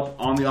add help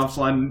on the offensive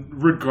line,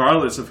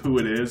 regardless of who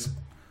it is.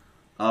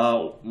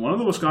 One of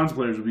the Wisconsin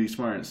players would be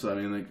smart, so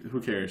I mean,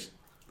 who cares?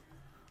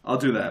 I'll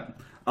do that.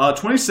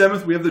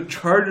 27th, we have the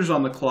Chargers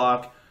on the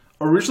clock.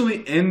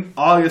 Originally in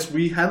August,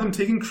 we had them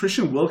taking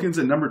Christian Wilkins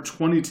at number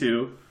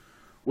 22,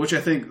 which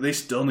I think they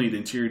still need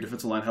interior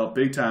defensive line help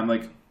big time.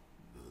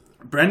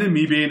 Brandon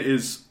Mebane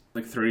is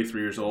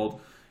 33 years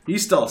old.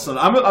 He's still a son.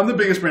 I'm the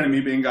biggest Brandon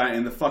Mebane guy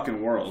in the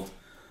fucking world.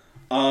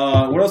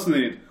 What else do they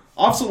need?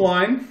 Offensive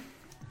line,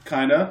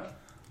 kinda.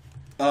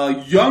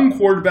 Young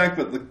quarterback,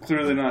 but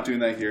clearly not doing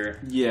that here.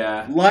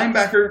 Yeah.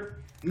 Linebacker,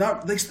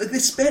 not they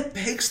spent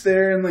picks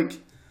there and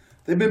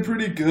they've been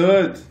pretty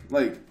good.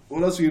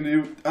 What else are you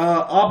gonna do?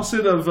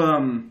 Opposite of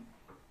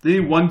they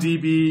need 1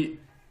 DB,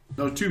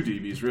 no 2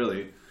 DBs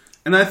really,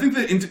 and I think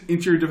the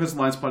interior defensive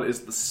line spot is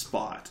the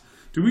spot.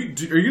 Are you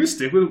gonna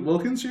stick with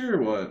Wilkins here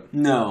or what?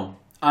 No,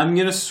 I'm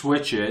gonna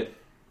switch it,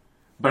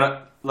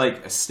 but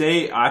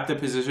stay at the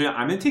position.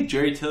 I'm gonna take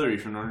Jerry Tillery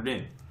from Notre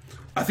Dame.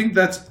 I think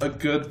that's a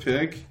good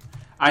pick.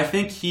 I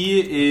think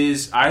he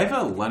is. I have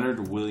a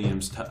Leonard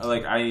Williams.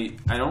 I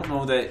don't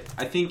know that.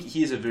 I think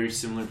he is a very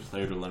similar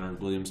player to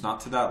Leonard Williams. Not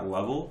to that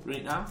level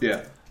right now.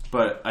 Yeah.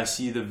 But I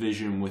see the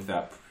vision with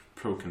that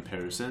pro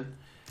comparison.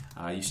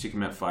 You stick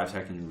him at 5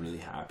 tech and you're really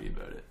happy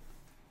about it.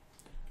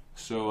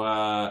 So,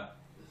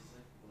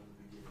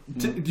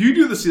 Do you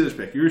do the Steelers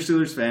pick? You're a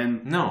Steelers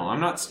fan. no, I'm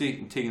not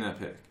taking that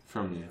pick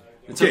from you.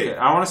 It's okay.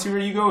 I want to see where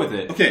you go with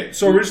it. Okay,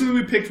 so originally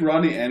we picked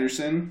Rodney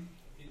Anderson.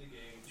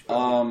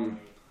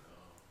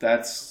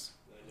 That's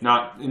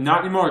Not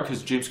anymore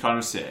because James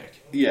Conner's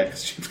sick. yeah,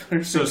 because James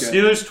Conner's So sick.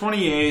 Steelers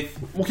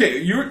 28th.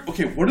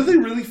 Okay. What do they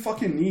really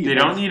fucking need? They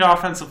don't need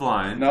offensive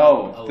line.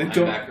 No, A they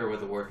don't. linebacker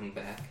with a working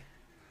back.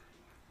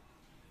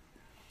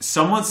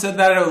 Someone said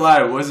that out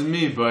loud. It wasn't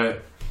me,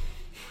 but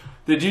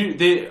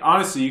they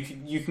honestly,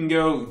 you can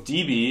go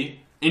DB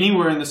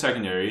anywhere in the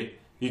secondary.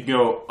 You can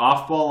go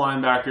off-ball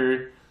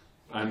linebacker.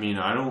 I mean,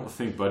 I don't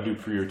think Bud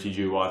Dupree or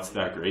TJ Watt's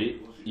that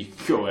great. You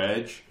can go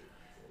edge.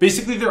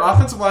 Basically, their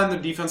offensive line and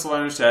their defensive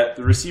line are set.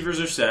 The receivers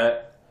are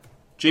set.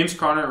 James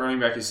Conner at running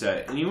back is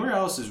set. Anywhere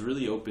else is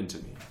really open to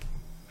me.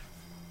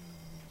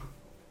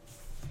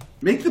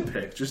 Make the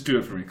pick. Just do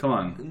it for me. Come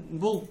on.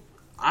 Well,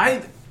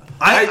 I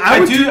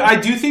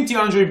do think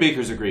DeAndre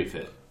Baker's a great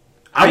fit.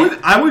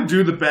 I would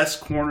do the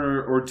best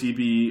corner or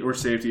DB or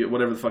safety,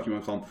 whatever the fuck you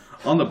want to call him,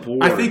 on the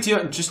board. I think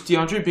just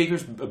DeAndre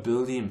Baker's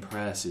ability in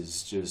press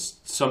is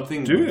just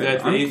something Dude,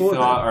 that I'm they cool with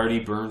thought it. Artie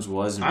Burns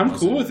was. And I'm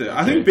wasn't. cool with it.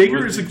 I Okay, think Baker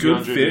we're is a good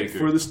DeAndre fit Baker.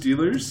 for the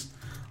Steelers.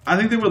 I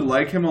think they would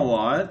like him a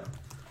lot.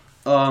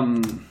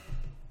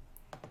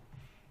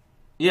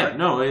 Yeah,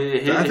 no,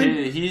 I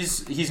think-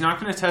 he's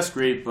not going to test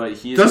great, but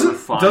he's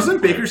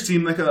Doesn't Baker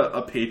seem like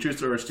a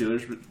Patriots or a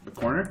Steelers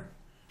corner?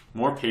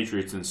 more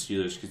Patriots than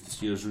Steelers because the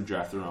Steelers would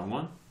draft the wrong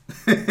one.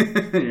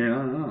 You're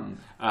not wrong.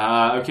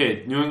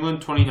 Okay, New England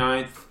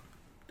 29th.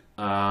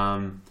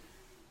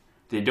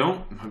 They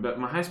don't. But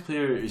my highest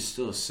player is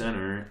still a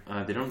center.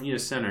 They don't need a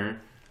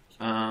center.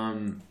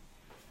 What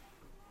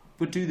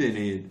do they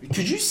need?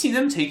 Could you see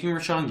them taking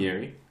Rashawn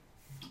Gary?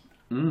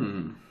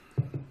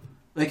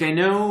 Like, I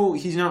know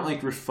he's not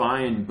like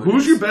refined, but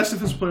Who's your best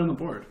defensive player on the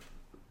board?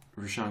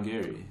 Rashawn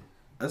Gary.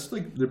 That's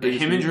like the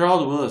biggest. Him and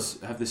Gerald Willis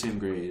have the same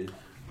grade.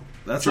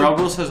 That's Gerald like,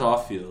 Willis has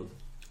off field.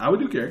 I would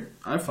do Gary.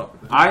 I fuck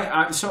with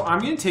it. So I'm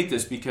going to take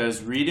this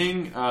because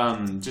reading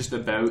just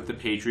about the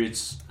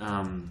Patriots,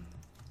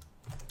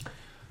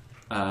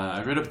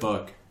 I read a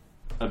book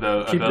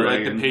about like the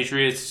bragging.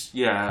 Patriots.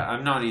 Yeah,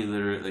 I'm not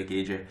illiterate like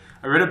AJ.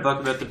 I read a book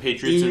about the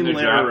Patriots and their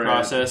draft Illiterate.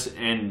 process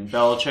and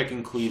Belichick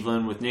in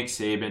Cleveland with Nick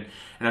Saban.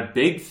 And a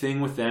big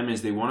thing with them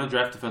is they want to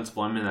draft defensive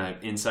linemen that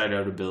have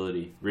inside-out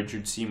ability.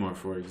 Richard Seymour,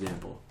 for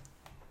example.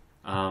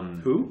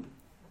 Who?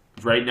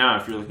 Right now,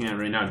 if you're looking at it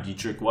right now,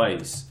 Dietrich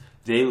Weiss.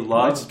 They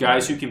love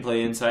guys who can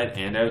play inside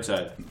and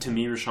outside. To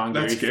me, Rashawn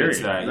Gary That's Gary. fits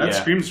that. That yeah.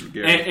 screams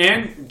Gary.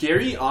 And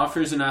Gary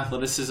offers an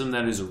athleticism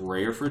that is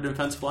rare for a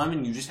defensive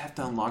lineman. You just have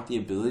to unlock the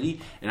ability.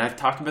 And I've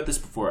talked about this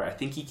before. I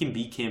think he can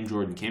beat Cam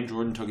Jordan. Cam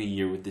Jordan took a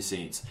year with the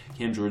Saints.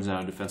 Cam Jordan's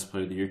now a Defensive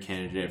Player of the Year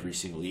candidate every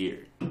single year.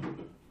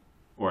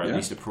 Or at Yeah.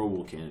 least a Pro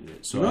Bowl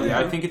candidate. So Oh, yeah.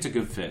 I think it's a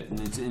good fit. And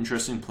it's an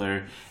interesting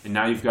player. And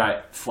now you've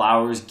got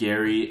Flowers,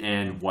 Gary,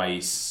 and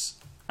Weiss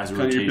as a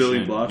Kind of your rotation.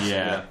 building blocks.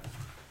 Yeah.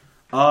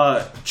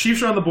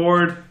 Chiefs are on the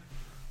board.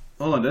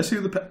 Hold on, did I see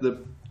the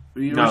No,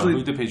 originally-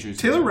 who the Patriots?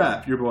 Taylor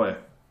Rapp, your boy.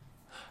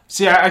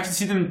 See, I can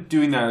see them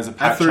doing that as a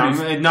Pat 30.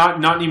 Chung. And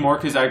not anymore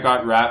because I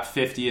got Rap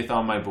 50th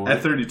on my board.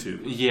 At 32.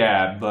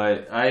 Yeah,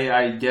 but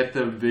I get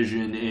the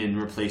vision in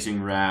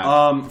replacing Rap.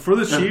 For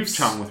the Chiefs,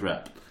 Chung with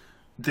Rap.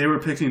 they were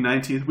picking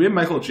 19th. We have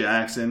Michael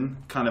Jackson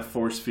kind of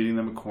force feeding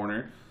them a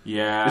corner.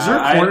 Yeah. Is there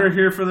a corner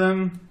here for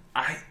them?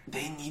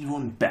 They need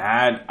one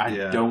bad. I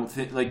Yeah. don't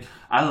think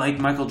I like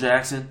Michael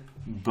Jackson,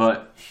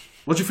 but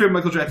What's your favorite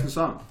Michael Jackson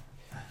song?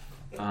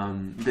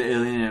 the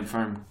Alien Ant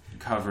Farm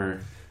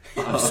cover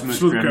of Smooth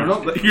Smooth Criminal.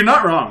 Criminal. You're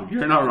not wrong.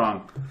 You're not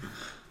wrong.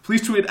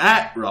 Please tweet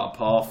at Rob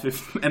Paul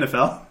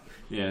NFL.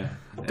 Yeah.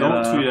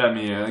 Don't And, tweet at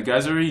me. The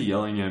guy's already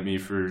yelling at me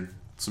for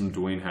some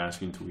Dwayne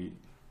Haskins tweet.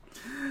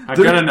 I've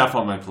There- got enough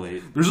on my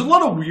plate. There's a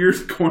lot of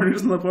weird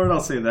corners on the board. I'll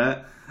say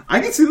that. I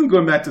can see them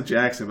going back to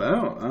Jackson, but I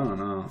don't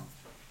know.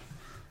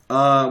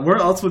 Where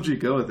else would you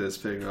go with this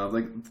pick, Rob?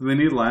 Like, do they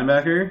need a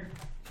linebacker?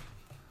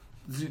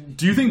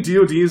 Do you think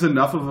DoD is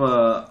enough of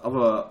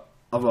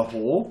a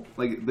hole?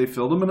 Like, they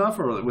filled him enough,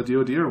 or with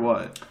DoD, or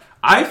what?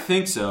 I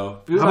think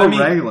so. How about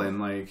Raglan?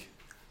 Like,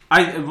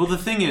 Well, the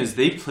thing is,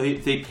 they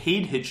paid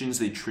Hitchens.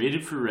 They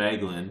traded for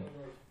Raglan.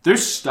 They're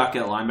stuck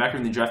at linebacker,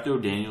 and they drafted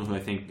O'Daniel, who I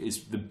think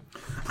is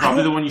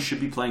probably the one you should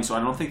be playing. So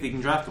I don't think they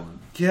can draft one.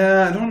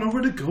 yeah, I don't know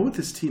where to go with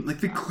this team. Like,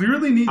 they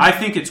clearly need. I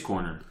think it's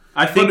corner.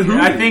 I think who?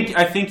 I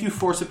think you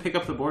force a pick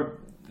up the board,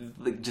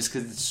 like just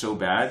because it's so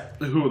bad.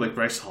 Who, like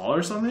Bryce Hall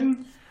or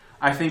something?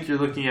 I think you're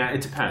looking at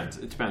it depends.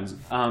 It depends.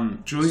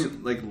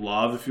 Julian, like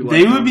Love, if you like.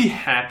 They would him. be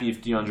happy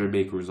if DeAndre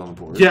Baker was on the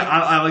board. Yeah,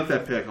 I like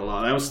that pick a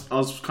lot. I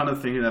was kind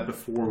of thinking that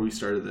before we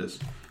started this.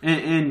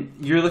 And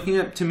you're looking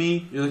at, to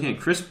me, you're looking at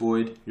Chris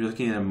Boyd, you're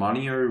looking at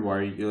Amani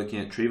Oruwari, you're looking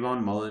at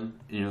Trayvon Mullen,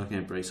 and you're looking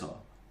at Bryce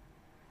Hall.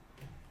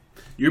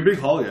 You're a big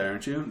Hall guy,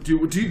 aren't you?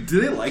 Do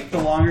they like the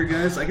longer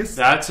guys? I guess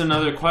That's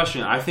another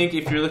question. I think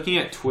if you're looking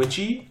at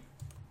twitchy,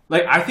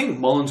 like I think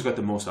Mullen's got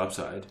the most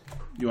upside.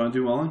 you want to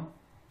do Mullen.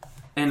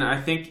 And I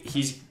think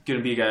he's going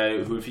to be a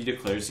guy who, if he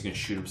declares, he's going to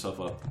shoot himself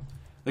up.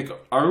 Like,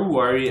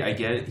 Aruwari, I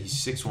get it. He's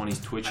 6'1",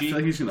 he's twitchy. I feel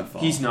like he's going to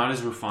fall. He's not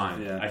as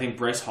refined. Yeah. I think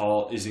Bryce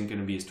Hall isn't going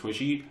to be as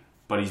twitchy,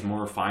 but he's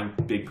more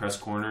refined, big press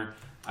corner.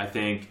 I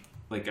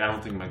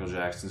don't think Michael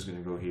Jackson's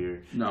going to go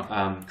here.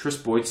 No. Chris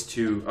Boyd's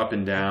too up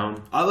and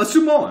down. Let's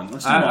do Mullen.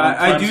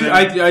 I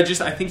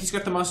think he's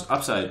got the most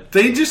upside.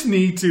 They just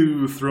need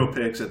to throw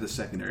picks at the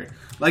secondary.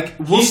 Like,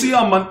 we'll see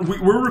on Monday.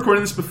 We're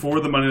recording this before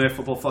the Monday Night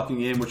Football fucking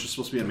game, which is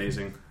supposed to be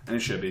amazing, and it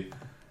should be.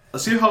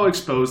 Let's see how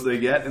exposed they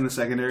get in the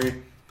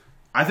secondary.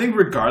 I think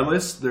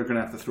regardless, they're going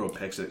to have to throw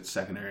picks at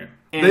secondary.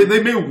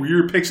 They made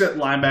weird picks at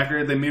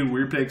linebacker. They made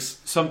weird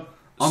picks on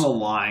the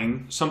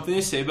line. Something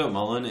to say about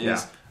Mullen is...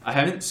 Yeah. I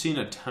haven't seen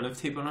a ton of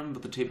tape on him,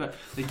 but the tape,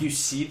 like you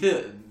see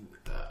the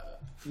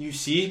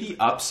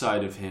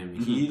upside of him.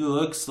 Mm-hmm. He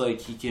looks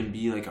like he can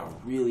be like a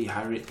really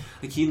high rate.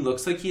 Like he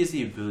looks like he has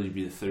the ability to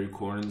be the third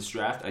corner in this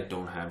draft. I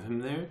don't have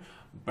him there,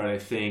 but I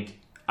think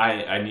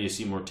I need to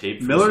see more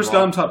tape. Miller's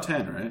got him top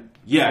 10, right?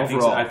 Yeah,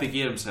 overall. I think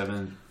he had him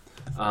 7.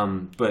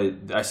 But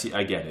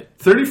I get it.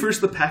 31st,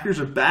 the Packers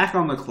are back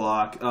on the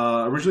clock.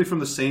 Originally from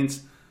the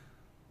Saints.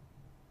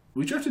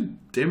 We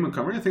drafted David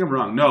Montgomery. I think I'm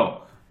wrong.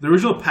 No. The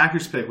original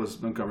Packers pick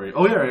was Montgomery.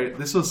 Oh yeah, right.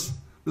 This was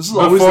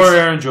always before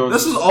Aaron Jones.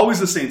 This was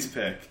always the Saints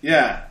pick.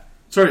 Yeah.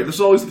 Sorry, this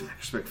was always the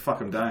Packers pick. Fuck,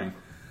 I'm dying.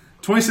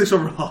 26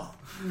 overall.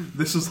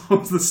 This was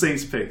always the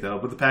Saints pick though,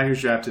 but the Packers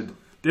drafted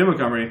David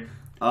Montgomery.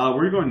 Where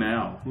are you going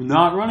now?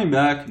 Not running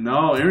back.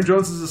 No, Aaron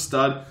Jones is a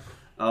stud.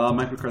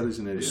 Mike McCarthy's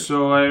an idiot.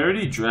 So I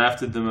already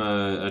drafted them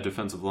a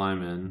defensive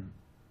lineman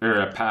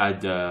or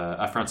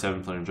a front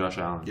 7 player, Josh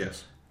Allen.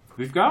 Yes.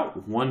 We've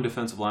got one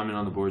defensive lineman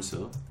on the board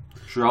still,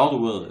 Geraldo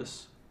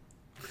Willis.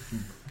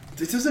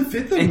 It doesn't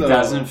fit them, though. It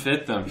doesn't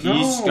fit them.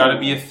 He's got to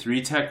be a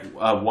 3-tech,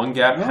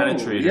 1-gap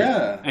penetrator.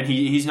 Yeah. And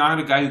he's not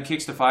a guy who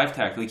kicks to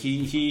 5-tech. Like,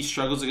 he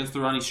struggles against the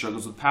run. He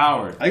struggles with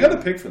power. I got a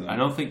pick for them. I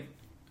don't think...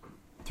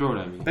 Throw it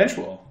at me.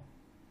 Benchwell.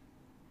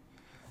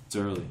 It's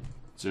early.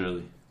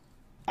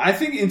 I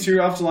think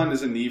interior offensive line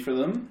is a need for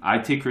them.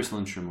 I'd take Chris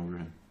Lindstrom over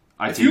him.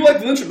 If you like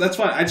Lindstrom, that's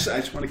fine. I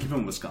just want to keep him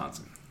in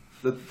Wisconsin.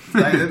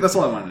 That's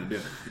all I wanted to do.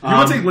 If you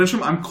want to take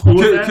Lindstrom, I'm cool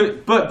with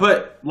that.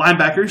 But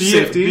linebacker,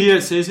 safety.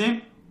 Say his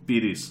name?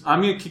 BDs.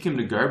 I'm going to kick him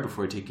to guard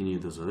before I take any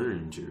of those other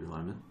interior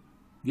linemen.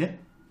 Yeah,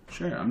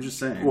 sure. I'm just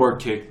saying. Or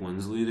kick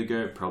Winsley to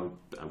guard. Probably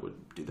I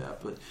wouldn't do that,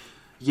 but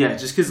yeah,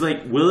 just because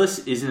like Willis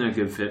isn't a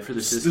good fit for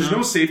the system. There's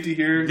no safety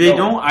here.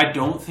 I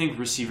don't think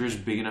receivers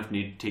big enough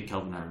need to take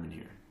Kelvin Harmon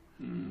here.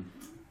 And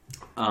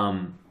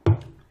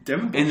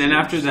then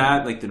after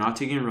that, like they're not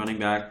taking a running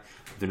back.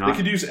 They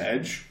could use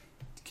edge.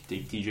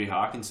 Take DJ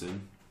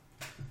Hawkinson.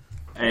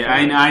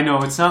 I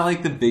know it's not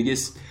like the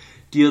biggest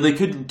deal. They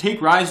could take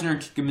Reisner and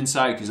kick him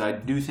inside because I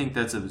do think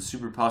that's a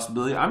super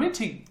possibility. I'm gonna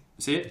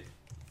say it.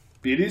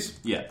 BDs?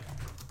 Yeah.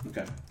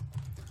 Okay.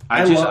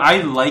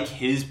 I like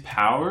his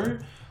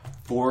power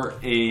for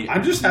a.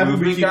 I'm just happy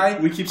we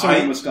keep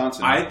someone in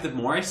Wisconsin. The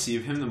more I see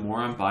of him, the more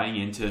I'm buying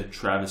into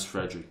Travis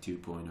Frederick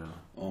 2.0.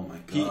 Oh my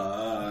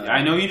god!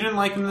 I know you didn't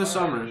like him this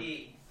summer.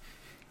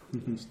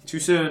 Too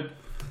soon.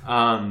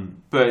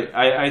 But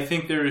I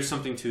think there is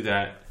something to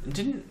that.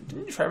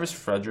 Didn't Travis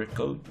Frederick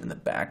go in the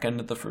back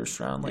end of the first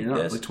round like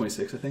this? Like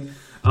 26, I think.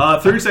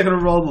 32nd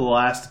overall, the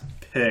last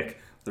pick.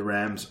 The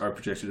Rams are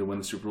projected to win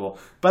the Super Bowl.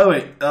 By the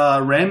way,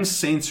 Rams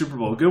Saints Super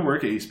Bowl. Good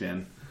work at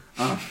ESPN.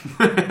 Yeah,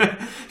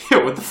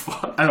 what the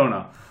fuck? I don't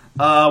know.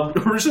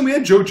 Originally we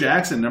had Joe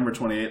Jackson, number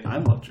 28. I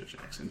love Joe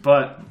Jackson,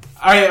 but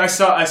I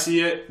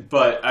see it,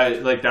 but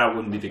that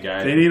wouldn't be the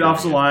guy. They need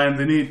offensive line.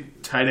 They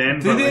need tight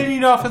end. They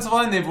need offensive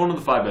line. They have one of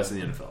the 5 best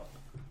in the NFL.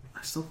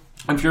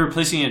 If you're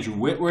replacing Andrew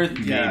Whitworth,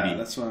 yeah, maybe.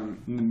 That's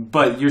what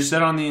But you're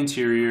set on the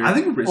interior. I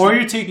think or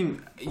you're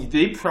taking.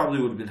 They probably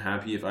would have been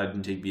happy if I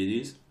didn't take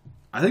BDs.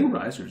 I think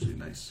Reisner's a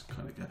nice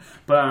kind of guy,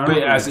 but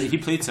he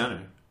played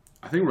center.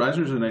 I think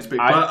Reisner's a nice pick,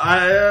 but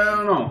I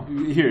don't know.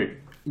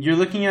 Here, you're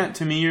looking at.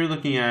 Would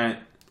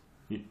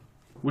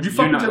you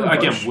fuck with Devin Bush?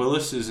 Again,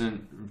 Willis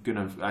isn't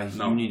gonna.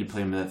 You need to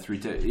play him at 3.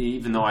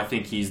 Even though I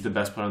think he's the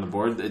best player on the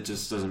board, it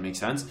just doesn't make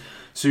sense.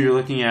 So you're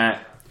looking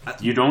at.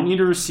 You don't need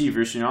a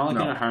receiver. So you're not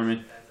looking at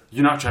Harmon.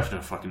 You're not drafting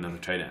a fucking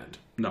another tight end.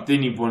 No, they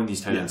need one of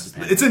these tight ends.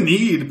 It's a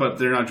need, but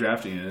they're not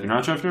drafting it. They're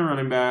not drafting a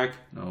running back.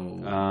 No.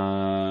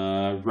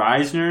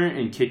 Reisner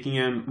and kicking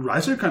him.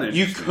 Reisner kind of.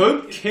 You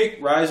could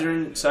kick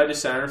Reisner side to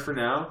center for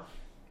now,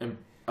 and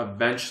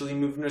eventually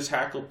move him to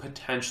tackle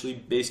potentially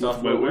based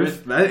off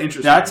Whitworth.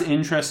 That's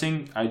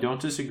interesting. I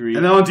don't disagree.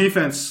 And then on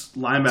defense,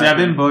 linebacker.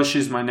 Devin Bush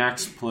is my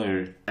next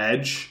player.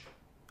 Edge.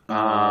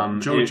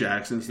 Joe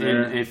Jackson's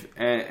there. And if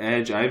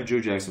Edge, I have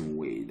Joe Jackson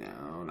way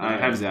down. I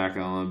have Zach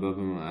Allen above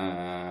him.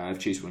 I have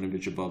Chase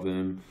Winovich above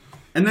him.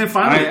 And then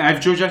finally, I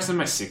have Joe Jackson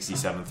my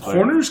 67th player.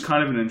 Corner's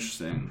kind of an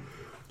interesting.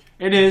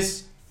 It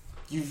is.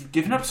 You've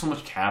given up so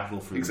much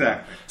capital for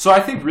exactly. Them. So I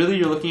think really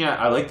you're looking at.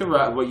 I like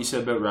what you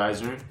said about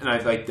Reisner, and I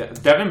like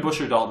Devin Bush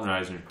or Dalton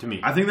Reisner to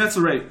me. I think that's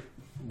the right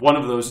one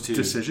of those two.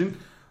 decision.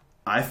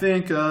 I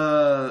think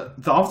the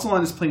offensive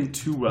line is playing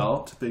too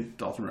well to pick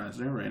Dalton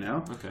Risner right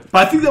now. Okay.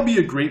 But I think that'll be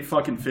a great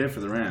fucking fit for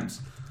the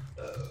Rams.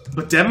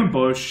 But Devin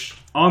Bush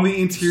on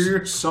the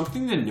interior.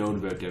 Something to note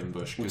about Devin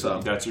Bush, because What's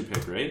up? that's your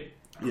pick, right?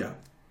 Yeah.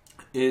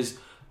 Is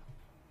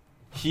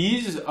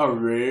he's a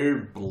rare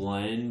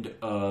blend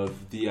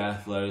of the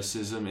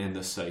athleticism and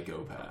the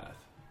psychopath.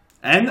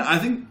 And I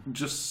think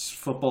just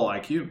football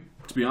IQ,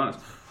 to be honest.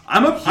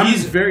 I'm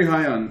He's- very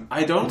high on.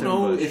 I don't Devin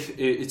know Bush. if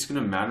it's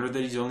going to matter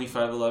that he's only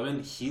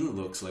 5'11". He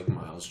looks like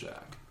Miles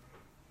Jack.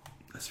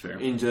 That's fair.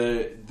 In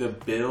the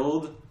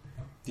build,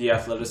 the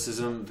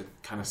athleticism, the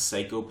kind of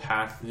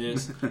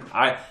psychopathness.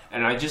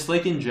 I just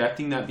like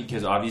injecting that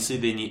because obviously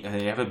they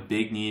have a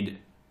big need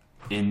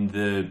in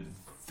the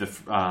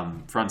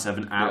front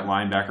seven at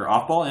linebacker,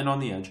 off ball and on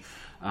the edge.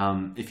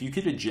 If you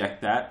could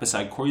eject that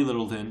beside Corey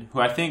Littleton, who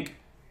I think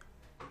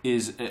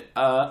is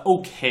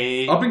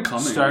okay Up and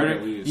coming, starter,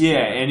 at least. yeah,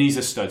 and he's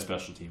a stud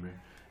special teamer.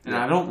 And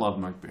I don't love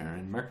Mark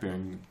Barron. Mark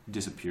Barron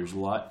disappears a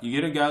lot. You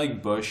get a guy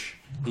like Bush,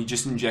 he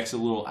just injects a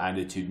little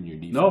attitude in your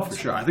defense. No, for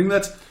sure. I think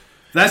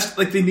that's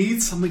like they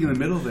need something in the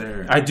middle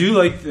there. I do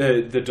like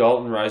the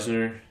Dalton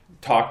Risner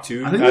talk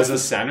to I think as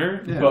that's a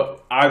center, yeah.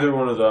 but either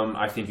one of them,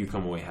 I think you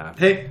come away happy.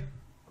 Hey,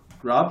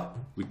 Rob.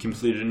 We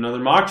completed another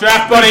mock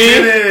draft, buddy.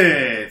 Did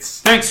it!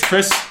 Thanks,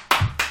 Chris,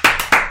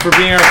 for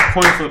being our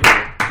coin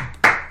flipper.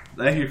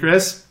 Thank you,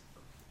 Chris,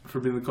 for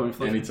being the coin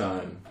flip.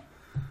 Anytime.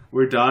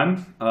 We're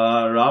done.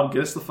 Rob,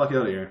 get us the fuck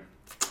out of here.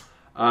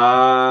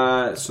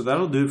 So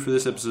that'll do it for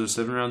this episode of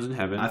 7 Rounds in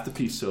Heaven. I have to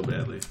pee so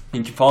badly.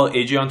 You can follow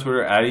AJ on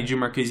Twitter at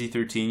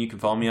AJMarchese13. You can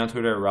follow me on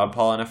Twitter at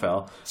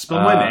RobPaulNFL.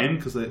 Spell my name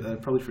because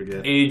I'd probably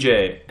forget.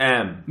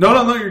 AJM.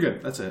 No, you're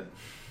good. That's it.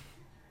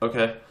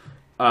 Okay.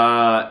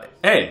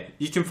 Hey,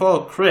 you can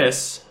follow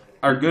Chris,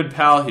 our good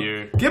pal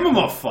here. Give him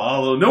a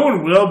follow. No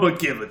one will, but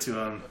give it to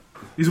him.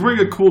 He's wearing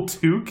a cool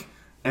toque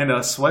and a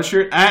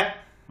sweatshirt at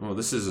Oh,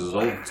 this is his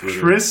old Twitter.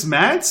 Chris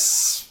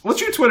Matz.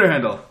 What's your Twitter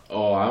handle?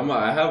 Oh,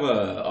 I have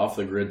a off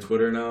the grid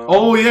Twitter now.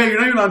 Oh, yeah, you're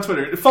not even on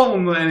Twitter. Follow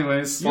him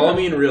anyways. Follow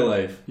me in real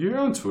life. You're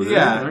on Twitter,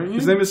 Yeah. aren't you?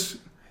 His name is...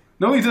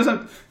 No, he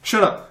doesn't.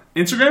 Shut up.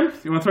 Instagram?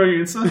 You want to throw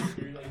your Insta?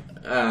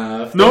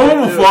 No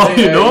one will follow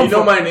you. No one you know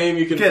fo- my name.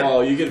 You can Get-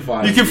 follow. You can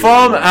find. You can me.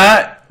 follow him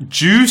at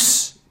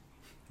Juice,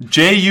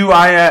 Juice,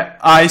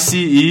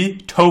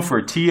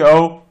 Topher,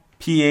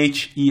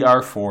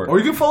 TOPHER4. Or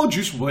you can follow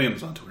Juice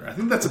Williams on Twitter. I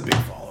think that's a big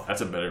follow.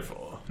 That's a better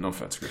follow. No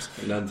offense, Chris.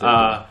 None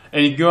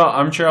And you can go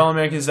on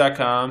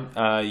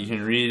armchairallamericans.com. You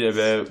can read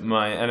about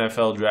my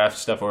NFL draft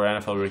stuff or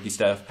NFL rookie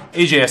stuff.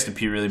 AJ has to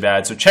pee really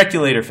bad, so check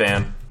you later,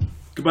 fam.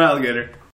 Goodbye, alligator.